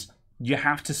contracts is you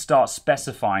have to start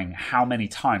specifying how many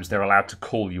times they're allowed to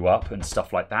call you up and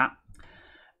stuff like that.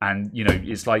 And, you know,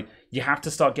 it's like you have to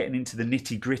start getting into the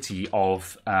nitty-gritty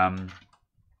of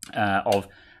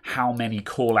how many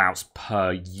call-outs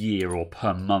per year or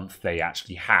per month they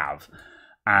actually have.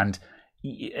 And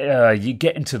you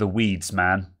get into the weeds,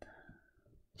 man.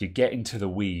 You get into the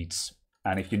weeds.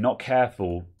 And if you're not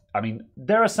careful, I mean,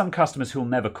 there are some customers who'll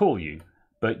never call you,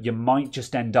 but you might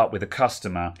just end up with a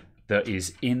customer that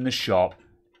is in the shop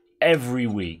every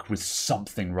week with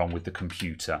something wrong with the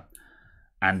computer.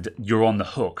 And you're on the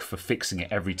hook for fixing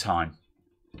it every time.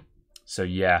 So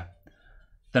yeah.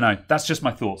 Don't know. That's just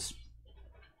my thoughts.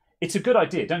 It's a good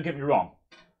idea, don't get me wrong.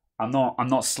 I'm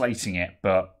not slating it,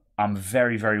 but I'm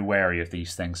very, very wary of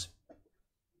these things.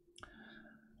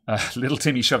 Little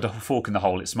Timmy shoved a fork in the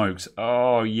hole, it smoked.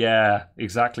 Oh yeah,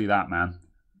 exactly that, man.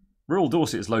 Rural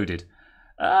Dorset is loaded.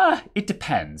 It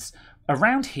depends.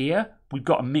 Around here, we've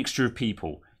got a mixture of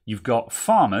people. You've got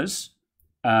farmers,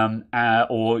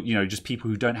 or you know, just people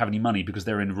who don't have any money because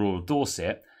they're in rural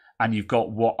Dorset, and you've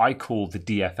got what I call the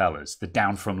DFLers, the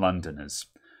down from Londoners,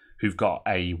 who've got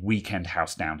a weekend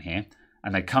house down here,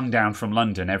 and they come down from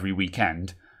London every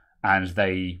weekend, and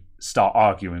they start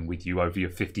arguing with you over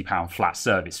your £50 flat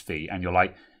service fee, and you're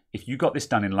like, if you got this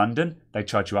done in London, they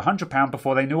charge you £100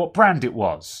 before they knew what brand it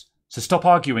was. So stop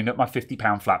arguing at my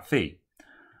 £50 flat fee.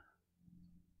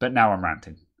 But now I'm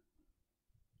ranting.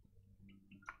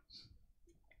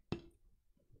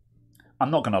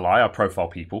 I'm not going to lie, I profile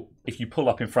people. If you pull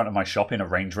up in front of my shop in a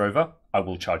Range Rover, I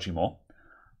will charge you more.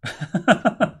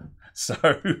 So,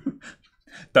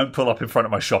 don't pull up in front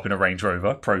of my shop in a Range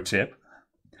Rover, pro tip.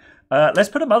 Let's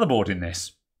put a motherboard in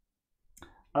this.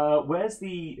 Where's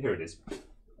the... Here it is.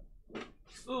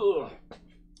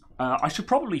 I should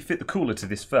probably fit the cooler to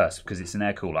this first because it's an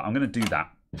air cooler. I'm going to do that.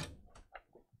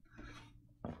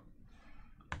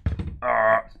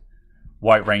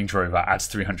 White Range Rover adds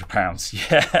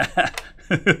 £300. Yeah.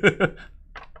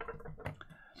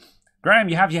 Graham,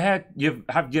 you have your hair. You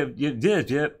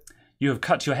have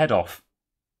cut your head off.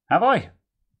 Have I?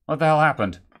 What the hell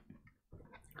happened?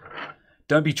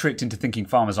 Don't be tricked into thinking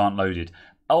farmers aren't loaded.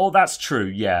 Oh, that's true.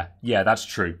 Yeah, that's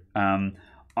true. I'm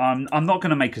not going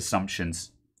to make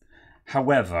assumptions.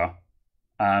 However,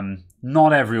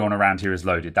 not everyone around here is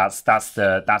loaded. That's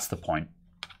the point.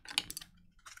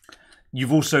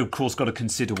 You've also, of course, got to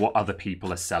consider what other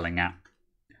people are selling at.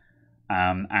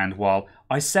 And while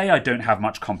I say I don't have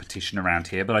much competition around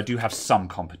here, but I do have some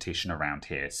competition around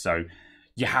here. So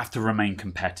you have to remain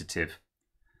competitive.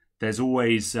 There's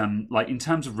always, like in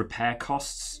terms of repair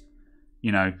costs,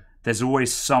 you know, there's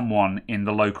always someone in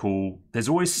the local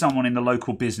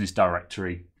business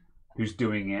directory who's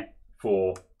doing it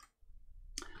for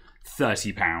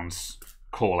 £30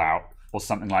 call out or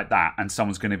something like that. And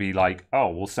someone's going to be like, oh,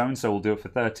 well, so-and-so will do it for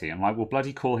 30. I'm like, well,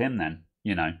 bloody call him then,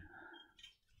 you know.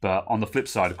 But on the flip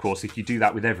side, of course, if you do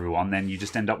that with everyone, then you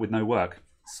just end up with no work.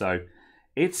 So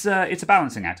it's a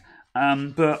balancing act.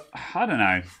 But I don't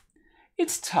know.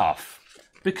 It's tough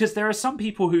because there are some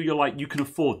people who you're like, you can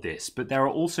afford this. But there are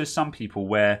also some people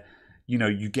where, you know,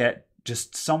 you get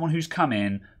just someone who's come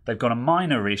in, they've got a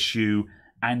minor issue,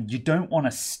 and you don't want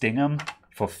to sting them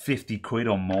for 50 quid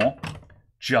or more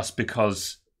just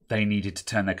because they needed to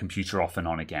turn their computer off and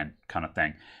on again kind of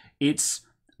thing. It's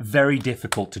very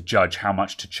difficult to judge how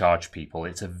much to charge people.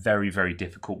 It's a very, very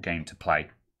difficult game to play.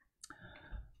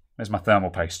 There's my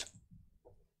thermal paste.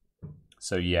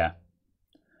 So yeah.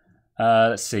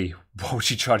 Let's see. What would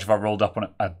you charge if I rolled up on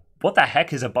a... What the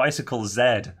heck is a Bicycle Z?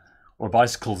 Or a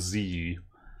Bicycle Z?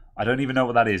 I don't even know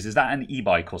what that is. Is that an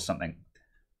e-bike or something?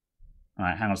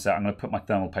 Alright, hang on a sec. I'm going to put my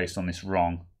thermal paste on this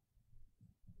wrong.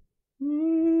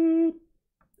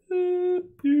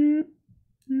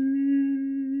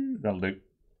 That'll do.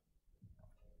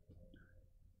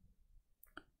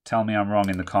 Tell me I'm wrong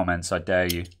in the comments, I dare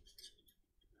you.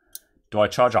 Do I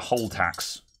charge a whole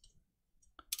tax?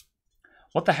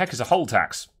 What the heck is a whole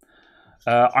tax?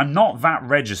 I'm not VAT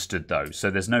registered though, so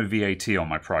there's no VAT on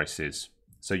my prices.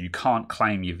 So you can't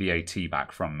claim your VAT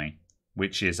back from me,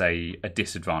 which is a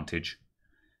disadvantage.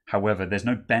 However, there's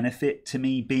no benefit to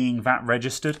me being VAT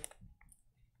registered.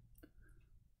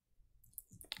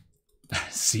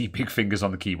 See, big fingers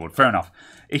on the keyboard. Fair enough.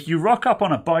 If you rock up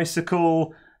on a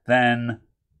bicycle, then...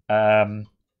 I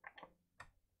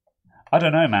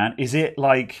don't know, man. Is it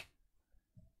like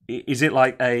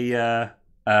a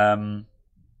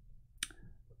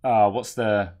what's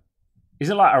the? Is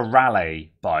it like a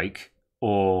rally bike,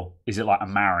 Or is it like a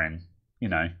Marin? You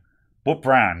know, what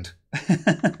brand?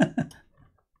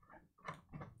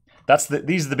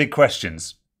 These are the big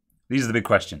questions. These are the big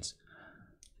questions.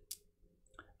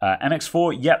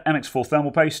 MX4, yep, MX4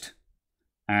 thermal paste.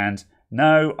 And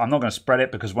no, I'm not going to spread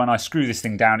it because when I screw this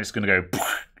thing down, it's going to go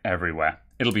everywhere.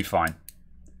 It'll be fine.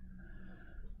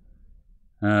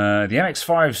 The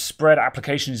MX5 spread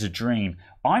application is a dream.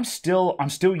 I'm still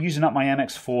using up my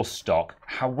MX4 stock.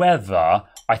 However,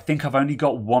 I think I've only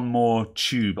got one more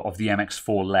tube of the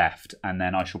MX4 left, and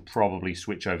then I shall probably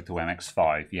switch over to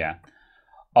MX5. Yeah.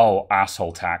 Oh,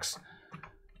 asshole tax.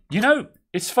 You know,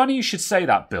 it's funny you should say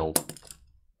that, Bill.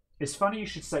 It's funny you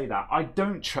should say that. I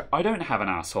don't have an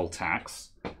asshole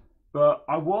tax, but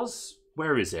I was.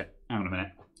 Where is it? Hang on a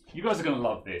minute. You guys are gonna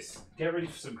love this. Get ready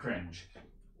for some cringe.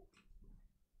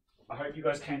 I hope you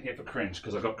guys came here for cringe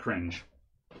because I got cringe.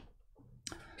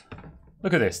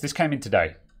 Look at this. This came in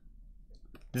today.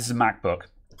 This is a MacBook.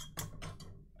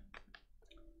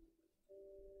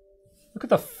 Look at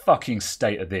the fucking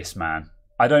state of this, man.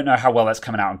 I don't know how well that's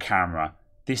coming out on camera.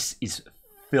 This is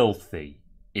filthy.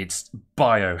 It's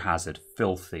biohazard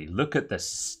filthy. Look at the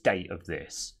state of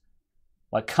this.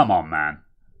 Like, come on, man.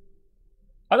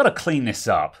 I gotta clean this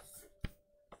up.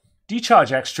 Do you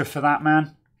charge extra for that,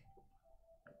 man?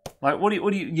 Like, what do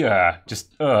you, yeah,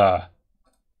 just, The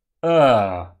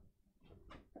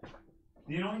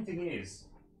annoying thing is,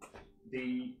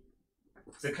 the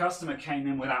customer came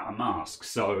in without a mask.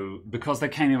 So, because they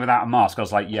came in without a mask, I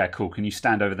was like, yeah, cool, can you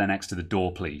stand over there next to the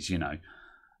door, please, you know?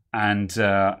 And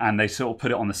they sort of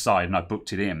put it on the side and I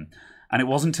booked it in. And it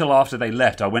wasn't until after they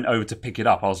left, I went over to pick it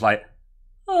up. I was like,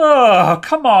 oh,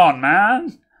 come on,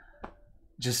 man.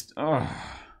 Just,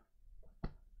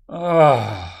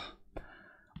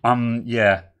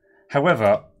 yeah.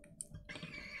 However,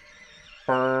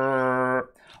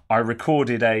 I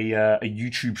recorded a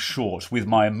YouTube short with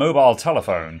my mobile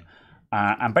telephone.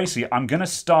 And basically, I'm going to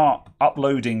start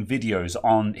uploading videos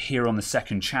on the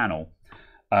second channel.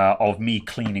 Of me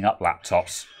cleaning up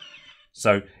laptops.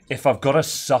 So if I've got to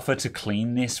suffer to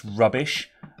clean this rubbish,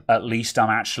 at least I'm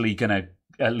actually gonna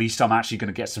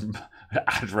get some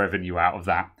ad revenue out of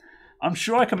that. I'm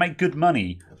sure I can make good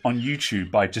money on YouTube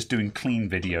by just doing clean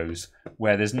videos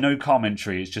where there's no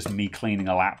commentary, it's just me cleaning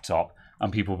a laptop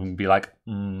and people can be like,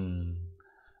 when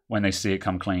they see it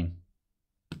come clean.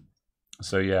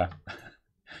 So yeah.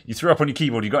 You threw up on your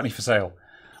keyboard, you got any for sale?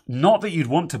 Not that you'd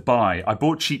want to buy. I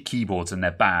bought cheap keyboards and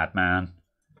they're bad, man.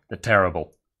 They're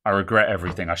terrible. I regret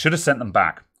everything. I should have sent them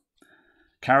back.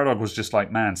 Caradog was just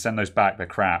like, man, send those back. They're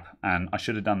crap. And I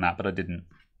should have done that, but I didn't.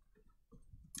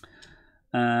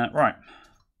 Right.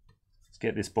 Let's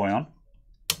get this boy on.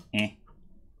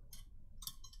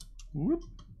 Whoop.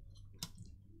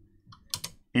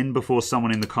 In before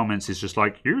someone in the comments is just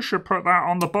like, you should put that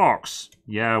on the box.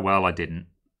 Yeah, well, I didn't.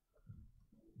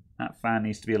 That fan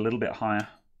needs to be a little bit higher.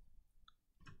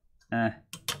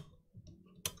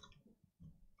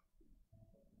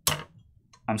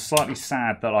 I'm slightly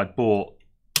sad that I bought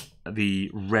the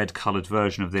red coloured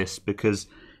version of this because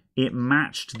it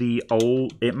matched the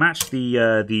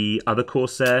other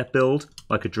Corsair build,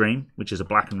 like a Dream, which is a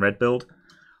black and red build.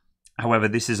 However,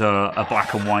 this is a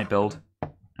black and white build.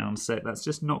 And I'm set. That's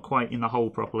just not quite in the hole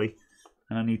properly,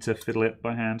 and I need to fiddle it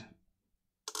by hand.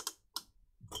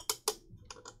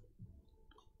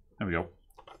 There we go.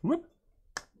 Whoop.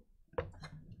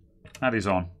 That is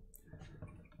on.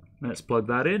 Let's plug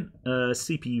that in.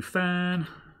 CPU fan.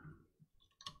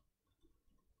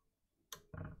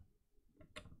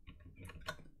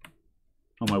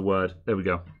 Oh my word. There we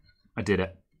go. I did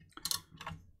it.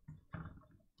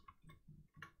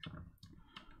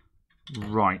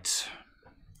 Right.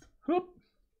 Whoop.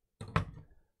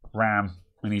 RAM.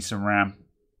 We need some RAM.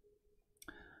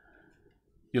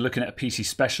 You're looking at a PC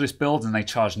specialist build and they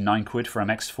charge £9 for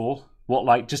MX4. What,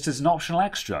 like, just as an optional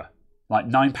extra? Like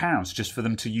 £9 just for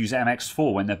them to use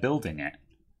MX4 when they're building it?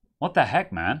 What the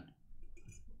heck, man?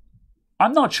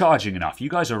 I'm not charging enough. You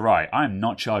guys are right. I'm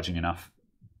not charging enough.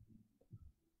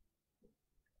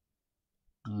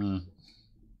 When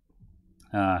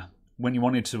you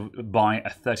wanted to buy a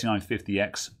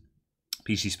 3950X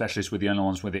PC specialist, were the only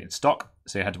ones with it in stock,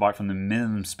 so you had to buy it from the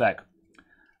minimum spec.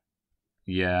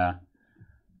 Yeah.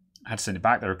 I had to send it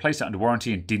back. They replaced it under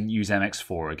warranty and didn't use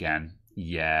MX4 again.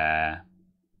 Yeah.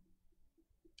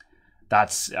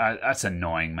 That's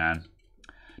annoying, man.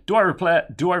 Do I repair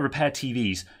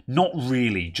TVs? Not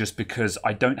really, just because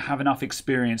I don't have enough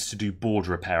experience to do board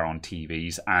repair on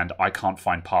TVs and I can't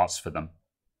find parts for them,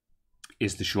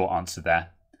 is the short answer there.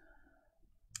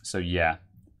 So yeah.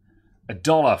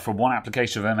 $1 for one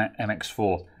application of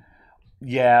MX4.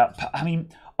 Yeah, I mean,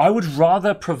 I would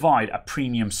rather provide a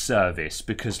premium service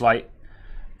because, like,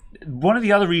 one of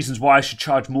the other reasons why I should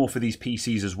charge more for these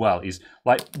PCs as well is,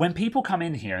 like, when people come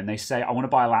in here and they say, I want to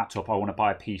buy a laptop, I want to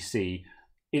buy a PC,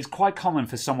 it's quite common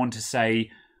for someone to say,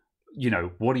 you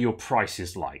know, what are your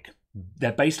prices like?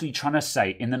 They're basically trying to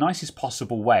say, in the nicest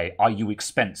possible way, are you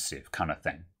expensive, kind of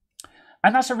thing.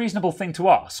 And that's a reasonable thing to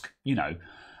ask, you know.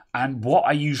 And what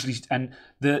I usually, and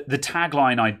the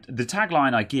tagline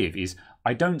I give is,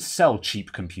 I don't sell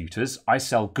cheap computers, I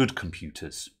sell good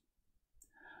computers.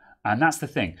 And that's the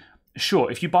thing. Sure,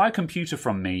 if you buy a computer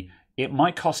from me, it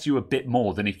might cost you a bit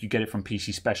more than if you get it from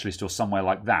PC Specialist or somewhere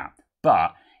like that.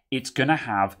 But it's going to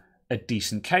have a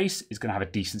decent case, it's going to have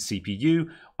a decent CPU,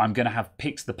 I'm going to have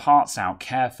picked the parts out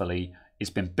carefully,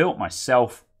 it's been built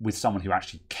myself with someone who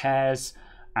actually cares,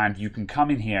 and you can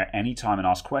come in here anytime and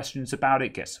ask questions about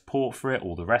it, get support for it,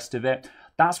 all the rest of it.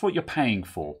 That's what you're paying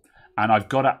for. And I've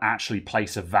got to actually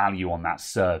place a value on that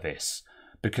service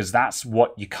because that's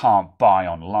what you can't buy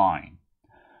online.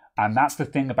 And that's the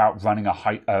thing about running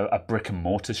a brick and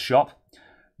mortar shop.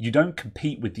 You don't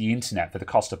compete with the internet for the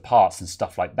cost of parts and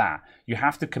stuff like that. You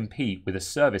have to compete with a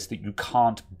service that you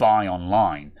can't buy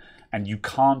online. And you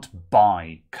can't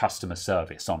buy customer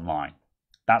service online.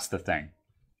 That's the thing.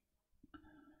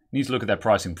 You need to look at their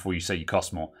pricing before you say you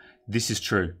cost more. This is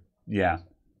true. Yeah.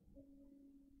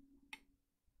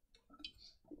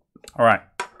 All right.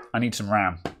 I need some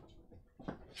RAM.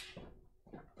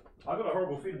 I've got a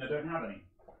horrible feeling I don't have any.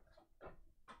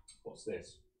 What's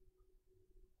this?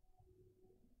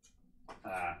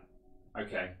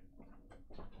 Okay.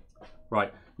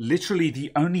 Right. Literally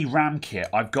the only RAM kit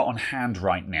I've got on hand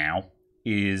right now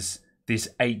is this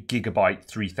 8GB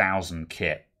 3000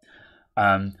 kit.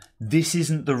 This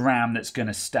isn't the RAM that's going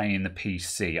to stay in the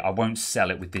PC. I won't sell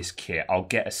it with this kit. I'll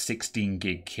get a 16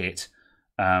 gig kit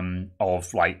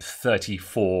of like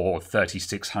 34 or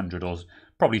 3600 or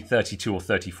probably 32 or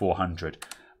 3400.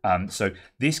 So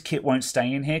this kit won't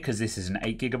stay in here because this is an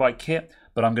 8GB kit,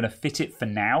 but I'm going to fit it for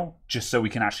now just so we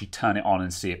can actually turn it on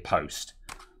and see it post.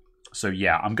 So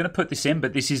yeah, I'm going to put this in,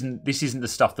 but this isn't the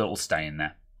stuff that will stay in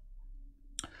there.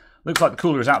 Looks like the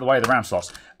cooler is out of the way of the RAM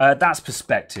slots. That's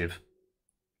perspective.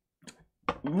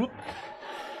 Whoop.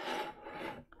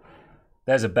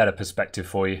 There's a better perspective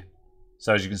for you.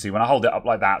 So as you can see, when I hold it up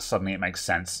like that, suddenly it makes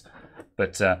sense.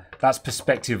 But that's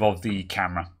perspective of the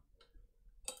camera.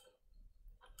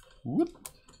 Whoop.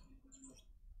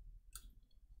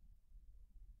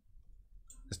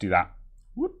 Let's do that.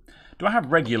 Whoop. Do I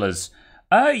have regulars?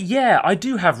 Yeah, I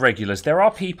do have regulars. There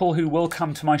are people who will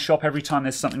come to my shop every time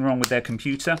there's something wrong with their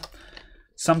computer.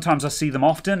 Sometimes I see them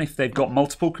often if they've got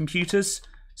multiple computers.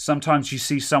 Sometimes you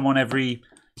see someone every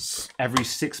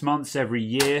 6 months, every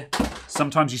year.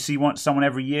 Sometimes you see someone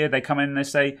every year. They come in and they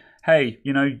say, hey,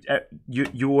 you know,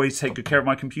 you always take good care of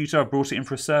my computer. I brought it in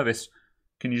for a service.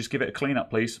 Can you just give it a clean up,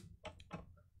 please?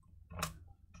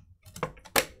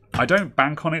 I don't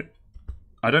bank on it.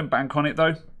 I don't bank on it,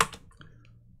 though.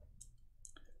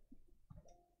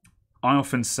 I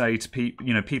often say to people,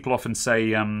 you know, people often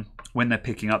say when they're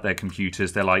picking up their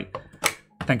computers, they're like,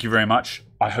 thank you very much.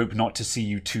 I hope not to see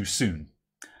you too soon.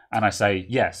 And I say,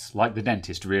 yes, like the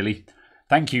dentist, really.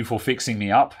 Thank you for fixing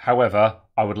me up. However,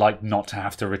 I would like not to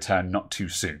have to return not too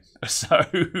soon.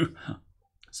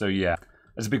 So yeah,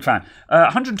 as a big fan.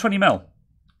 120 mil.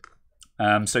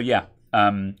 So yeah,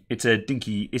 it's a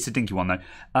dinky one though.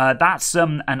 That's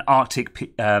an Arctic.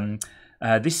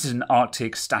 This is an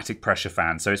Arctic static pressure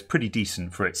fan, so it's pretty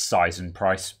decent for its size and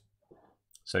price.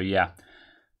 So yeah.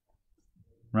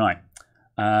 Right.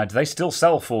 Do they still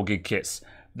sell 4 gig kits?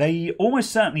 They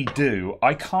almost certainly do.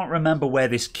 I can't remember where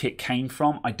this kit came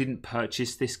from. I didn't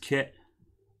purchase this kit.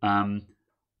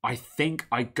 I think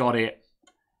I got it.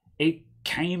 It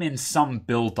came in some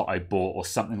build that I bought or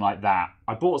something like that.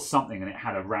 I bought something and it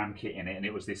had a RAM kit in it, and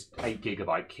it was this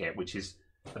 8GB kit, which is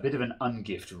a bit of an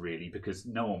ungift, really, because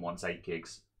no one wants 8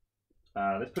 gigs.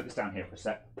 Let's put this down here for a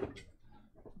sec.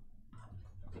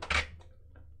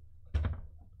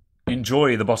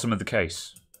 Enjoy the bottom of the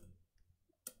case.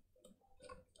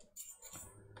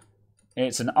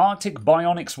 It's an Arctic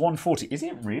Bionics 140. Is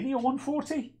it really a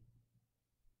 140?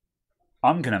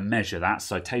 I'm going to measure that.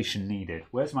 Citation needed.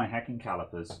 Where's my hacking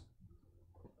calipers?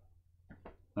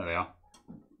 There they are.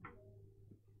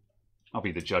 I'll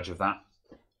be the judge of that.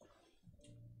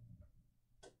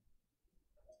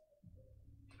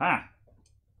 Ah.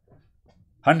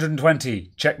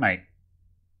 120. Checkmate.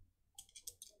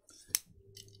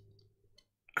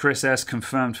 Chris S.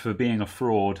 confirmed for being a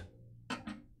fraud.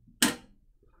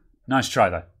 Nice try,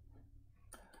 though.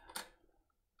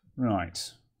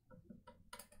 Right.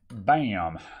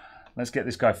 Bam. Let's get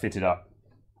this guy fitted up.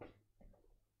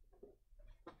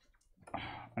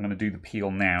 I'm going to do the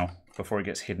peel now before it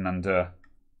gets hidden under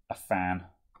a fan.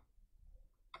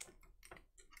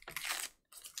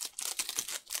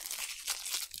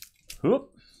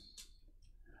 Whoop.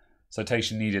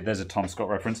 Citation needed. There's a Tom Scott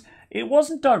reference. It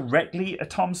wasn't directly a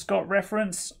Tom Scott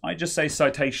reference. I just say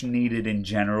citation needed in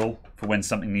general for when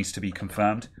something needs to be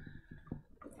confirmed.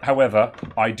 However,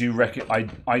 I do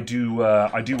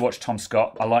watch Tom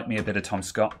Scott. I like me a bit of Tom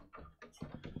Scott.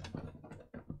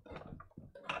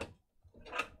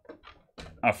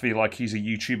 I feel like he's a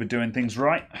YouTuber doing things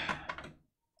right.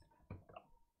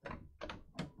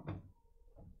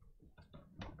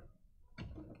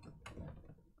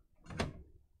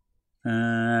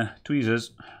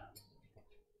 Tweezers.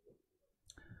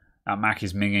 That Mac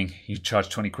is minging. You charge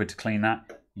 20 quid to clean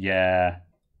that? Yeah.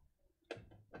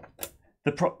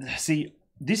 See,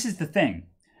 this is the thing.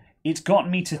 It's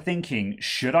gotten me to thinking,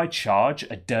 should I charge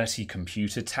a dirty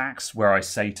computer tax where I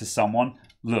say to someone,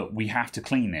 look, we have to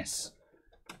clean this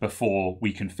before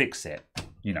we can fix it?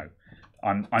 You know,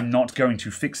 I'm not going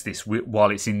to fix this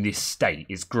while it's in this state.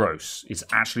 It's gross. It's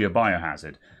actually a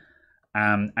biohazard.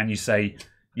 And you say,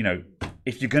 you know,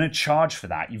 if you're going to charge for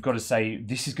that, you've got to say,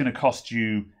 this is going to cost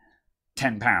you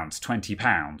 £10,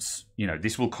 £20. You know,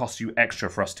 this will cost you extra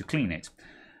for us to clean it.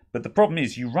 But the problem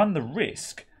is you run the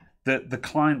risk that the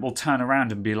client will turn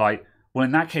around and be like, well,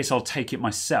 in that case, I'll take it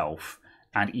myself.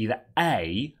 And either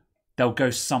A, they'll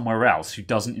go somewhere else who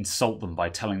doesn't insult them by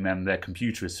telling them their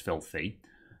computer is filthy,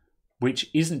 which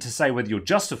isn't to say whether you're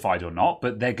justified or not,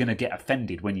 but they're going to get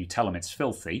offended when you tell them it's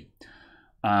filthy.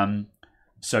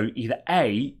 So either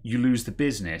A, you lose the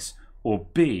business, or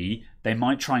B, they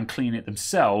might try and clean it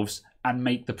themselves and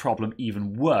make the problem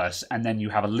even worse, and then you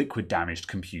have a liquid damaged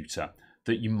computer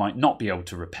that you might not be able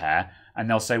to repair, and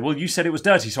they'll say, well, you said it was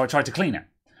dirty, so I tried to clean it.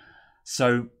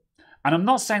 So, and I'm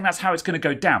not saying that's how it's going to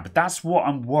go down, but that's what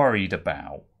I'm worried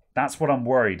about. That's what I'm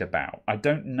worried about. I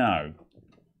don't know.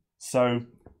 So,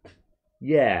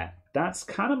 yeah, that's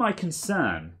kind of my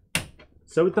concern.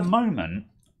 So at the moment,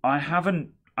 I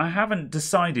haven't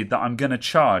decided that I'm going to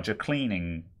charge a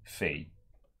cleaning fee.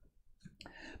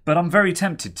 But I'm very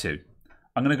tempted to.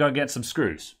 I'm going to go and get some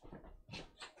screws.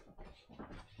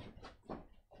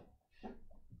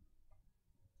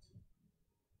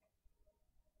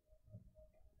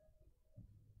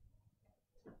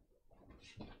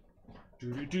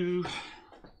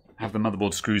 Have the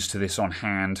motherboard screws to this on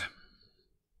hand.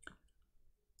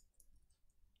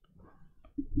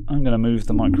 I'm going to move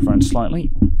the microphone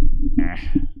slightly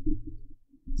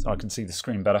so I can see the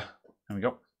screen better. There we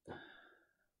go.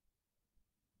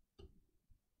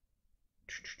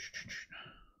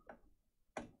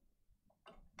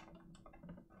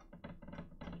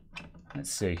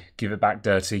 Let's see. Give it back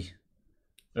dirty.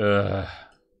 It's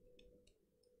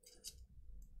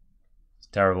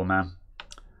terrible, man.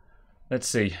 Let's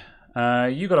see.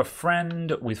 You got a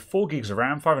friend with 4 gigs of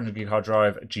RAM, 500 gig hard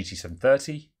drive,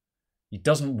 GT730. He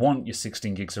doesn't want your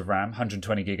 16 gigs of RAM,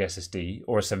 120 gig SSD,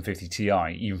 or a 750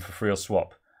 Ti, even for free or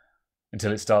swap,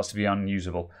 until it starts to be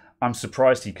unusable. I'm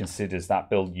surprised he considers that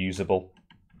build usable.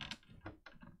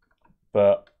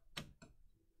 But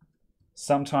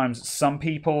sometimes some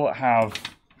people have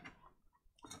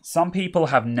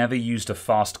never used a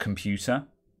fast computer,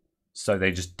 so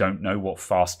they just don't know what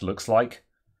fast looks like.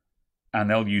 And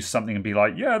they'll use something and be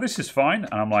like, yeah, this is fine.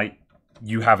 And I'm like,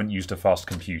 you haven't used a fast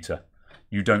computer.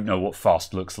 You don't know what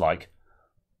fast looks like.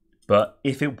 But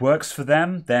if it works for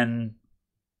them, then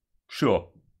sure.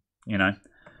 You know,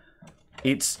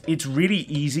 it's really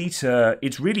easy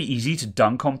to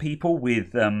dunk on people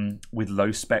with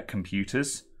low spec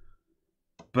computers,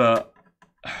 but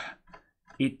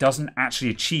it doesn't actually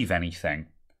achieve anything.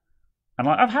 And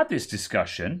like, I've had this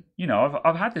discussion, you know,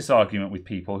 I've had this argument with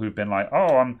people who've been like,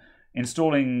 oh, I'm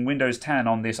installing Windows 10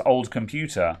 on this old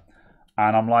computer.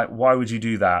 And I'm like, why would you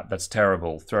do that? That's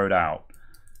terrible. Throw it out.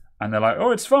 And they're like,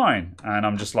 oh, it's fine. And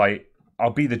I'm just like,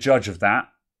 I'll be the judge of that.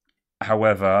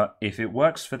 However, if it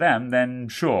works for them, then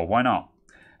sure, why not?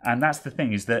 And that's the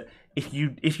thing, is that if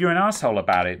you're an asshole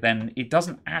about it, then it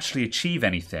doesn't actually achieve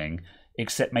anything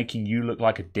except making you look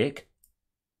like a dick.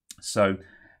 So,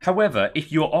 however,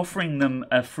 if you're offering them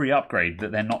a free upgrade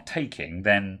that they're not taking,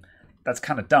 then that's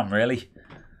kind of dumb, really.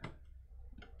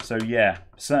 So yeah,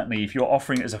 certainly if you're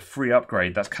offering it as a free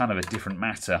upgrade, that's kind of a different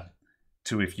matter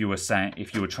to if you were trying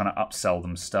to upsell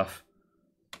them stuff.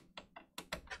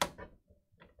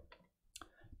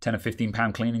 £10 or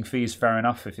 £15 cleaning fees, fair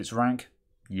enough if it's rank.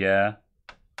 Yeah.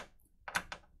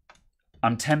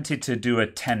 I'm tempted to do a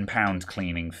 £10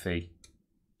 cleaning fee.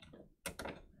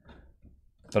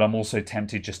 But I'm also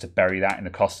tempted just to bury that in the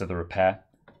cost of the repair.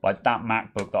 Like that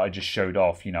MacBook that I just showed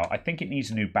off, you know, I think it needs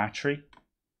a new battery.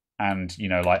 And, you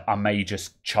know, like I may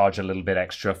just charge a little bit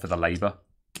extra for the labor.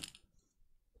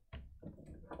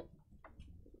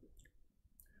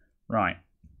 Right.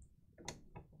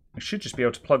 I should just be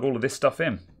able to plug all of this stuff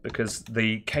in because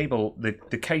the cable,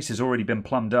 the case has already been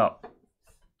plumbed up.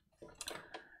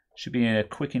 Should be a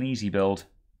quick and easy build.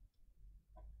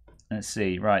 Let's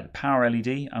see. Right, the power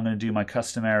LED. I'm going to do my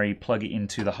customary plug it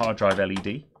into the hard drive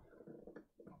LED.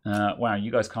 Wow,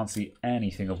 you guys can't see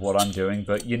anything of what I'm doing,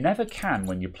 but you never can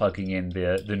when you're plugging in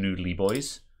the noodly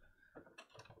boys.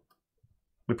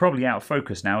 We're probably out of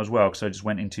focus now as well because I just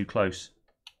went in too close.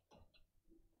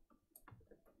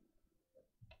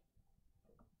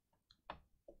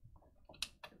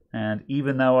 And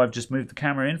even though I've just moved the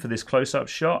camera in for this close-up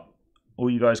shot, all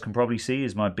you guys can probably see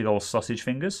is my big old sausage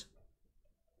fingers.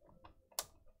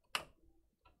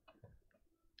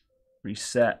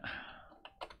 Reset.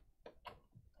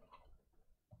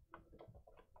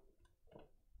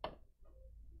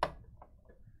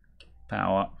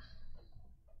 Power.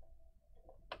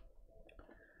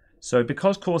 So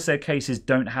because Corsair cases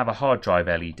don't have a hard drive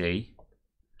LED,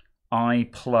 I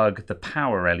plug the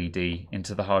power LED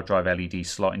into the hard drive LED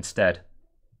slot instead.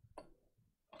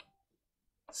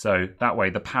 So that way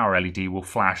the power LED will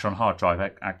flash on hard drive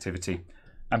activity.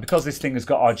 And because this thing has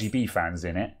got RGB fans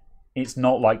in it, it's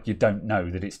not like you don't know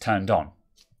that it's turned on.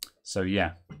 So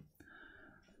yeah.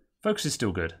 Focus is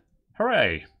still good.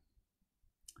 Hooray!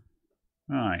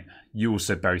 Right. You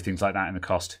also bury things like that in the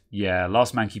cost. Yeah,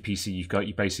 last Manky PC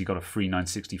you basically got a free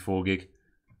 964 gig.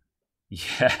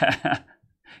 Yeah.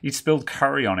 You'd spilled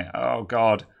curry on it. Oh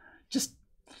god. Just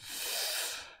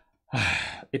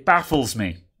it baffles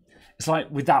me. It's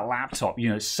like with that laptop, you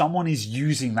know, someone is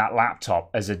using that laptop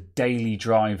as a daily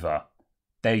driver.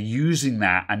 They're using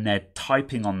that and they're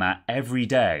typing on that every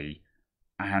day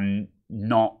and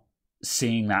not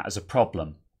seeing that as a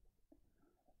problem.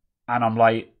 And I'm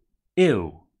like,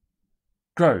 ew,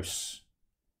 gross.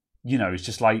 You know, it's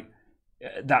just like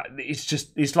that.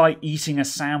 It's like eating a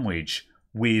sandwich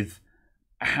with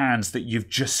hands that you've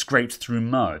just scraped through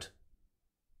mud.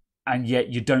 And yet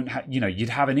you don't have, you know, you'd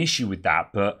have an issue with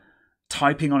that, but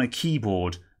typing on a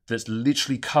keyboard that's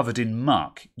literally covered in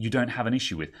muck, you don't have an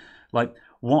issue with. Like,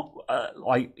 what,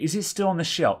 like, is it still on the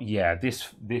shelf? Yeah,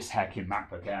 this heckin'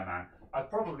 MacBook Air, man. I've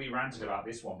probably ranted about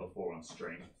this one before on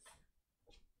stream.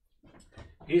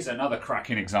 Here's another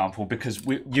cracking example because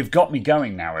you've got me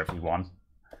going now, everyone.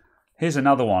 Here's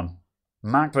another one.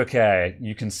 MacBook Air,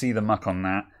 you can see the muck on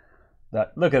that.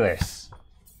 Look at this.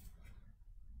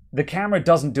 The camera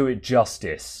doesn't do it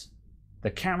justice.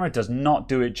 The camera does not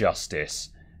do it justice.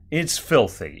 It's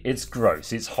filthy. It's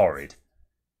gross. It's horrid.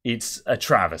 It's a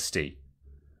travesty.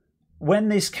 When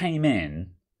this came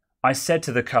in, I said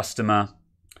to the customer,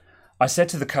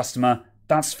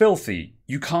 that's filthy.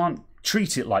 You can't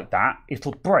treat it like that.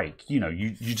 It'll break. You know,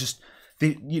 you just...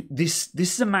 This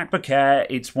is a MacBook Air.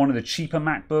 It's one of the cheaper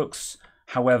MacBooks.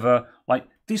 However, like,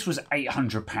 this was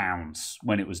 £800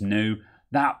 when it was new.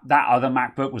 That other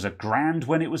MacBook was $1,000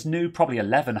 when it was new, probably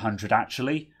 $1,100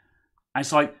 actually. And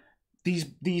it's like,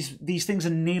 these things are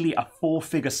nearly a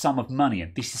four-figure sum of money,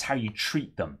 and this is how you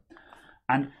treat them.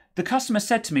 And the customer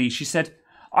said to me, she said,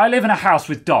 I live in a house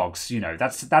with dogs, you know,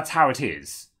 that's how it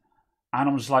is. And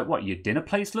I was like, what, your dinner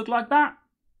plates look like that?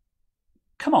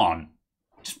 Come on,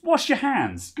 just wash your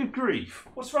hands. Good grief.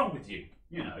 What's wrong with you?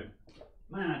 You know,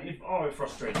 man, it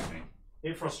frustrates me.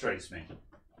 It frustrates me.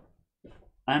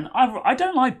 And I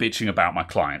don't like bitching about my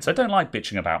clients. I don't like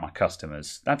bitching about my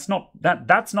customers. That's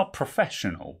not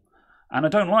professional. And I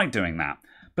don't like doing that.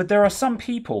 But there are some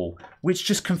people which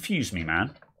just confuse me,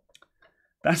 man.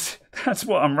 That's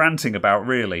what I'm ranting about,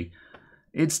 really.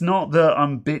 It's not that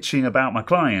I'm bitching about my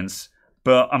clients,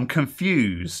 but I'm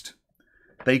confused.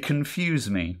 They confuse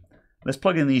me. Let's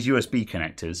plug in these USB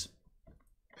connectors.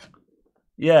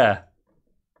 Yeah.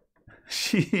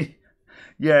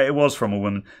 Yeah, it was from a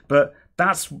woman. But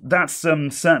that's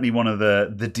certainly one of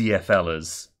the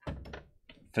DFLers.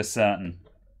 For certain.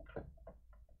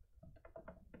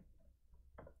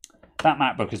 That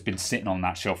MacBook has been sitting on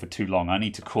that shelf for too long. I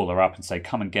need to call her up and say,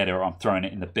 come and get it or I'm throwing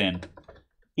it in the bin.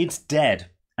 It's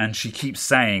dead. And she keeps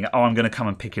saying, oh, I'm going to come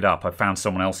and pick it up. I found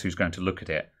someone else who's going to look at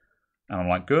it. And I'm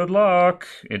like, good luck.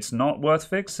 It's not worth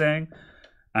fixing.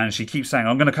 And she keeps saying,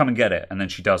 I'm going to come and get it. And then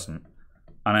she doesn't.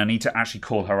 And I need to actually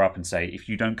call her up and say, if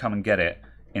you don't come and get it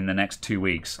in the next 2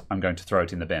 weeks, I'm going to throw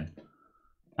it in the bin.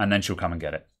 And then she'll come and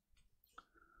get it.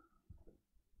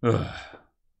 Ugh.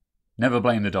 Never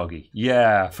blame the doggy.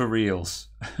 Yeah, for reals.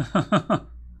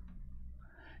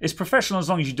 It's professional as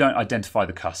long as you don't identify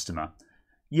the customer.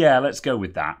 Yeah, let's go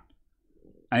with that.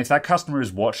 And if that customer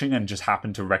is watching and just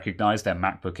happen to recognize their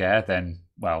MacBook Air, then,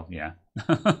 well, yeah,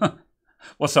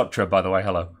 What's up, Trev, by the way?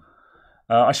 Hello.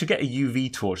 I should get a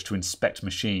UV torch to inspect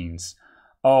machines.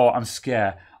 Oh, I'm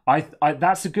scared.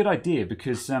 That's a good idea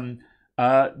because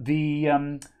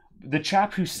the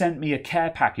chap who sent me a care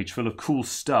package full of cool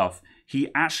stuff, he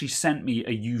actually sent me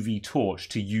a UV torch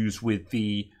to use with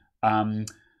the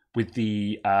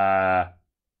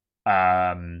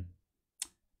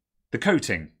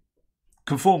coating,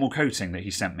 conformal coating that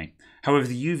he sent me. However,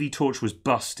 the UV torch was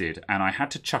busted, and I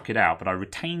had to chuck it out. But I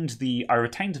retained the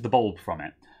bulb from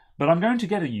it. But I'm going to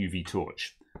get a UV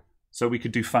torch, so we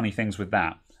could do funny things with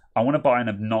that. I want to buy an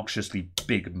obnoxiously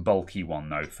big and bulky one,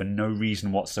 though, for no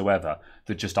reason whatsoever,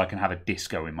 that just I can have a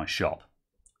disco in my shop.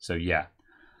 So, yeah.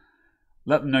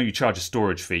 Let them know you charge a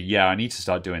storage fee. Yeah, I need to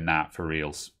start doing that for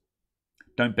reals.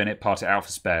 Don't bin it, part it out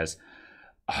for spares.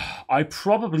 I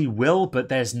probably will, but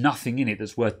there's nothing in it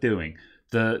that's worth doing.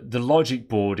 The logic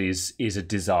board is a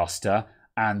disaster,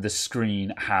 and the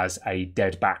screen has a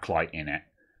dead backlight in it.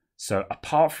 So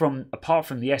apart from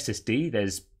the SSD,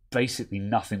 there's basically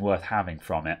nothing worth having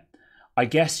from it. I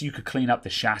guess you could clean up the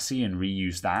chassis and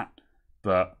reuse that,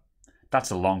 but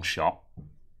that's a long shot.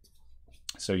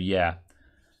 So yeah,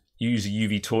 use a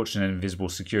UV torch and an invisible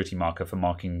security marker for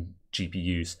marking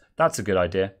GPUs. That's a good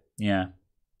idea. Yeah,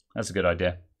 that's a good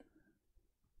idea.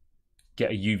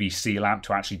 Get a UVC lamp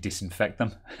to actually disinfect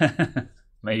them.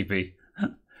 Maybe.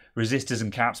 Resistors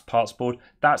and caps, parts board.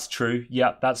 That's true.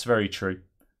 Yeah, that's very true.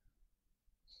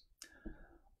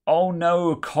 Oh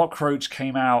no, a cockroach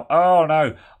came out. Oh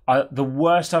no. The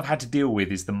worst I've had to deal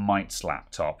with is the mites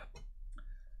laptop.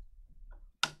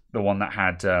 The one that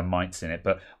had mites in it.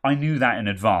 But I knew that in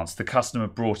advance. The customer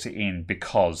brought it in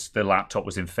because the laptop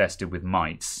was infested with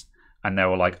mites. And they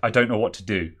were like, I don't know what to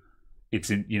do. It's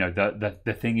in, you know,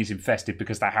 the thing is infested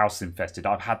because the house is infested.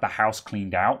 I've had the house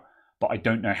cleaned out, but I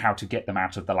don't know how to get them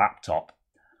out of the laptop.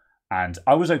 And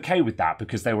I was okay with that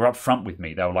because they were upfront with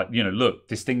me. They were like, you know, look,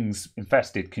 this thing's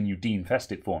infested. Can you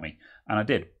de-infest it for me? And I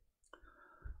did.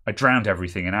 I drowned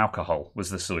everything in alcohol was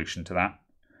the solution to that.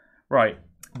 Right.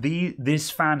 This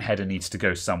fan header needs to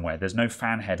go somewhere. There's no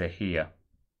fan header here.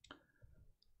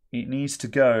 It needs to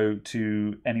go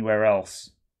to anywhere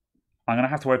else. I'm going to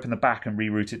have to open the back and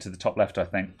reroute it to the top left, I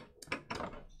think.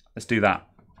 Let's do that.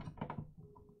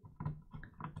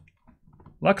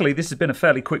 Luckily, this has been a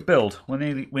fairly quick build. We're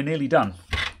nearly done.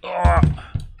 Ugh.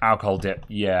 Alcohol dip,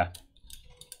 yeah.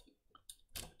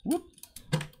 Whoop.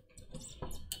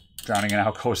 Drowning in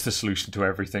alcohol is the solution to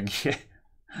everything.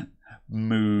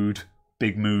 Mood.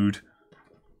 Big mood.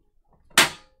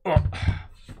 Ugh.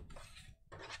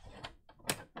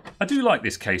 I do like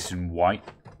this case in white.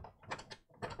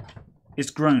 It's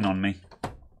grown on me.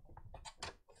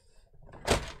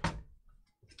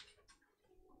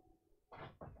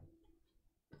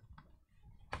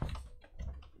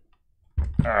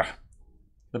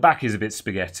 The back is a bit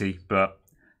spaghetti, but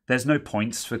there's no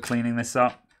points for cleaning this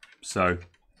up, so...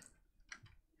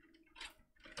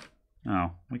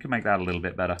 Oh, we can make that a little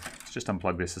bit better. Let's just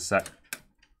unplug this a sec.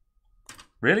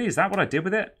 Really? Is that what I did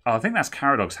with it? Oh, I think that's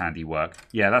Caradog's handiwork.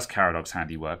 Yeah, that's Caradog's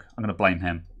handiwork. I'm going to blame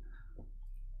him.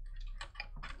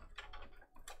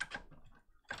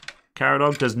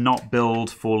 Caradog does not build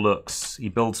for looks. He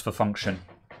builds for function.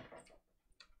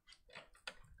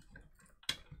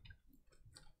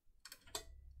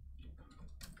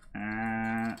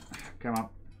 Come on,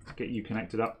 get you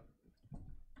connected up.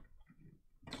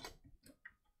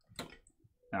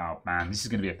 Oh man, this is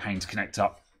going to be a pain to connect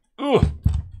up. Ugh.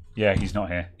 Yeah, he's not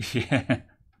here. Yeah.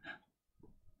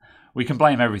 We can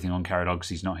blame everything on Caradog because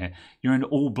he's not here. You're an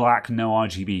all black, no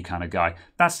RGB kind of guy.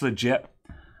 That's legit.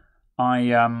 I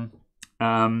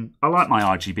like my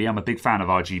RGB. I'm a big fan of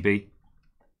RGB.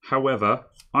 However,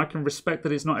 I can respect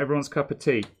that it's not everyone's cup of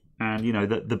tea. And you know,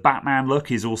 the Batman look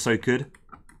is also good.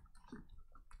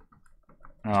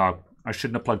 Oh, I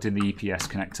shouldn't have plugged in the EPS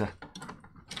connector.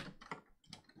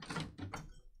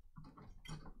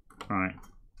 Right.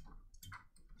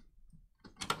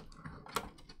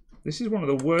 This is one of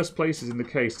the worst places in the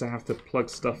case to have to plug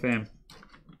stuff in.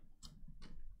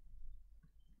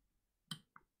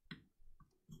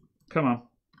 Come on.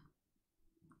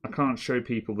 I can't show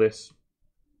people this.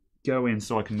 Go in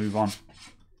so I can move on.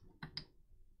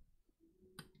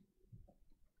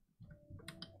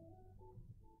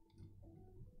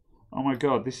 Oh my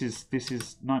god, this is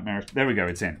nightmarish. There we go,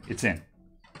 it's in. It's in.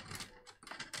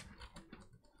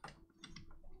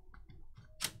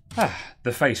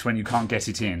 The face when you can't get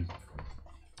it in.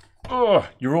 Oh,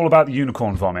 you're all about the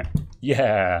unicorn vomit.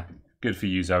 Yeah, good for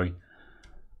you, Zoe.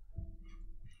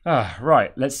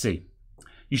 Right, let's see.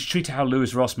 You should treat it how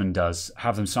Lewis Rossman does.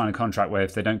 Have them sign a contract where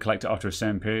if they don't collect it after a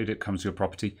certain period, it comes to your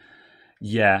property.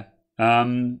 Yeah.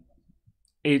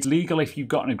 It's legal if you've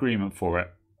got an agreement for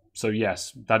it. So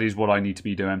yes, that is what I need to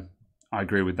be doing. I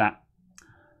agree with that.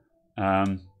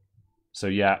 So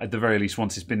yeah, at the very least,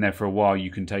 once it's been there for a while,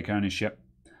 you can take ownership.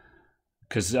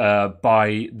 Because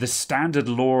by the standard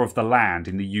law of the land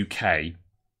in the UK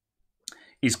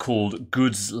is called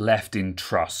goods left in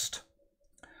trust.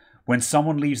 When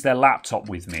someone leaves their laptop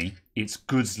with me, it's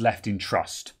goods left in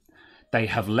trust. They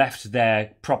have left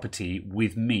their property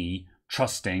with me,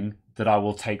 trusting that I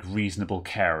will take reasonable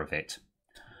care of it.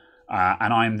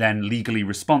 And I'm then legally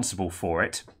responsible for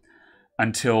it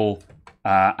until...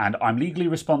 and I'm legally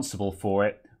responsible for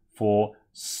it for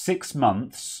 6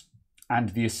 months, and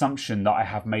the assumption that I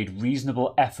have made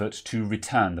reasonable effort to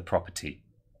return the property.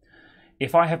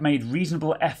 If I have made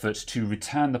reasonable effort to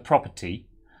return the property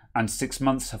and 6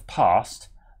 months have passed,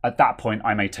 at that point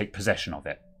I may take possession of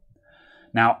it.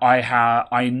 Now,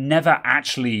 I never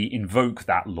actually invoke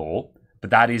that law, but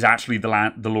that is actually the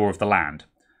law of the land.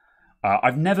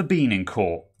 I've never been in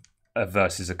court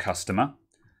versus a customer.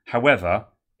 However,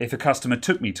 if a customer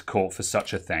took me to court for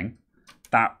such a thing,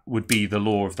 that would be the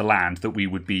law of the land that we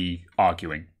would be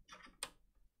arguing.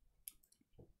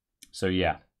 So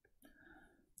yeah.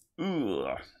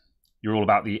 Ugh. You're all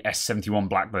about the S71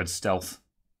 Blackbird stealth.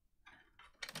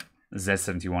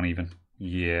 Z71 even.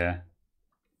 Yeah.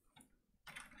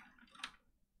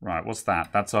 Right, what's that?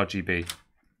 That's RGB.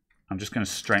 I'm just going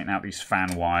to straighten out these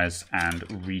fan wires and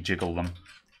rejiggle them.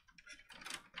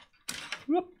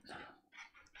 Whoop.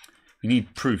 You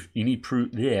need proof. You need proof.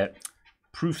 Yeah.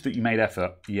 Proof that you made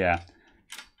effort. Yeah.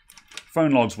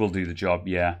 Phone logs will do the job.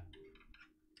 Yeah.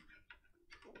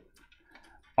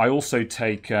 I also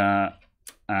take... the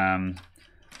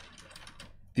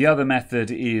other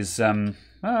method is...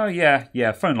 oh, yeah.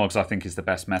 Yeah, phone logs I think is the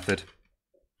best method.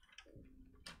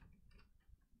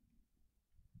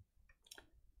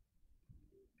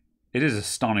 It is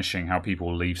astonishing how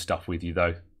people leave stuff with you,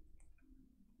 though.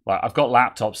 Like, I've got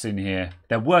laptops in here.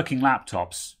 They're working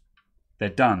laptops. They're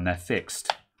done. They're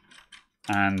fixed.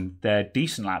 And they're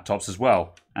decent laptops as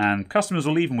well. And customers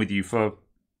will leave them with you for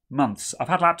months. I've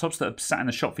had laptops that have sat in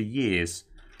the shop for years.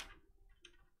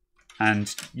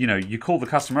 And, you know, you call the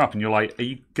customer up and you're like, are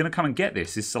you going to come and get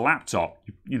this? This is a laptop.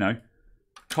 You know,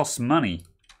 costs money.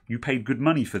 You paid good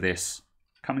money for this.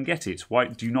 Come and get it. Why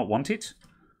do you not want it?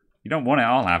 You don't want it,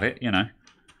 I'll have it, you know.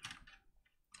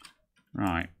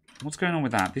 Right. What's going on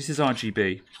with that? This is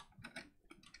RGB.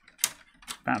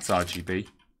 That's RGB.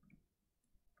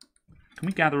 Can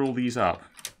we gather all these up?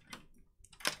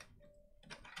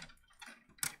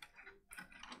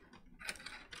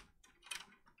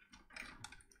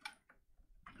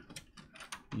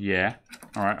 Yeah.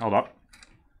 All right, hold up.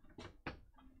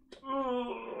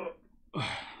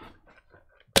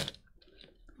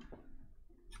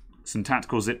 Some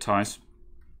tactical zip ties.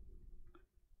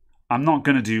 I'm not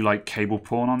going to do like cable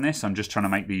porn on this. I'm just trying to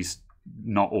make these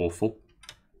not awful.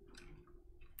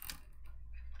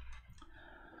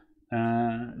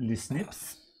 The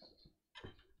snips.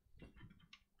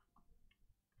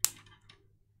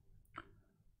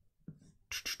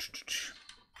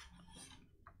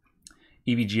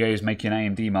 EVGA is making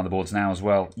AMD motherboards now as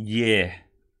well. Yeah.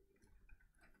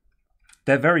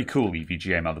 They're very cool,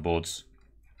 EVGA motherboards.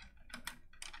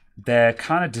 They're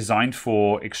kind of designed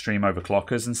for extreme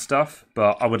overclockers and stuff,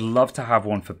 but I would love to have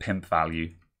one for pimp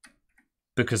value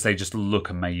because they just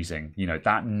look amazing. You know,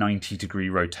 that 90-degree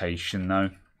rotation, though,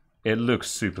 it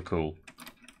looks super cool.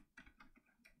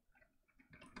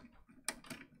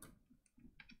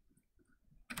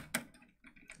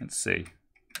 Let's see.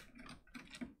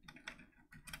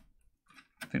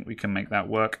 I think we can make that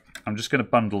work. I'm just going to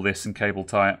bundle this and cable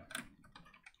tie it.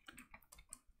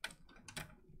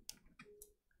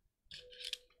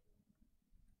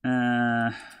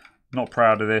 Not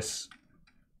proud of this.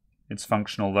 It's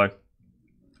functional though.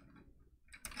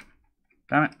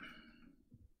 Damn it.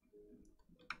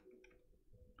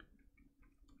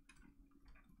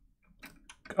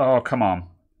 Oh, come on.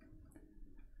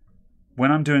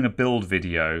 When I'm doing a build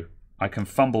video, I can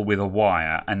fumble with a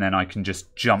wire and then I can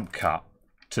just jump cut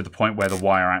to the point where the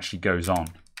wire actually goes on.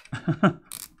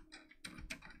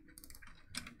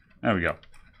 There we go.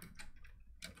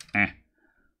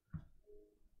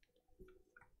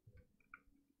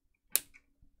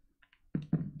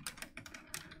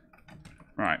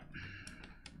 Right.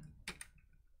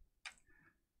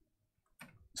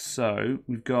 So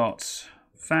we've got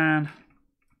fan.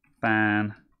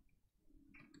 That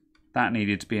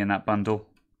needed to be in that bundle.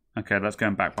 Okay, that's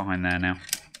going back behind there now.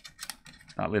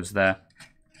 That lives there.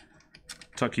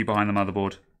 Tuck you behind the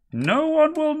motherboard. No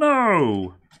one will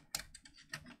know!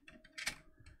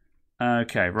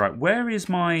 Okay, right. Where is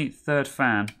my third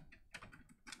fan?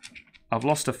 I've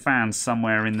lost a fan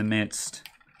somewhere in the midst.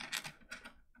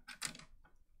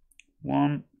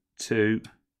 1, 2.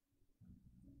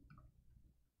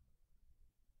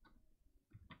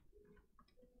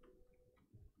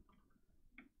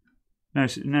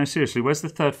 No, seriously, where's the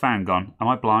third fan gone? Am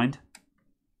I blind?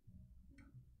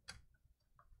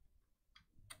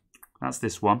 That's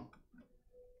this one.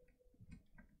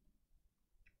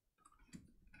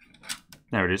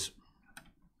 There it is.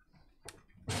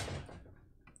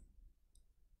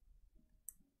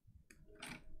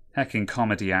 Heckin'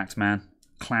 comedy act, man.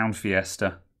 Clown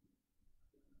fiesta.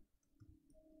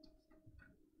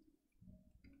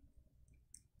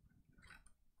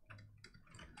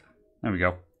 There we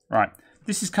go. Right.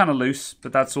 This is kind of loose,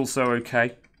 but that's also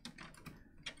okay.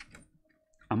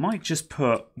 I might just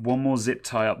put one more zip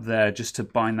tie up there just to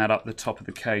bind that up the top of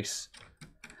the case.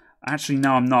 Actually,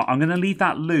 no, I'm not. I'm going to leave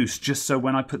that loose just so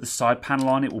when I put the side panel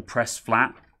on, it will press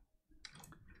flat.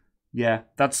 Yeah,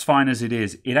 that's fine as it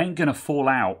is. It ain't going to fall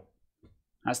out.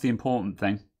 That's the important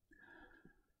thing.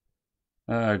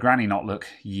 Granny not look.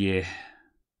 Yeah.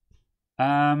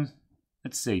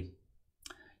 Let's see.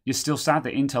 You're still sad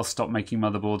that Intel stopped making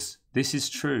motherboards. This is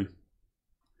true.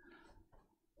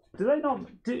 Do they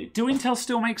not? Do Intel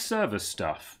still make server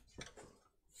stuff?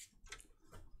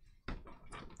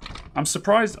 I'm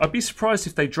surprised. I'd be surprised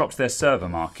if they dropped their server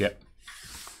market.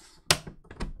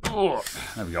 Oh,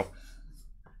 there we go.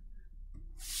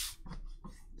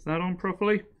 Is that on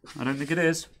properly? I don't think it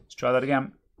is. Let's try that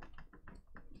again.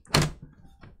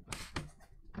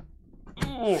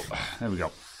 Oh, there we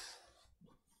go.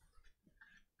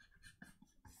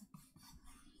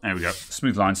 There we go.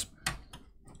 Smooth lines.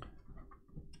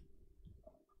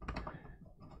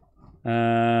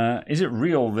 Is it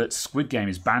real that Squid Game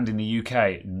is banned in the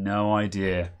UK? No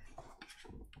idea.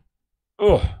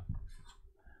 Oh,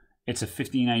 it's a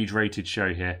 15 age rated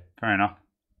show here. Fair enough.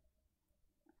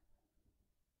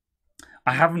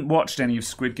 I haven't watched any of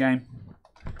Squid Game.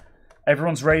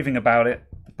 Everyone's raving about it,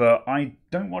 but I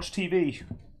don't watch TV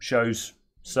shows.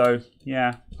 So,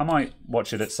 yeah, I might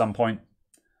watch it at some point.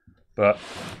 But,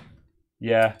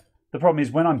 yeah. The problem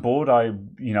is when I'm bored,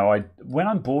 when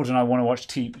I'm bored and I want to watch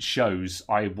TV shows,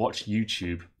 I watch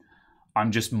YouTube.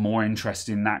 I'm just more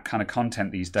interested in that kind of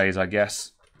content these days, I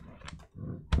guess.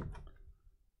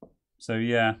 So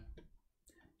yeah,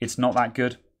 it's not that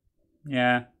good.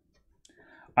 Yeah,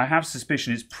 I have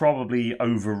suspicion it's probably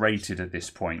overrated at this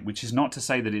point, which is not to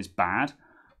say that it's bad,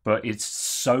 but it's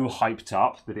so hyped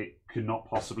up that it could not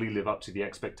possibly live up to the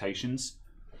expectations.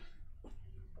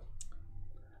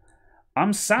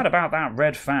 I'm sad about that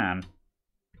red fan.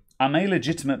 I may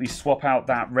legitimately swap out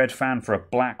that red fan for a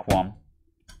black one.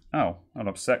 Oh, I'm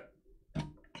upset.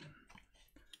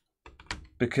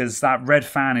 Because that red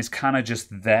fan is kind of just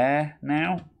there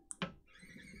now.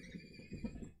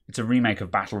 It's a remake of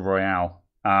Battle Royale.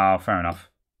 Ah, fair enough.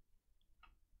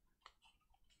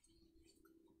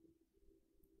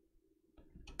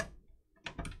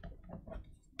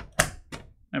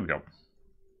 There we go.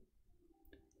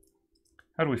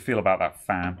 How do we feel about that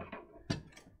fan?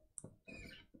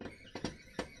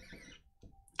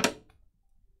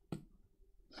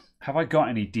 Have I got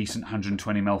any decent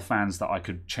 120mm fans that I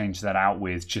could change that out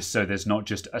with just so there's not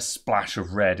just a splash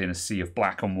of red in a sea of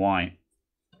black and white?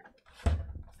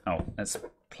 Oh, let's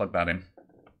plug that in.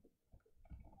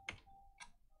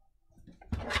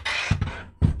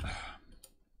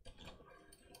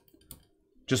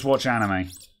 Just watch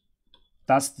anime.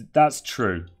 That's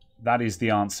true. That is the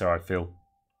answer, I feel.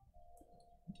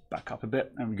 Back up a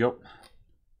bit. There we go.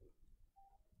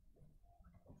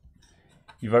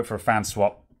 You vote for a fan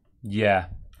swap. Yeah.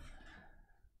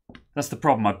 That's the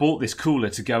problem. I bought this cooler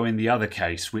to go in the other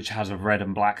case, which has a red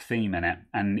and black theme in it,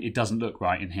 and it doesn't look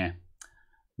right in here.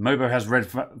 Mobo has red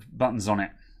buttons on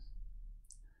it.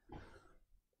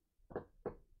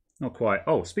 Not quite.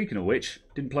 Oh, speaking of which,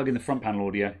 didn't plug in the front panel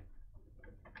audio.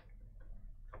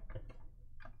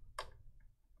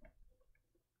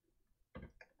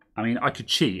 I mean, I could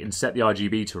cheat and set the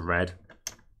RGB to red.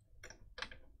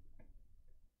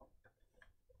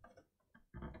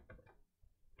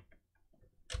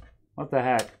 What the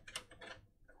heck?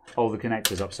 Oh, the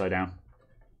connector's upside down.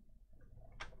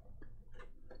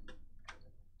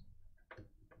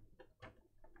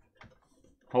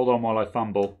 Hold on while I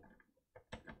fumble.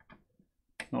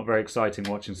 Not very exciting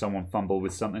watching someone fumble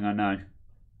with something I know.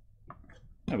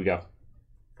 There we go.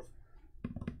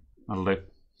 That'll do.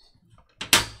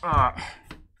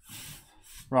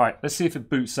 Right, let's see if it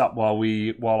boots up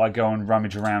while I go and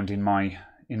rummage around in my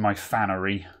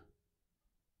fannery.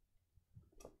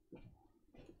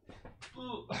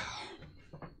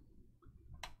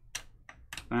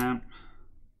 Bam.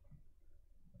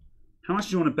 How much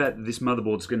do you want to bet that this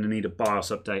motherboard's going to need a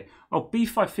BIOS update? Oh,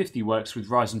 B550 works with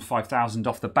Ryzen 5000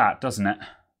 off the bat, doesn't it?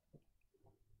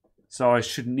 So I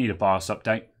shouldn't need a BIOS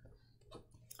update.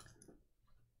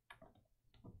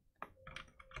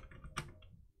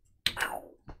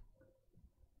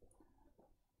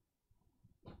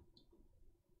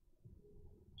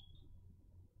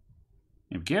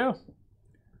 Here we go.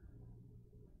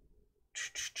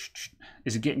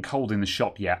 Is it getting cold in the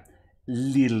shop yet?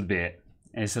 Little bit.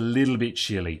 It's a little bit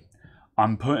chilly.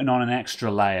 I'm putting on an extra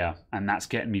layer and that's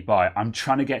getting me by. I'm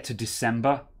trying to get to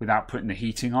December without putting the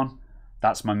heating on.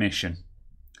 That's my mission.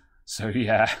 So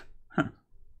yeah.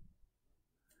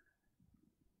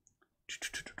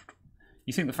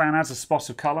 You think the fan adds a spot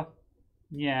of colour?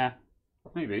 Yeah,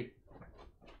 maybe.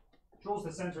 Draws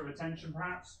the centre of attention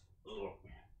perhaps? Ugh.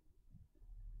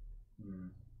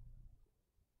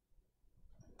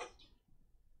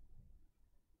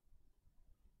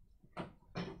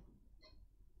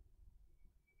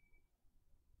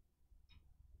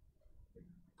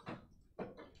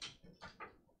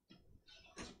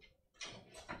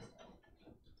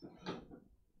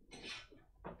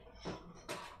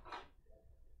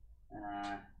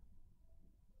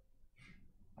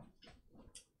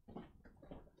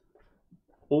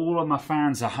 All of my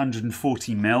fans are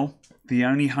 140 mil. The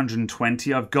only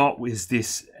 120 I've got is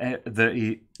this.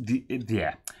 The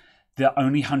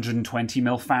only 120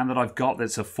 mil fan that I've got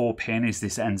that's a 4-pin is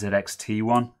this NZXT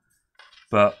one,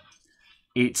 but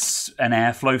it's an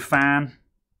airflow fan.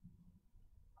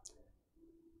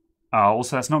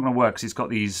 Also, that's not going to work because it's got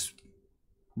these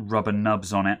rubber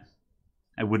nubs on it.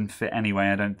 It wouldn't fit anyway,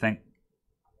 I don't think.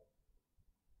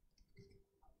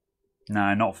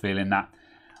 No, not feeling that.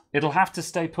 It'll have to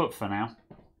stay put for now.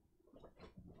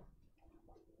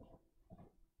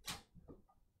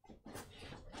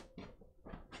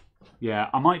 Yeah,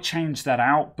 I might change that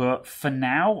out, but for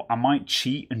now, I might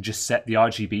cheat and just set the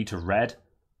RGB to red.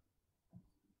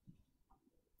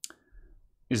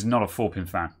 It's not a 4-pin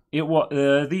fan. The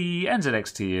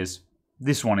NZXT is.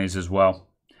 This one is as well.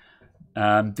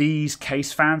 These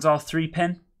case fans are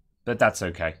 3-pin, but that's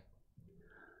okay.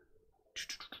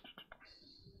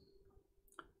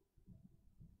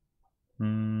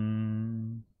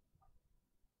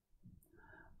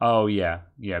 Oh yeah,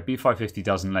 B550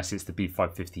 does unless it's the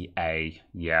B550A,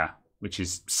 yeah, which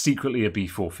is secretly a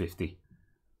B450.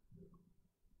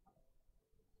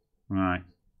 Right.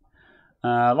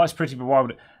 Life's pretty, but why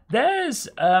would it? There's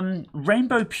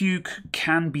Rainbow Puke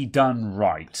can be done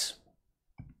right.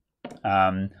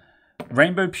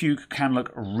 Rainbow Puke can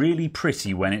look really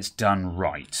pretty when it's done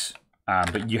right,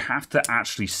 but you have to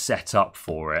actually set up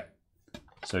for it.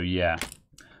 So yeah,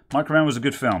 Microman was a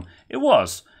good film. It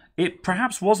was. It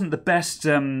perhaps wasn't the best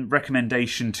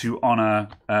recommendation to honour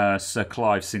Sir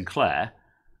Clive Sinclair,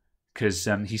 because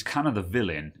he's kind of the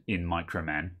villain in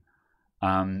Microman.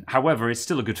 However, it's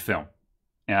still a good film.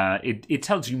 It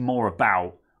tells you more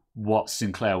about what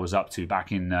Sinclair was up to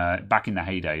back in the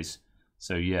heydays.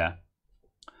 So yeah,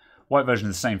 white version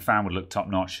of the same fan would look top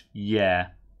notch. Yeah.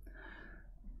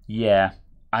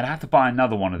 I'd have to buy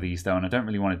another one of these though, and I don't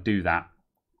really want to do that.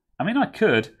 I mean, I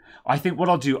could. I think what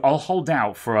I'll do, I'll hold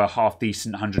out for a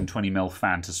half-decent 120mm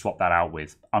fan to swap that out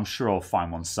with. I'm sure I'll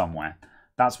find one somewhere.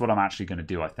 That's what I'm actually going to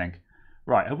do, I think.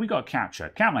 Right, have we got a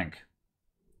capture? Camlink.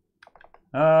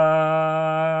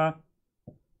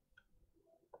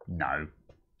 No.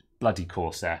 Bloody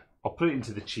Corsair. I'll put it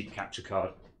into the cheap capture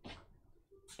card.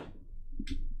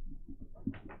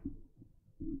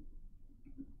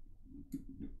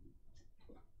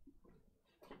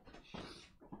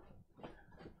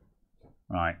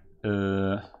 Right,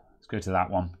 let's go to that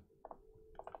one.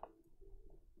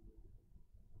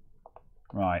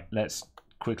 Right, let's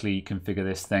quickly configure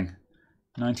this thing.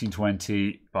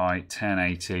 1920 by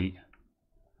 1080.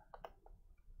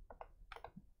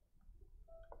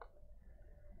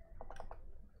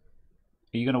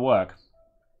 Are you going to work?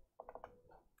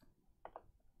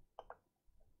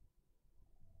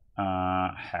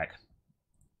 Heck.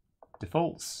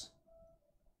 Defaults.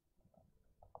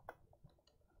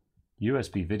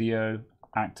 USB video,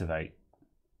 activate.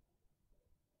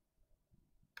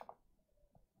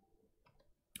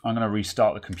 I'm going to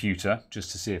restart the computer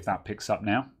just to see if that picks up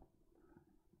now.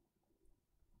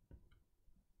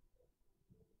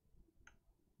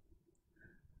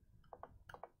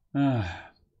 Man,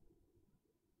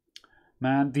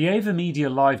 the Ava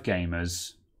Media Live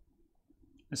Gamers,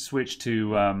 let's switch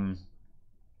to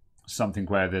something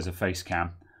where there's a face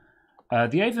cam.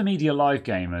 The Ava Media Live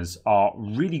Gamers are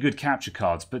really good capture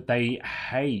cards, but they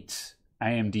hate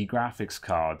AMD graphics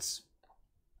cards.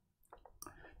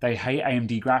 They hate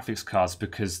AMD graphics cards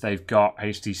because they've got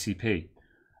HDCP.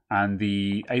 and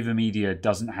the AverMedia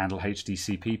doesn't handle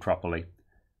HDCP properly.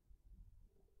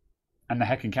 And the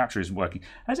heckin' capture isn't working.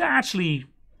 Has it actually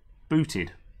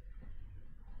booted?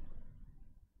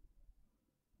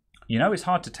 You know, it's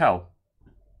hard to tell.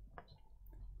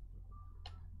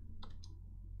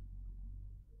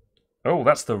 Oh,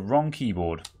 that's the wrong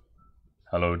keyboard.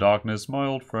 Hello, darkness, my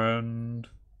old friend.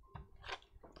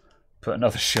 Put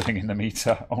another shilling in the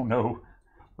meter. Oh no.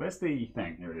 Where's the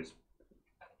thing? Here it is.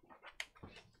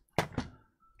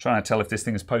 Trying to tell if this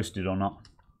thing is posted or not.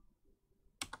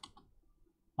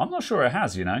 I'm not sure it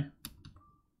has, you know.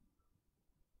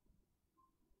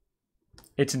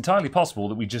 It's entirely possible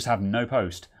that we just have no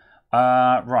post.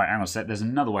 Right, hang on a sec. There's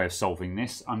another way of solving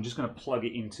this. I'm just going to plug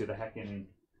it into the heckin'...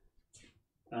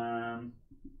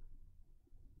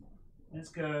 let's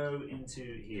go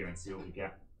into here and see what we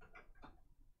get.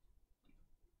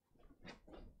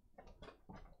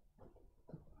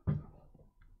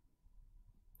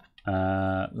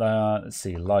 Let's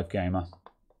see, live gamer.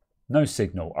 No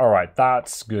signal. All right,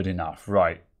 that's good enough.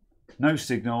 Right, no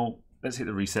signal. Let's hit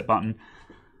the reset button.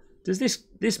 Does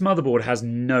this motherboard has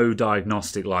no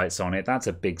diagnostic lights on it? That's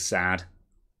a big sad.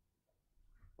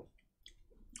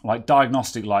 Like,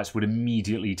 diagnostic lights would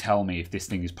immediately tell me if this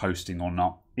thing is posting or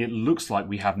not. It looks like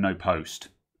we have no post.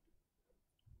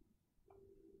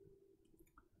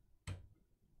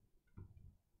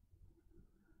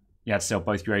 You had to sell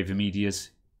both your AverMedias.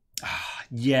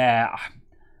 Yeah.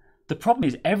 The problem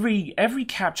is every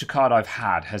capture card I've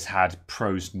had has had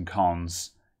pros and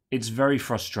cons. It's very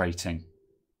frustrating.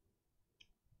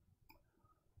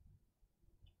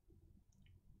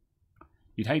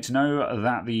 You'd hate to know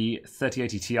that the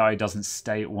 3080 Ti doesn't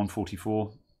stay at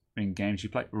 144 in games you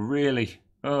play. Really?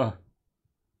 Ugh.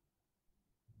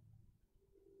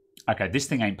 Okay, this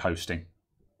thing ain't posting.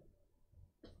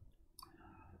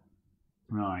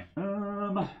 Right.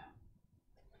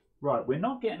 Right, we're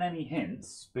not getting any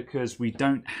hints because we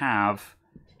don't have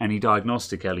any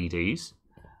diagnostic LEDs.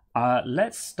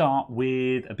 Let's start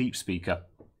with a beep speaker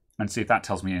and see if that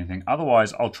tells me anything.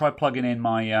 Otherwise, I'll try plugging in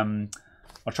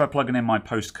my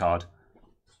postcard.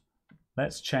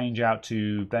 Let's change out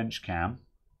to bench cam.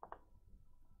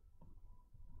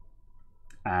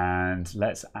 And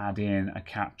let's add in a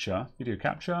capture, video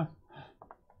capture,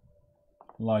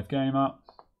 live gamer,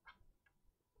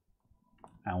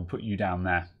 and we'll put you down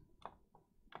there.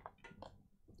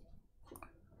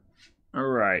 All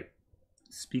right,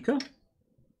 speaker.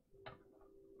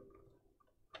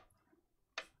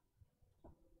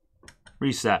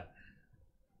 Reset.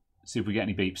 See if we get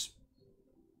any beeps.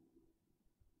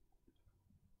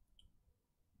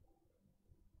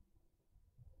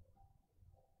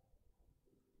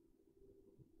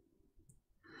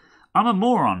 I'm a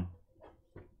moron.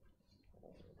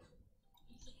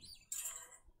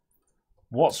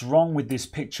 What's wrong with this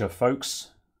picture, folks?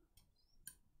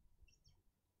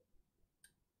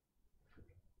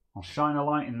 I'll shine a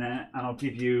light in there and I'll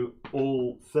give you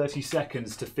all 30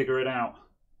 seconds to figure it out.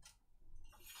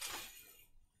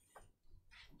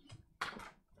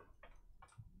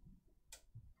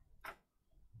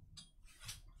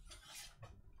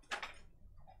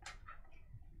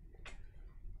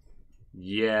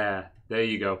 Yeah, there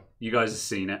you go. You guys have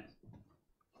seen it.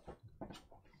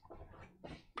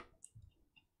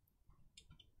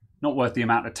 Not worth the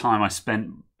amount of time I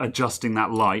spent adjusting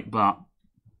that light, but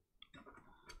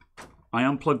I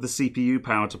unplugged the CPU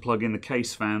power to plug in the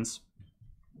case fans.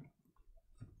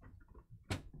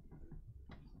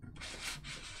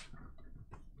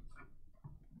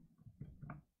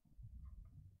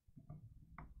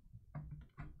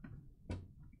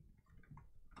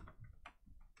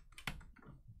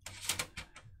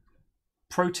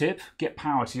 Pro tip, get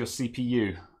power to your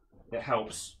CPU. It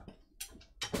helps.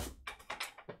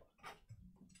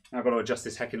 Now I've got to adjust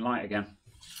this heckin' light again.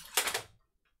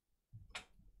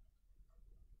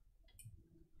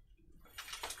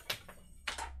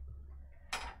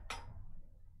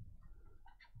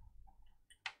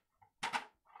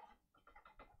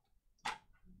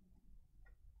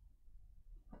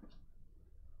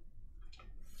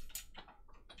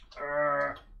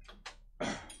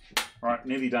 Right,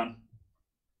 nearly done.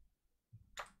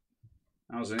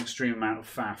 That was an extreme amount of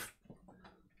faff.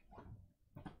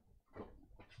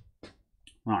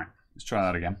 Right, let's try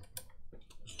that again.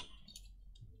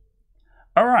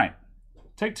 All right,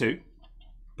 take two.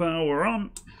 Power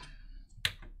on.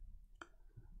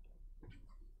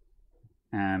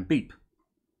 And beep.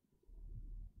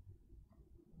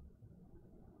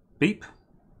 Beep.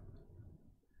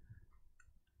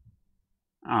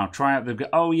 I'll try out the...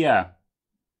 Oh, yeah.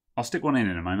 I'll stick one in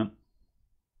a moment.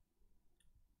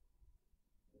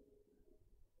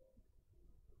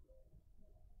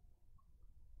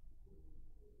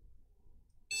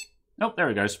 Oh,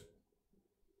 there it goes.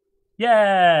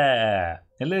 Yeah,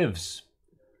 it lives.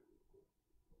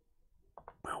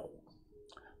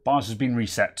 BIOS has been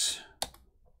reset.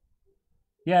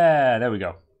 Yeah, there we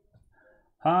go.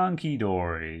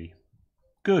 Hunky-dory.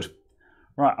 Good.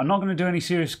 Right, I'm not going to do any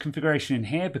serious configuration in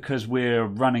here because we're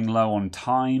running low on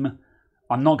time.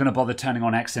 I'm not going to bother turning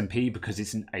on XMP because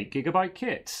it's an 8GB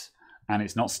kit and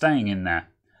it's not staying in there.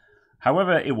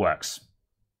 However, it works.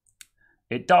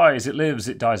 It dies, it lives,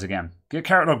 it dies again. Get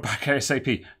Caradog back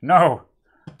ASAP. No!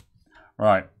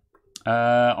 Right.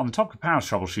 On the topic of power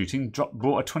troubleshooting,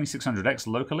 brought a 2600X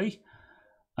locally.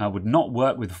 Would not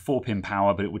work with 4-pin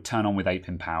power, but it would turn on with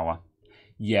 8-pin power.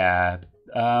 Yeah.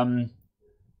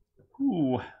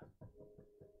 Ooh.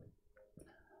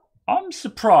 I'm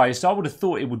surprised. I would have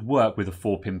thought it would work with a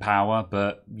 4-pin power,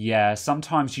 but yeah,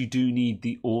 sometimes you do need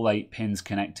the all 8 pins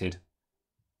connected.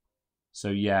 So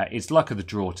yeah, it's luck of the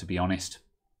draw, to be honest.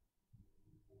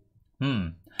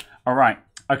 All right.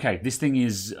 Okay, this thing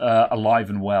is alive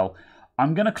and well.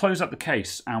 I'm going to close up the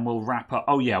case and we'll wrap up.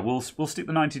 Oh yeah, we'll stick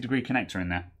the 90-degree connector in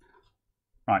there.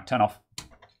 Right, turn off.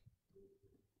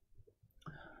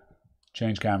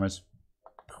 Change cameras.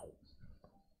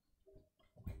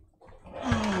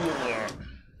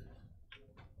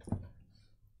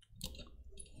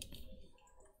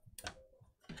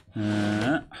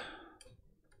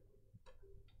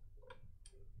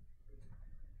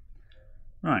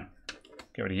 Right,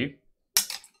 get rid of you.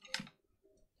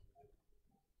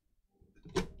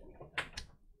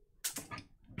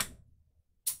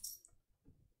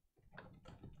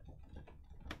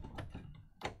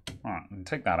 Alright, and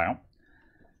take that out.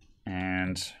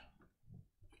 And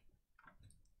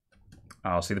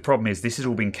oh, see, the problem is this has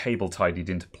all been cable tidied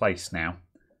into place now.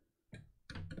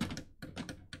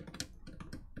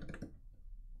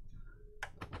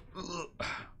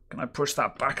 Can I push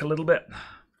that back a little bit?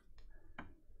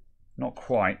 Not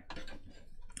quite.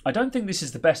 I don't think this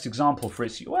is the best example for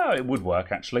its... Well, it would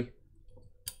work, actually.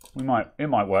 It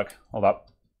might work. Hold up.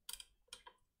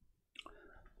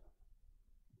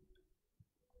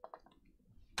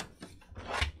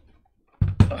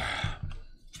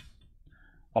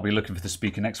 I'll be looking for the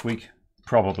speaker next week.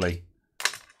 Probably.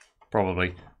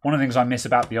 Probably. One of the things I miss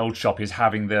about the old shop is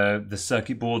having the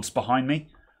circuit boards behind me,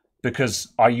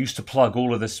 because I used to plug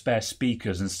all of the spare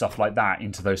speakers and stuff like that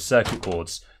into those circuit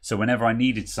boards. So whenever I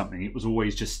needed something, it was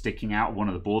always just sticking out of one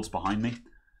of the boards behind me.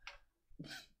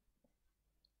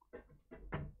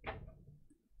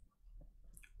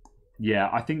 Yeah,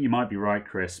 I think you might be right,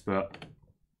 Chris, but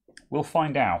we'll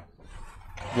find out.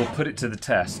 We'll put it to the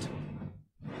test.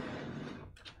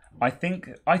 I think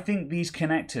these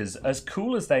connectors, as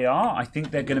cool as they are, I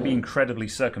think they're going to be incredibly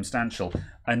circumstantial.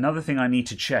 Another thing I need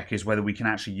to check is whether we can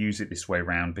actually use it this way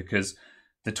around, because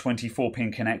the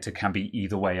 24-pin connector can be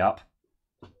either way up.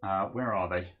 Where are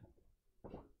they?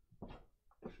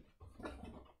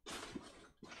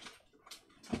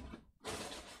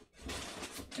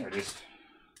 There it is.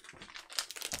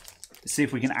 Let's see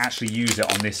if we can actually use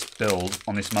it on this build,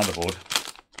 on this motherboard.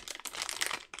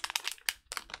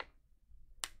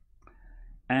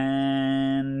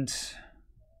 And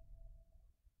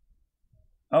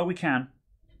oh, we can.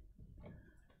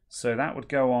 So that would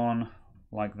go on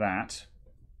like that.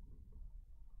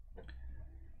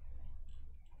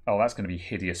 Oh, that's going to be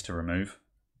hideous to remove.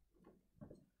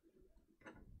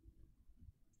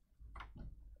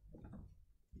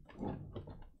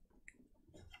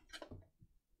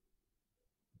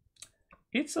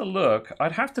 It's a look.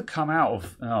 I'd have to come out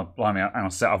of... Oh, blimey, hang on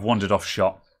a sec. I've wandered off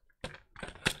shot.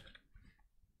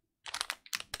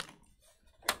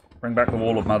 Bring back the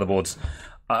wall of motherboards.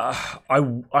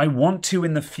 I want to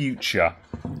in the future.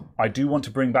 I do want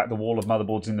to bring back the wall of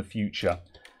motherboards in the future.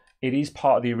 It is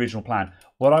part of the original plan.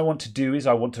 What I want to do is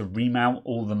I want to remount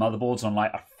all the motherboards on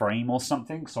like a frame or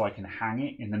something, so I can hang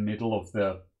it in the middle of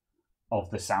the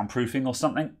soundproofing or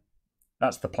something.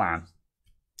 That's the plan.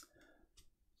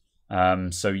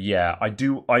 So yeah, I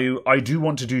do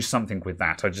want to do something with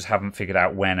that. I just haven't figured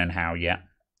out when and how yet.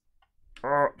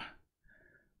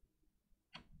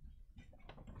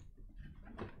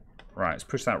 Right, let's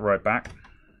push that right back.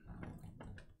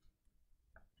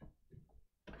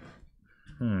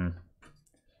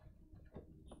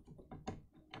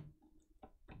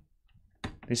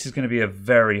 This is going to be a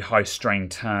very high strain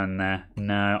turn there.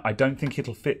 No, I don't think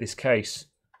it'll fit this case.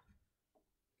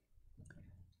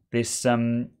 This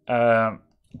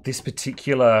this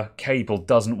particular cable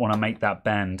doesn't want to make that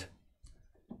bend.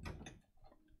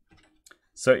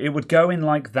 So it would go in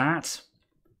like that.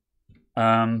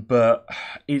 But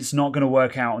it's not going to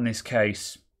work out in this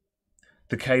case.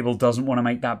 The cable doesn't want to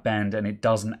make that bend, and it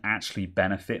doesn't actually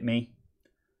benefit me.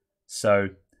 So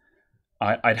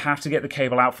I'd have to get the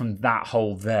cable out from that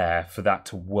hole there for that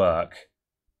to work.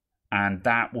 And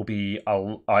that will be...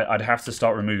 I'd have to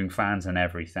start removing fans and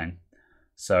everything.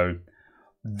 So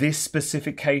this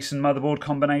specific case and motherboard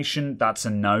combination, that's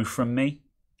a no from me.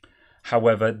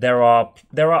 However, there are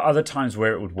other times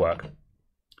where it would work.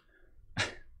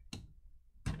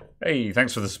 Hey,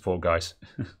 thanks for the support, guys.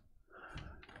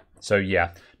 So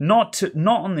yeah, not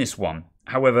on this one.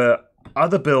 However,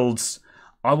 other builds,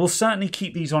 I will certainly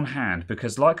keep these on hand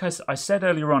because like I said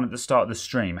earlier on at the start of the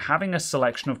stream, having a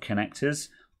selection of connectors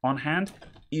on hand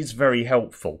is very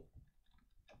helpful.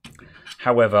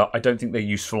 However, I don't think they're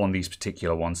useful on these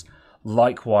particular ones.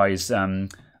 Likewise, for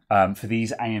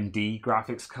these AMD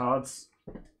graphics cards,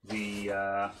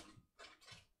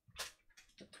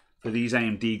 for these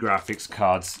AMD graphics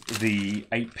cards, the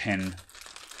 8-pin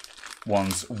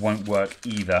ones won't work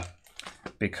either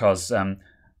because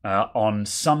on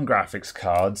some graphics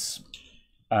cards,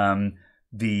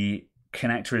 the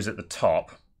connector is at the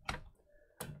top.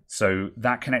 So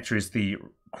that connector is the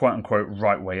quote-unquote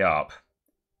right way up.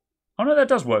 Oh no, that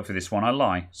does work for this one, I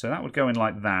lie. So that would go in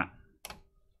like that.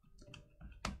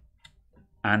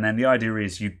 And then the idea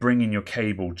is you bring in your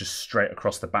cable just straight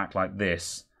across the back like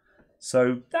this.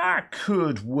 So that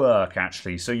could work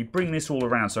actually. So you bring this all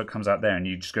around so it comes out there and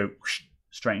you just go whoosh,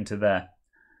 straight into there.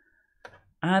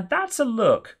 And that's a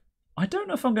look. I don't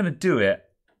know if I'm going to do it.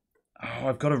 Oh,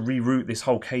 I've got to reroute this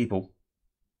whole cable.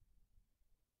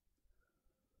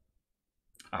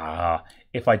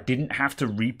 If I didn't have to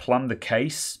replumb the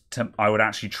case, I would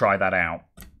actually try that out.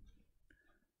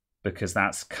 Because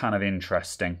that's kind of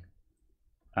interesting.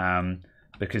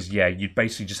 Because, yeah, you'd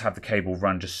basically just have the cable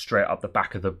run just straight up the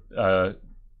back of the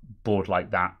board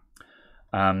like that.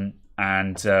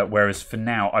 Whereas for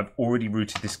now, I've already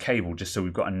routed this cable just so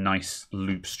we've got a nice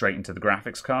loop straight into the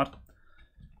graphics card.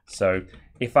 So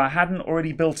if I hadn't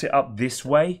already built it up this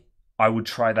way, I would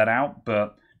try that out,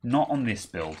 but not on this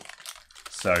build.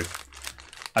 So,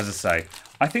 as I say,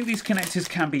 I think these connectors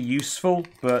can be useful,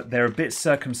 but they're a bit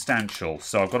circumstantial.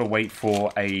 So I've got to wait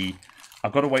for a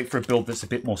build that's a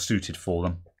bit more suited for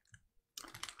them.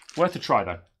 Worth a try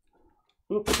though.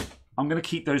 Oops. I'm going to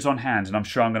keep those on hand, and I'm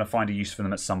sure I'm going to find a use for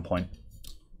them at some point.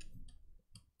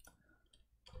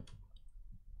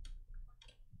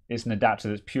 It's an adapter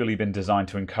that's purely been designed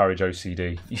to encourage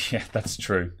OCD. Yeah, that's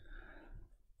true.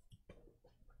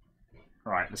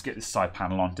 Right, let's get this side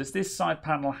panel on. Does this side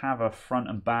panel have a front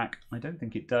and back? I don't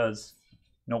think it does.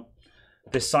 Nope.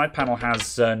 This side panel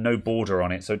has no border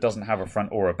on it, so it doesn't have a front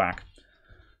or a back.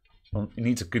 Well, it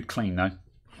needs a good clean, though.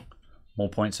 More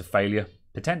points of failure,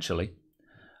 potentially.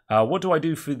 What do I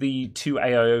do for the 2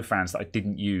 AIO fans that I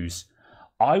didn't use?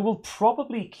 I will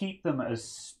probably keep them as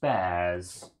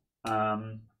spares.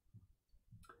 I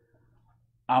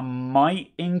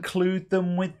might include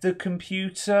them with the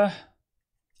computer,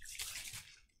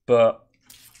 but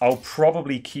I'll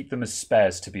probably keep them as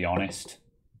spares, to be honest.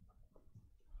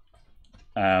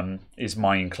 Is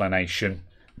my inclination.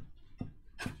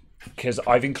 Because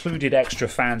I've included extra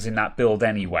fans in that build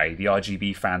anyway. The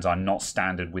RGB fans are not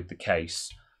standard with the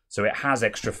case. So it has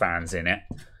extra fans in it.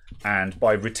 And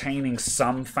by retaining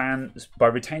some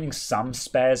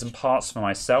spares and parts for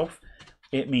myself,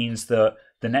 it means that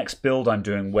the next build I'm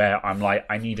doing where I'm like,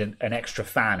 I need an extra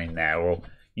fan in there, or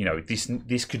you know,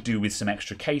 this could do with some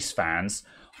extra case fans.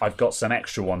 I've got some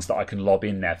extra ones that I can lob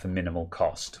in there for minimal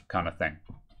cost, kind of thing.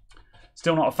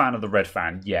 Still not a fan of the red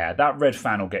fan. Yeah, that red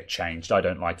fan will get changed. I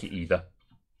don't like it either.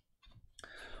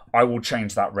 I will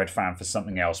change that red fan for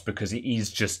something else because it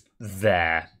is just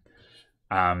there.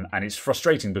 And it's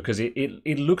frustrating because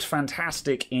it looks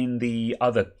fantastic in the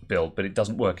other build, but it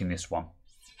doesn't work in this one.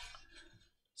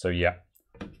 So yeah.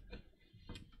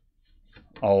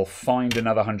 I'll find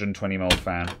another 120mm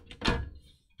fan.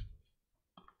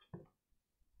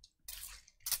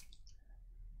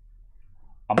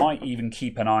 I might even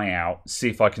keep an eye out, see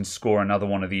if I can score another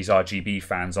one of these RGB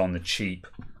fans on the cheap.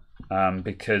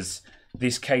 Because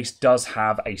this case does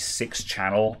have a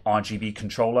 6-channel RGB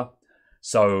controller.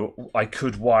 So I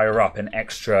could wire up an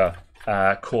extra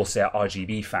Corsair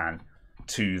RGB fan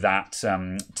to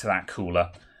that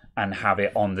cooler and have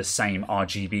it on the same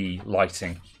RGB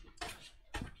lighting.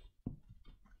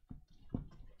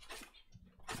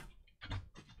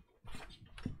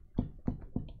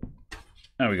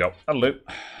 There we go. That'll do.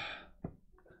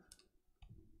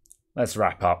 Let's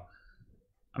wrap up.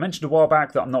 I mentioned a while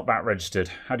back that I'm not VAT registered.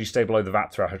 How do you stay below the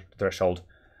VAT threshold?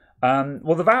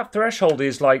 Well, the VAT threshold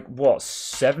is like, what,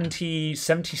 70,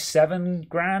 77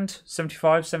 grand?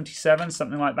 75, 77,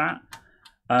 something like that.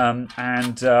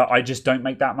 I just don't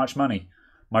make that much money.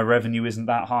 My revenue isn't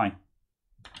that high.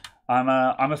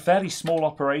 I'm a fairly small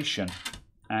operation.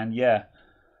 And yeah,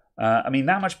 I mean,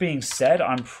 that much being said,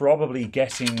 I'm probably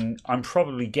getting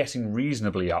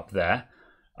reasonably up there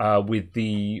with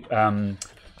the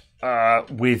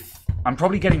I'm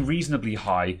probably getting reasonably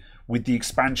high with the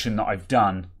expansion that I've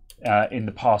done in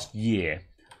the past year.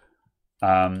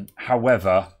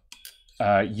 However,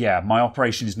 yeah, my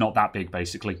operation is not that big,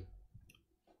 basically.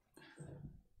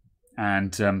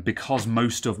 And because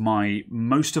most of my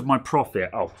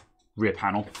profit, rear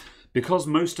panel, because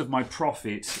most of my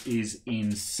profit is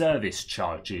in service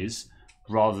charges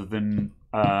rather than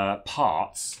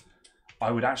parts,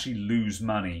 I would actually lose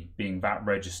money being VAT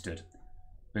registered,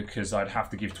 because I'd have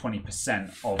to give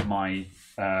 20% of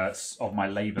my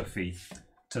labour fee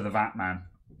to the VAT man.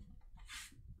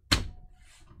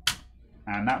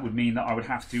 And that would mean that I would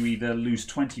have to either lose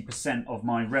 20% of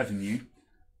my revenue,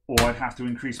 or I'd have to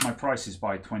increase my prices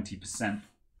by 20%,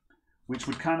 which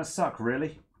would kind of suck,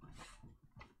 really.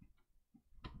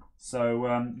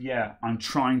 So, yeah, I'm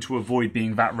trying to avoid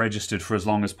being VAT registered for as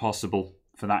long as possible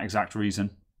for that exact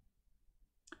reason.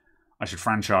 I should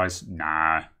franchise?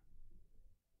 Nah.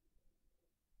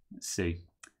 Let's see.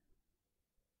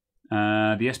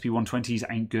 The SP120s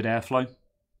ain't good airflow.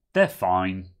 They're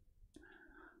fine.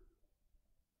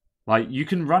 Like, you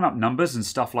can run up numbers and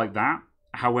stuff like that.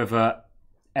 However,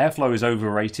 airflow is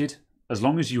overrated. As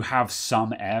long as you have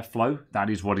some airflow, that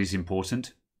is what is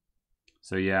important.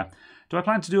 So yeah. Do I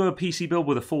plan to do a PC build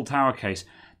with a full tower case?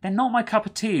 They're not my cup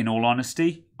of tea, in all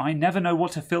honesty. I never know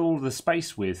what to fill all the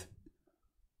space with.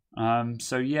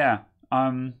 So yeah.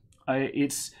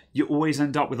 You always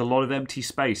end up with a lot of empty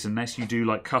space unless you do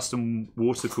like custom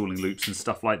water cooling loops and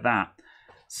stuff like that.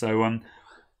 So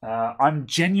I'm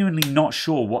genuinely not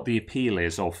sure what the appeal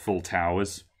is of full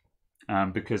towers,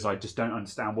 because I just don't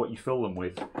understand what you fill them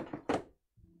with.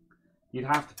 You'd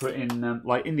have to put in,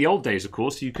 like in the old days, of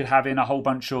course, you could have in a whole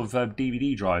bunch of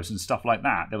DVD drives and stuff like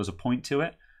that. There was a point to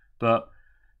it. But,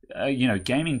 you know,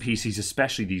 gaming PCs,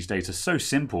 especially these days, are so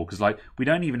simple because, like, we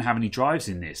don't even have any drives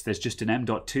in this. There's just an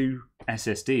M.2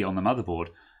 SSD on the motherboard,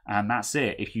 and that's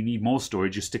it. If you need more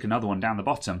storage, you stick another one down the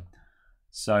bottom.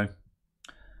 So,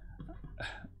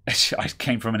 I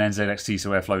came from an NZXT, so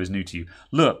airflow is new to you.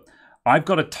 Look, I've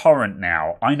got a torrent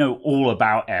now. I know all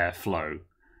about airflow.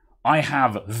 I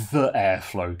have the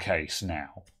airflow case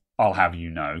now, I'll have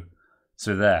you know.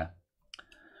 So there.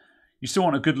 You still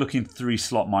want a good looking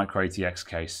 3-slot micro ATX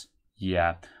case?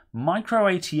 Yeah. Micro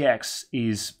ATX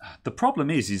is... The problem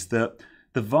is that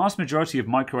the vast majority of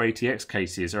micro ATX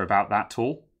cases are about that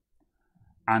tall.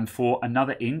 And for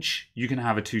another inch, you can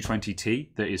have a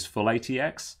 220T that is full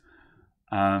ATX.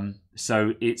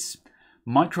 So it's...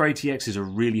 Micro ATX is a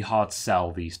really hard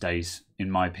sell these days,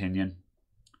 in my opinion.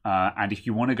 And if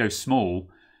you want to go small,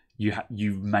 you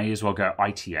may as well go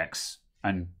ITX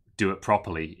and do it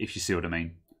properly, if you see what I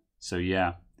mean. So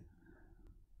yeah,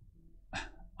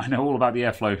 I know all about the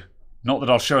airflow. Not that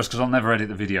I'll show us because I'll never edit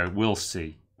the video. We'll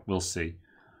see. We'll see.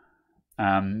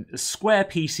 Square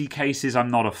PC cases I'm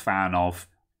not a fan of.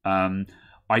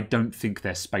 I don't think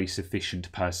they're space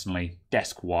efficient personally,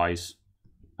 desk-wise.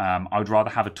 I would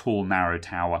rather have a tall, narrow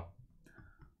tower.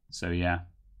 So yeah.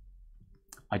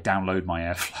 I download my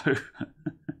airflow.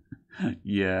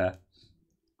 Yeah.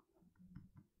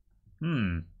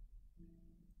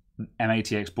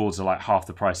 MATX boards are like half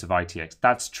the price of ITX.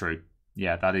 That's true.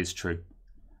 Yeah, that is true.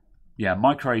 Yeah,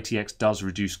 micro ATX does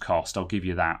reduce cost. I'll give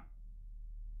you that.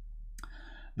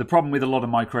 The problem with a lot of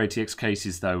micro ATX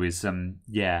cases, though, is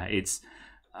yeah, it's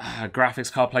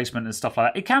graphics card placement and stuff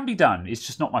like that. It can be done. It's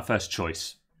just not my first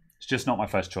choice. It's just not my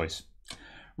first choice.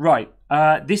 Right.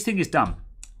 This thing is done.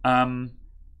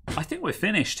 I think we're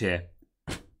finished here.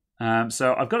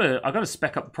 So I've got to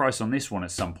spec up the price on this one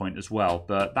at some point as well,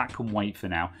 but that can wait for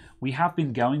now. We have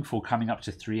been going for coming up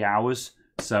to 3 hours,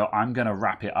 so I'm going to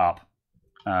wrap it up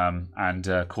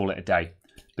and call it a day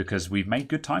because we've made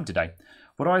good time today.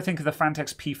 What do I think of the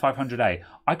Fantex P500A?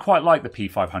 I quite like the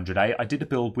P500A. I did a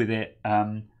build with it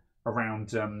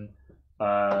around.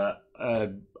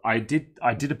 I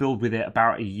did a build with it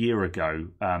about a year ago,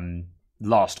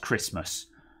 last Christmas.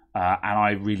 And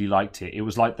I really liked it. It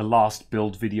was like the last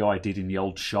build video I did in the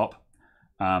old shop.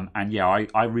 And yeah,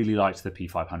 I really liked the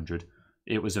P500.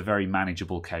 It was a very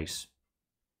manageable case.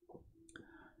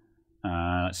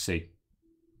 Let's see.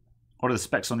 What are the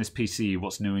specs on this PC?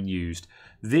 What's new and used?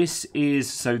 This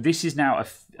is now a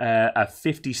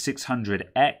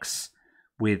 5600X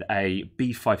with a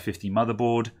B550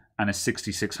 motherboard and a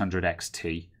 6600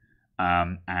 XT.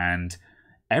 And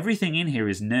everything in here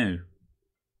is new.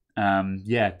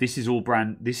 Yeah, this is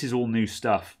all new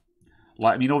stuff.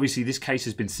 Like, I mean, obviously this case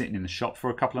has been sitting in the shop for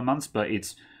a couple of months, but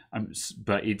it's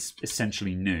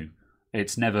essentially new.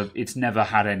 It's never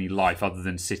had any life other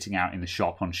than sitting out in the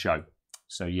shop on show.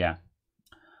 So yeah.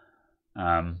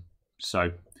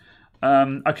 Okay.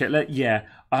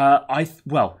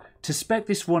 Well, to spec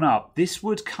this one up, this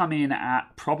would come in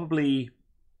at probably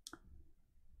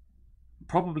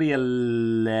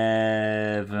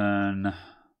 11.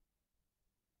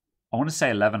 I want to say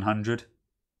 1100.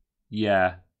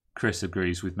 Yeah, Chris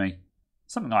agrees with me.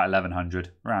 Something like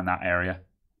 1100, around that area.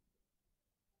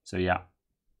 So yeah.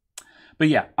 But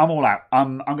yeah, I'm all out.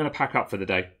 I'm going to pack up for the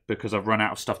day because I've run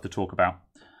out of stuff to talk about.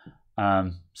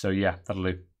 So yeah, that'll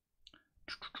do.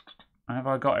 Have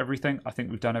I got everything? I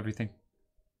think we've done everything.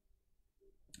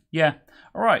 Yeah.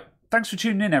 All right. Thanks for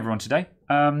tuning in, everyone, today.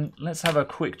 Let's have a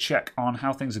quick check on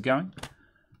how things are going.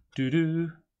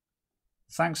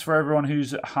 Thanks for everyone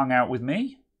who's hung out with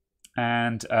me.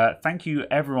 And thank you,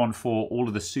 everyone, for all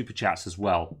of the super chats as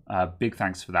well. Big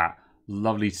thanks for that.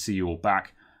 Lovely to see you all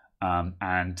back.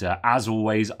 As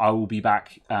always, I will be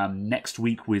back next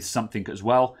week with something as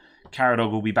well.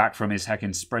 Caradog will be back from his heckin'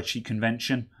 spreadsheet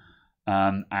convention.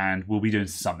 And we'll be doing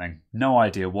something. No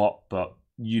idea what, but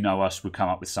you know us. We'll come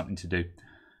up with something to do.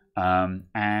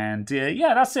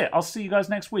 Yeah, that's it. I'll see you guys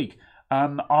next week.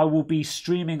 I will be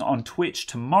streaming on Twitch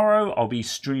tomorrow. I'll be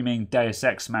streaming Deus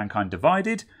Ex Mankind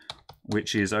Divided,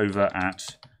 which is over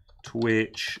at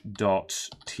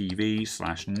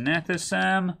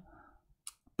twitch.tv/Nethersam.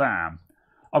 Bam.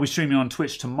 I'll be streaming on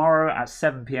Twitch tomorrow at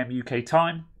 7 PM UK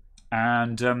time.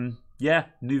 And yeah,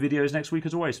 new videos next week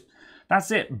as always.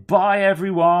 That's it. Bye,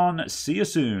 everyone. See you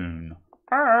soon.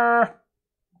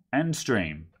 End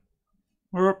stream.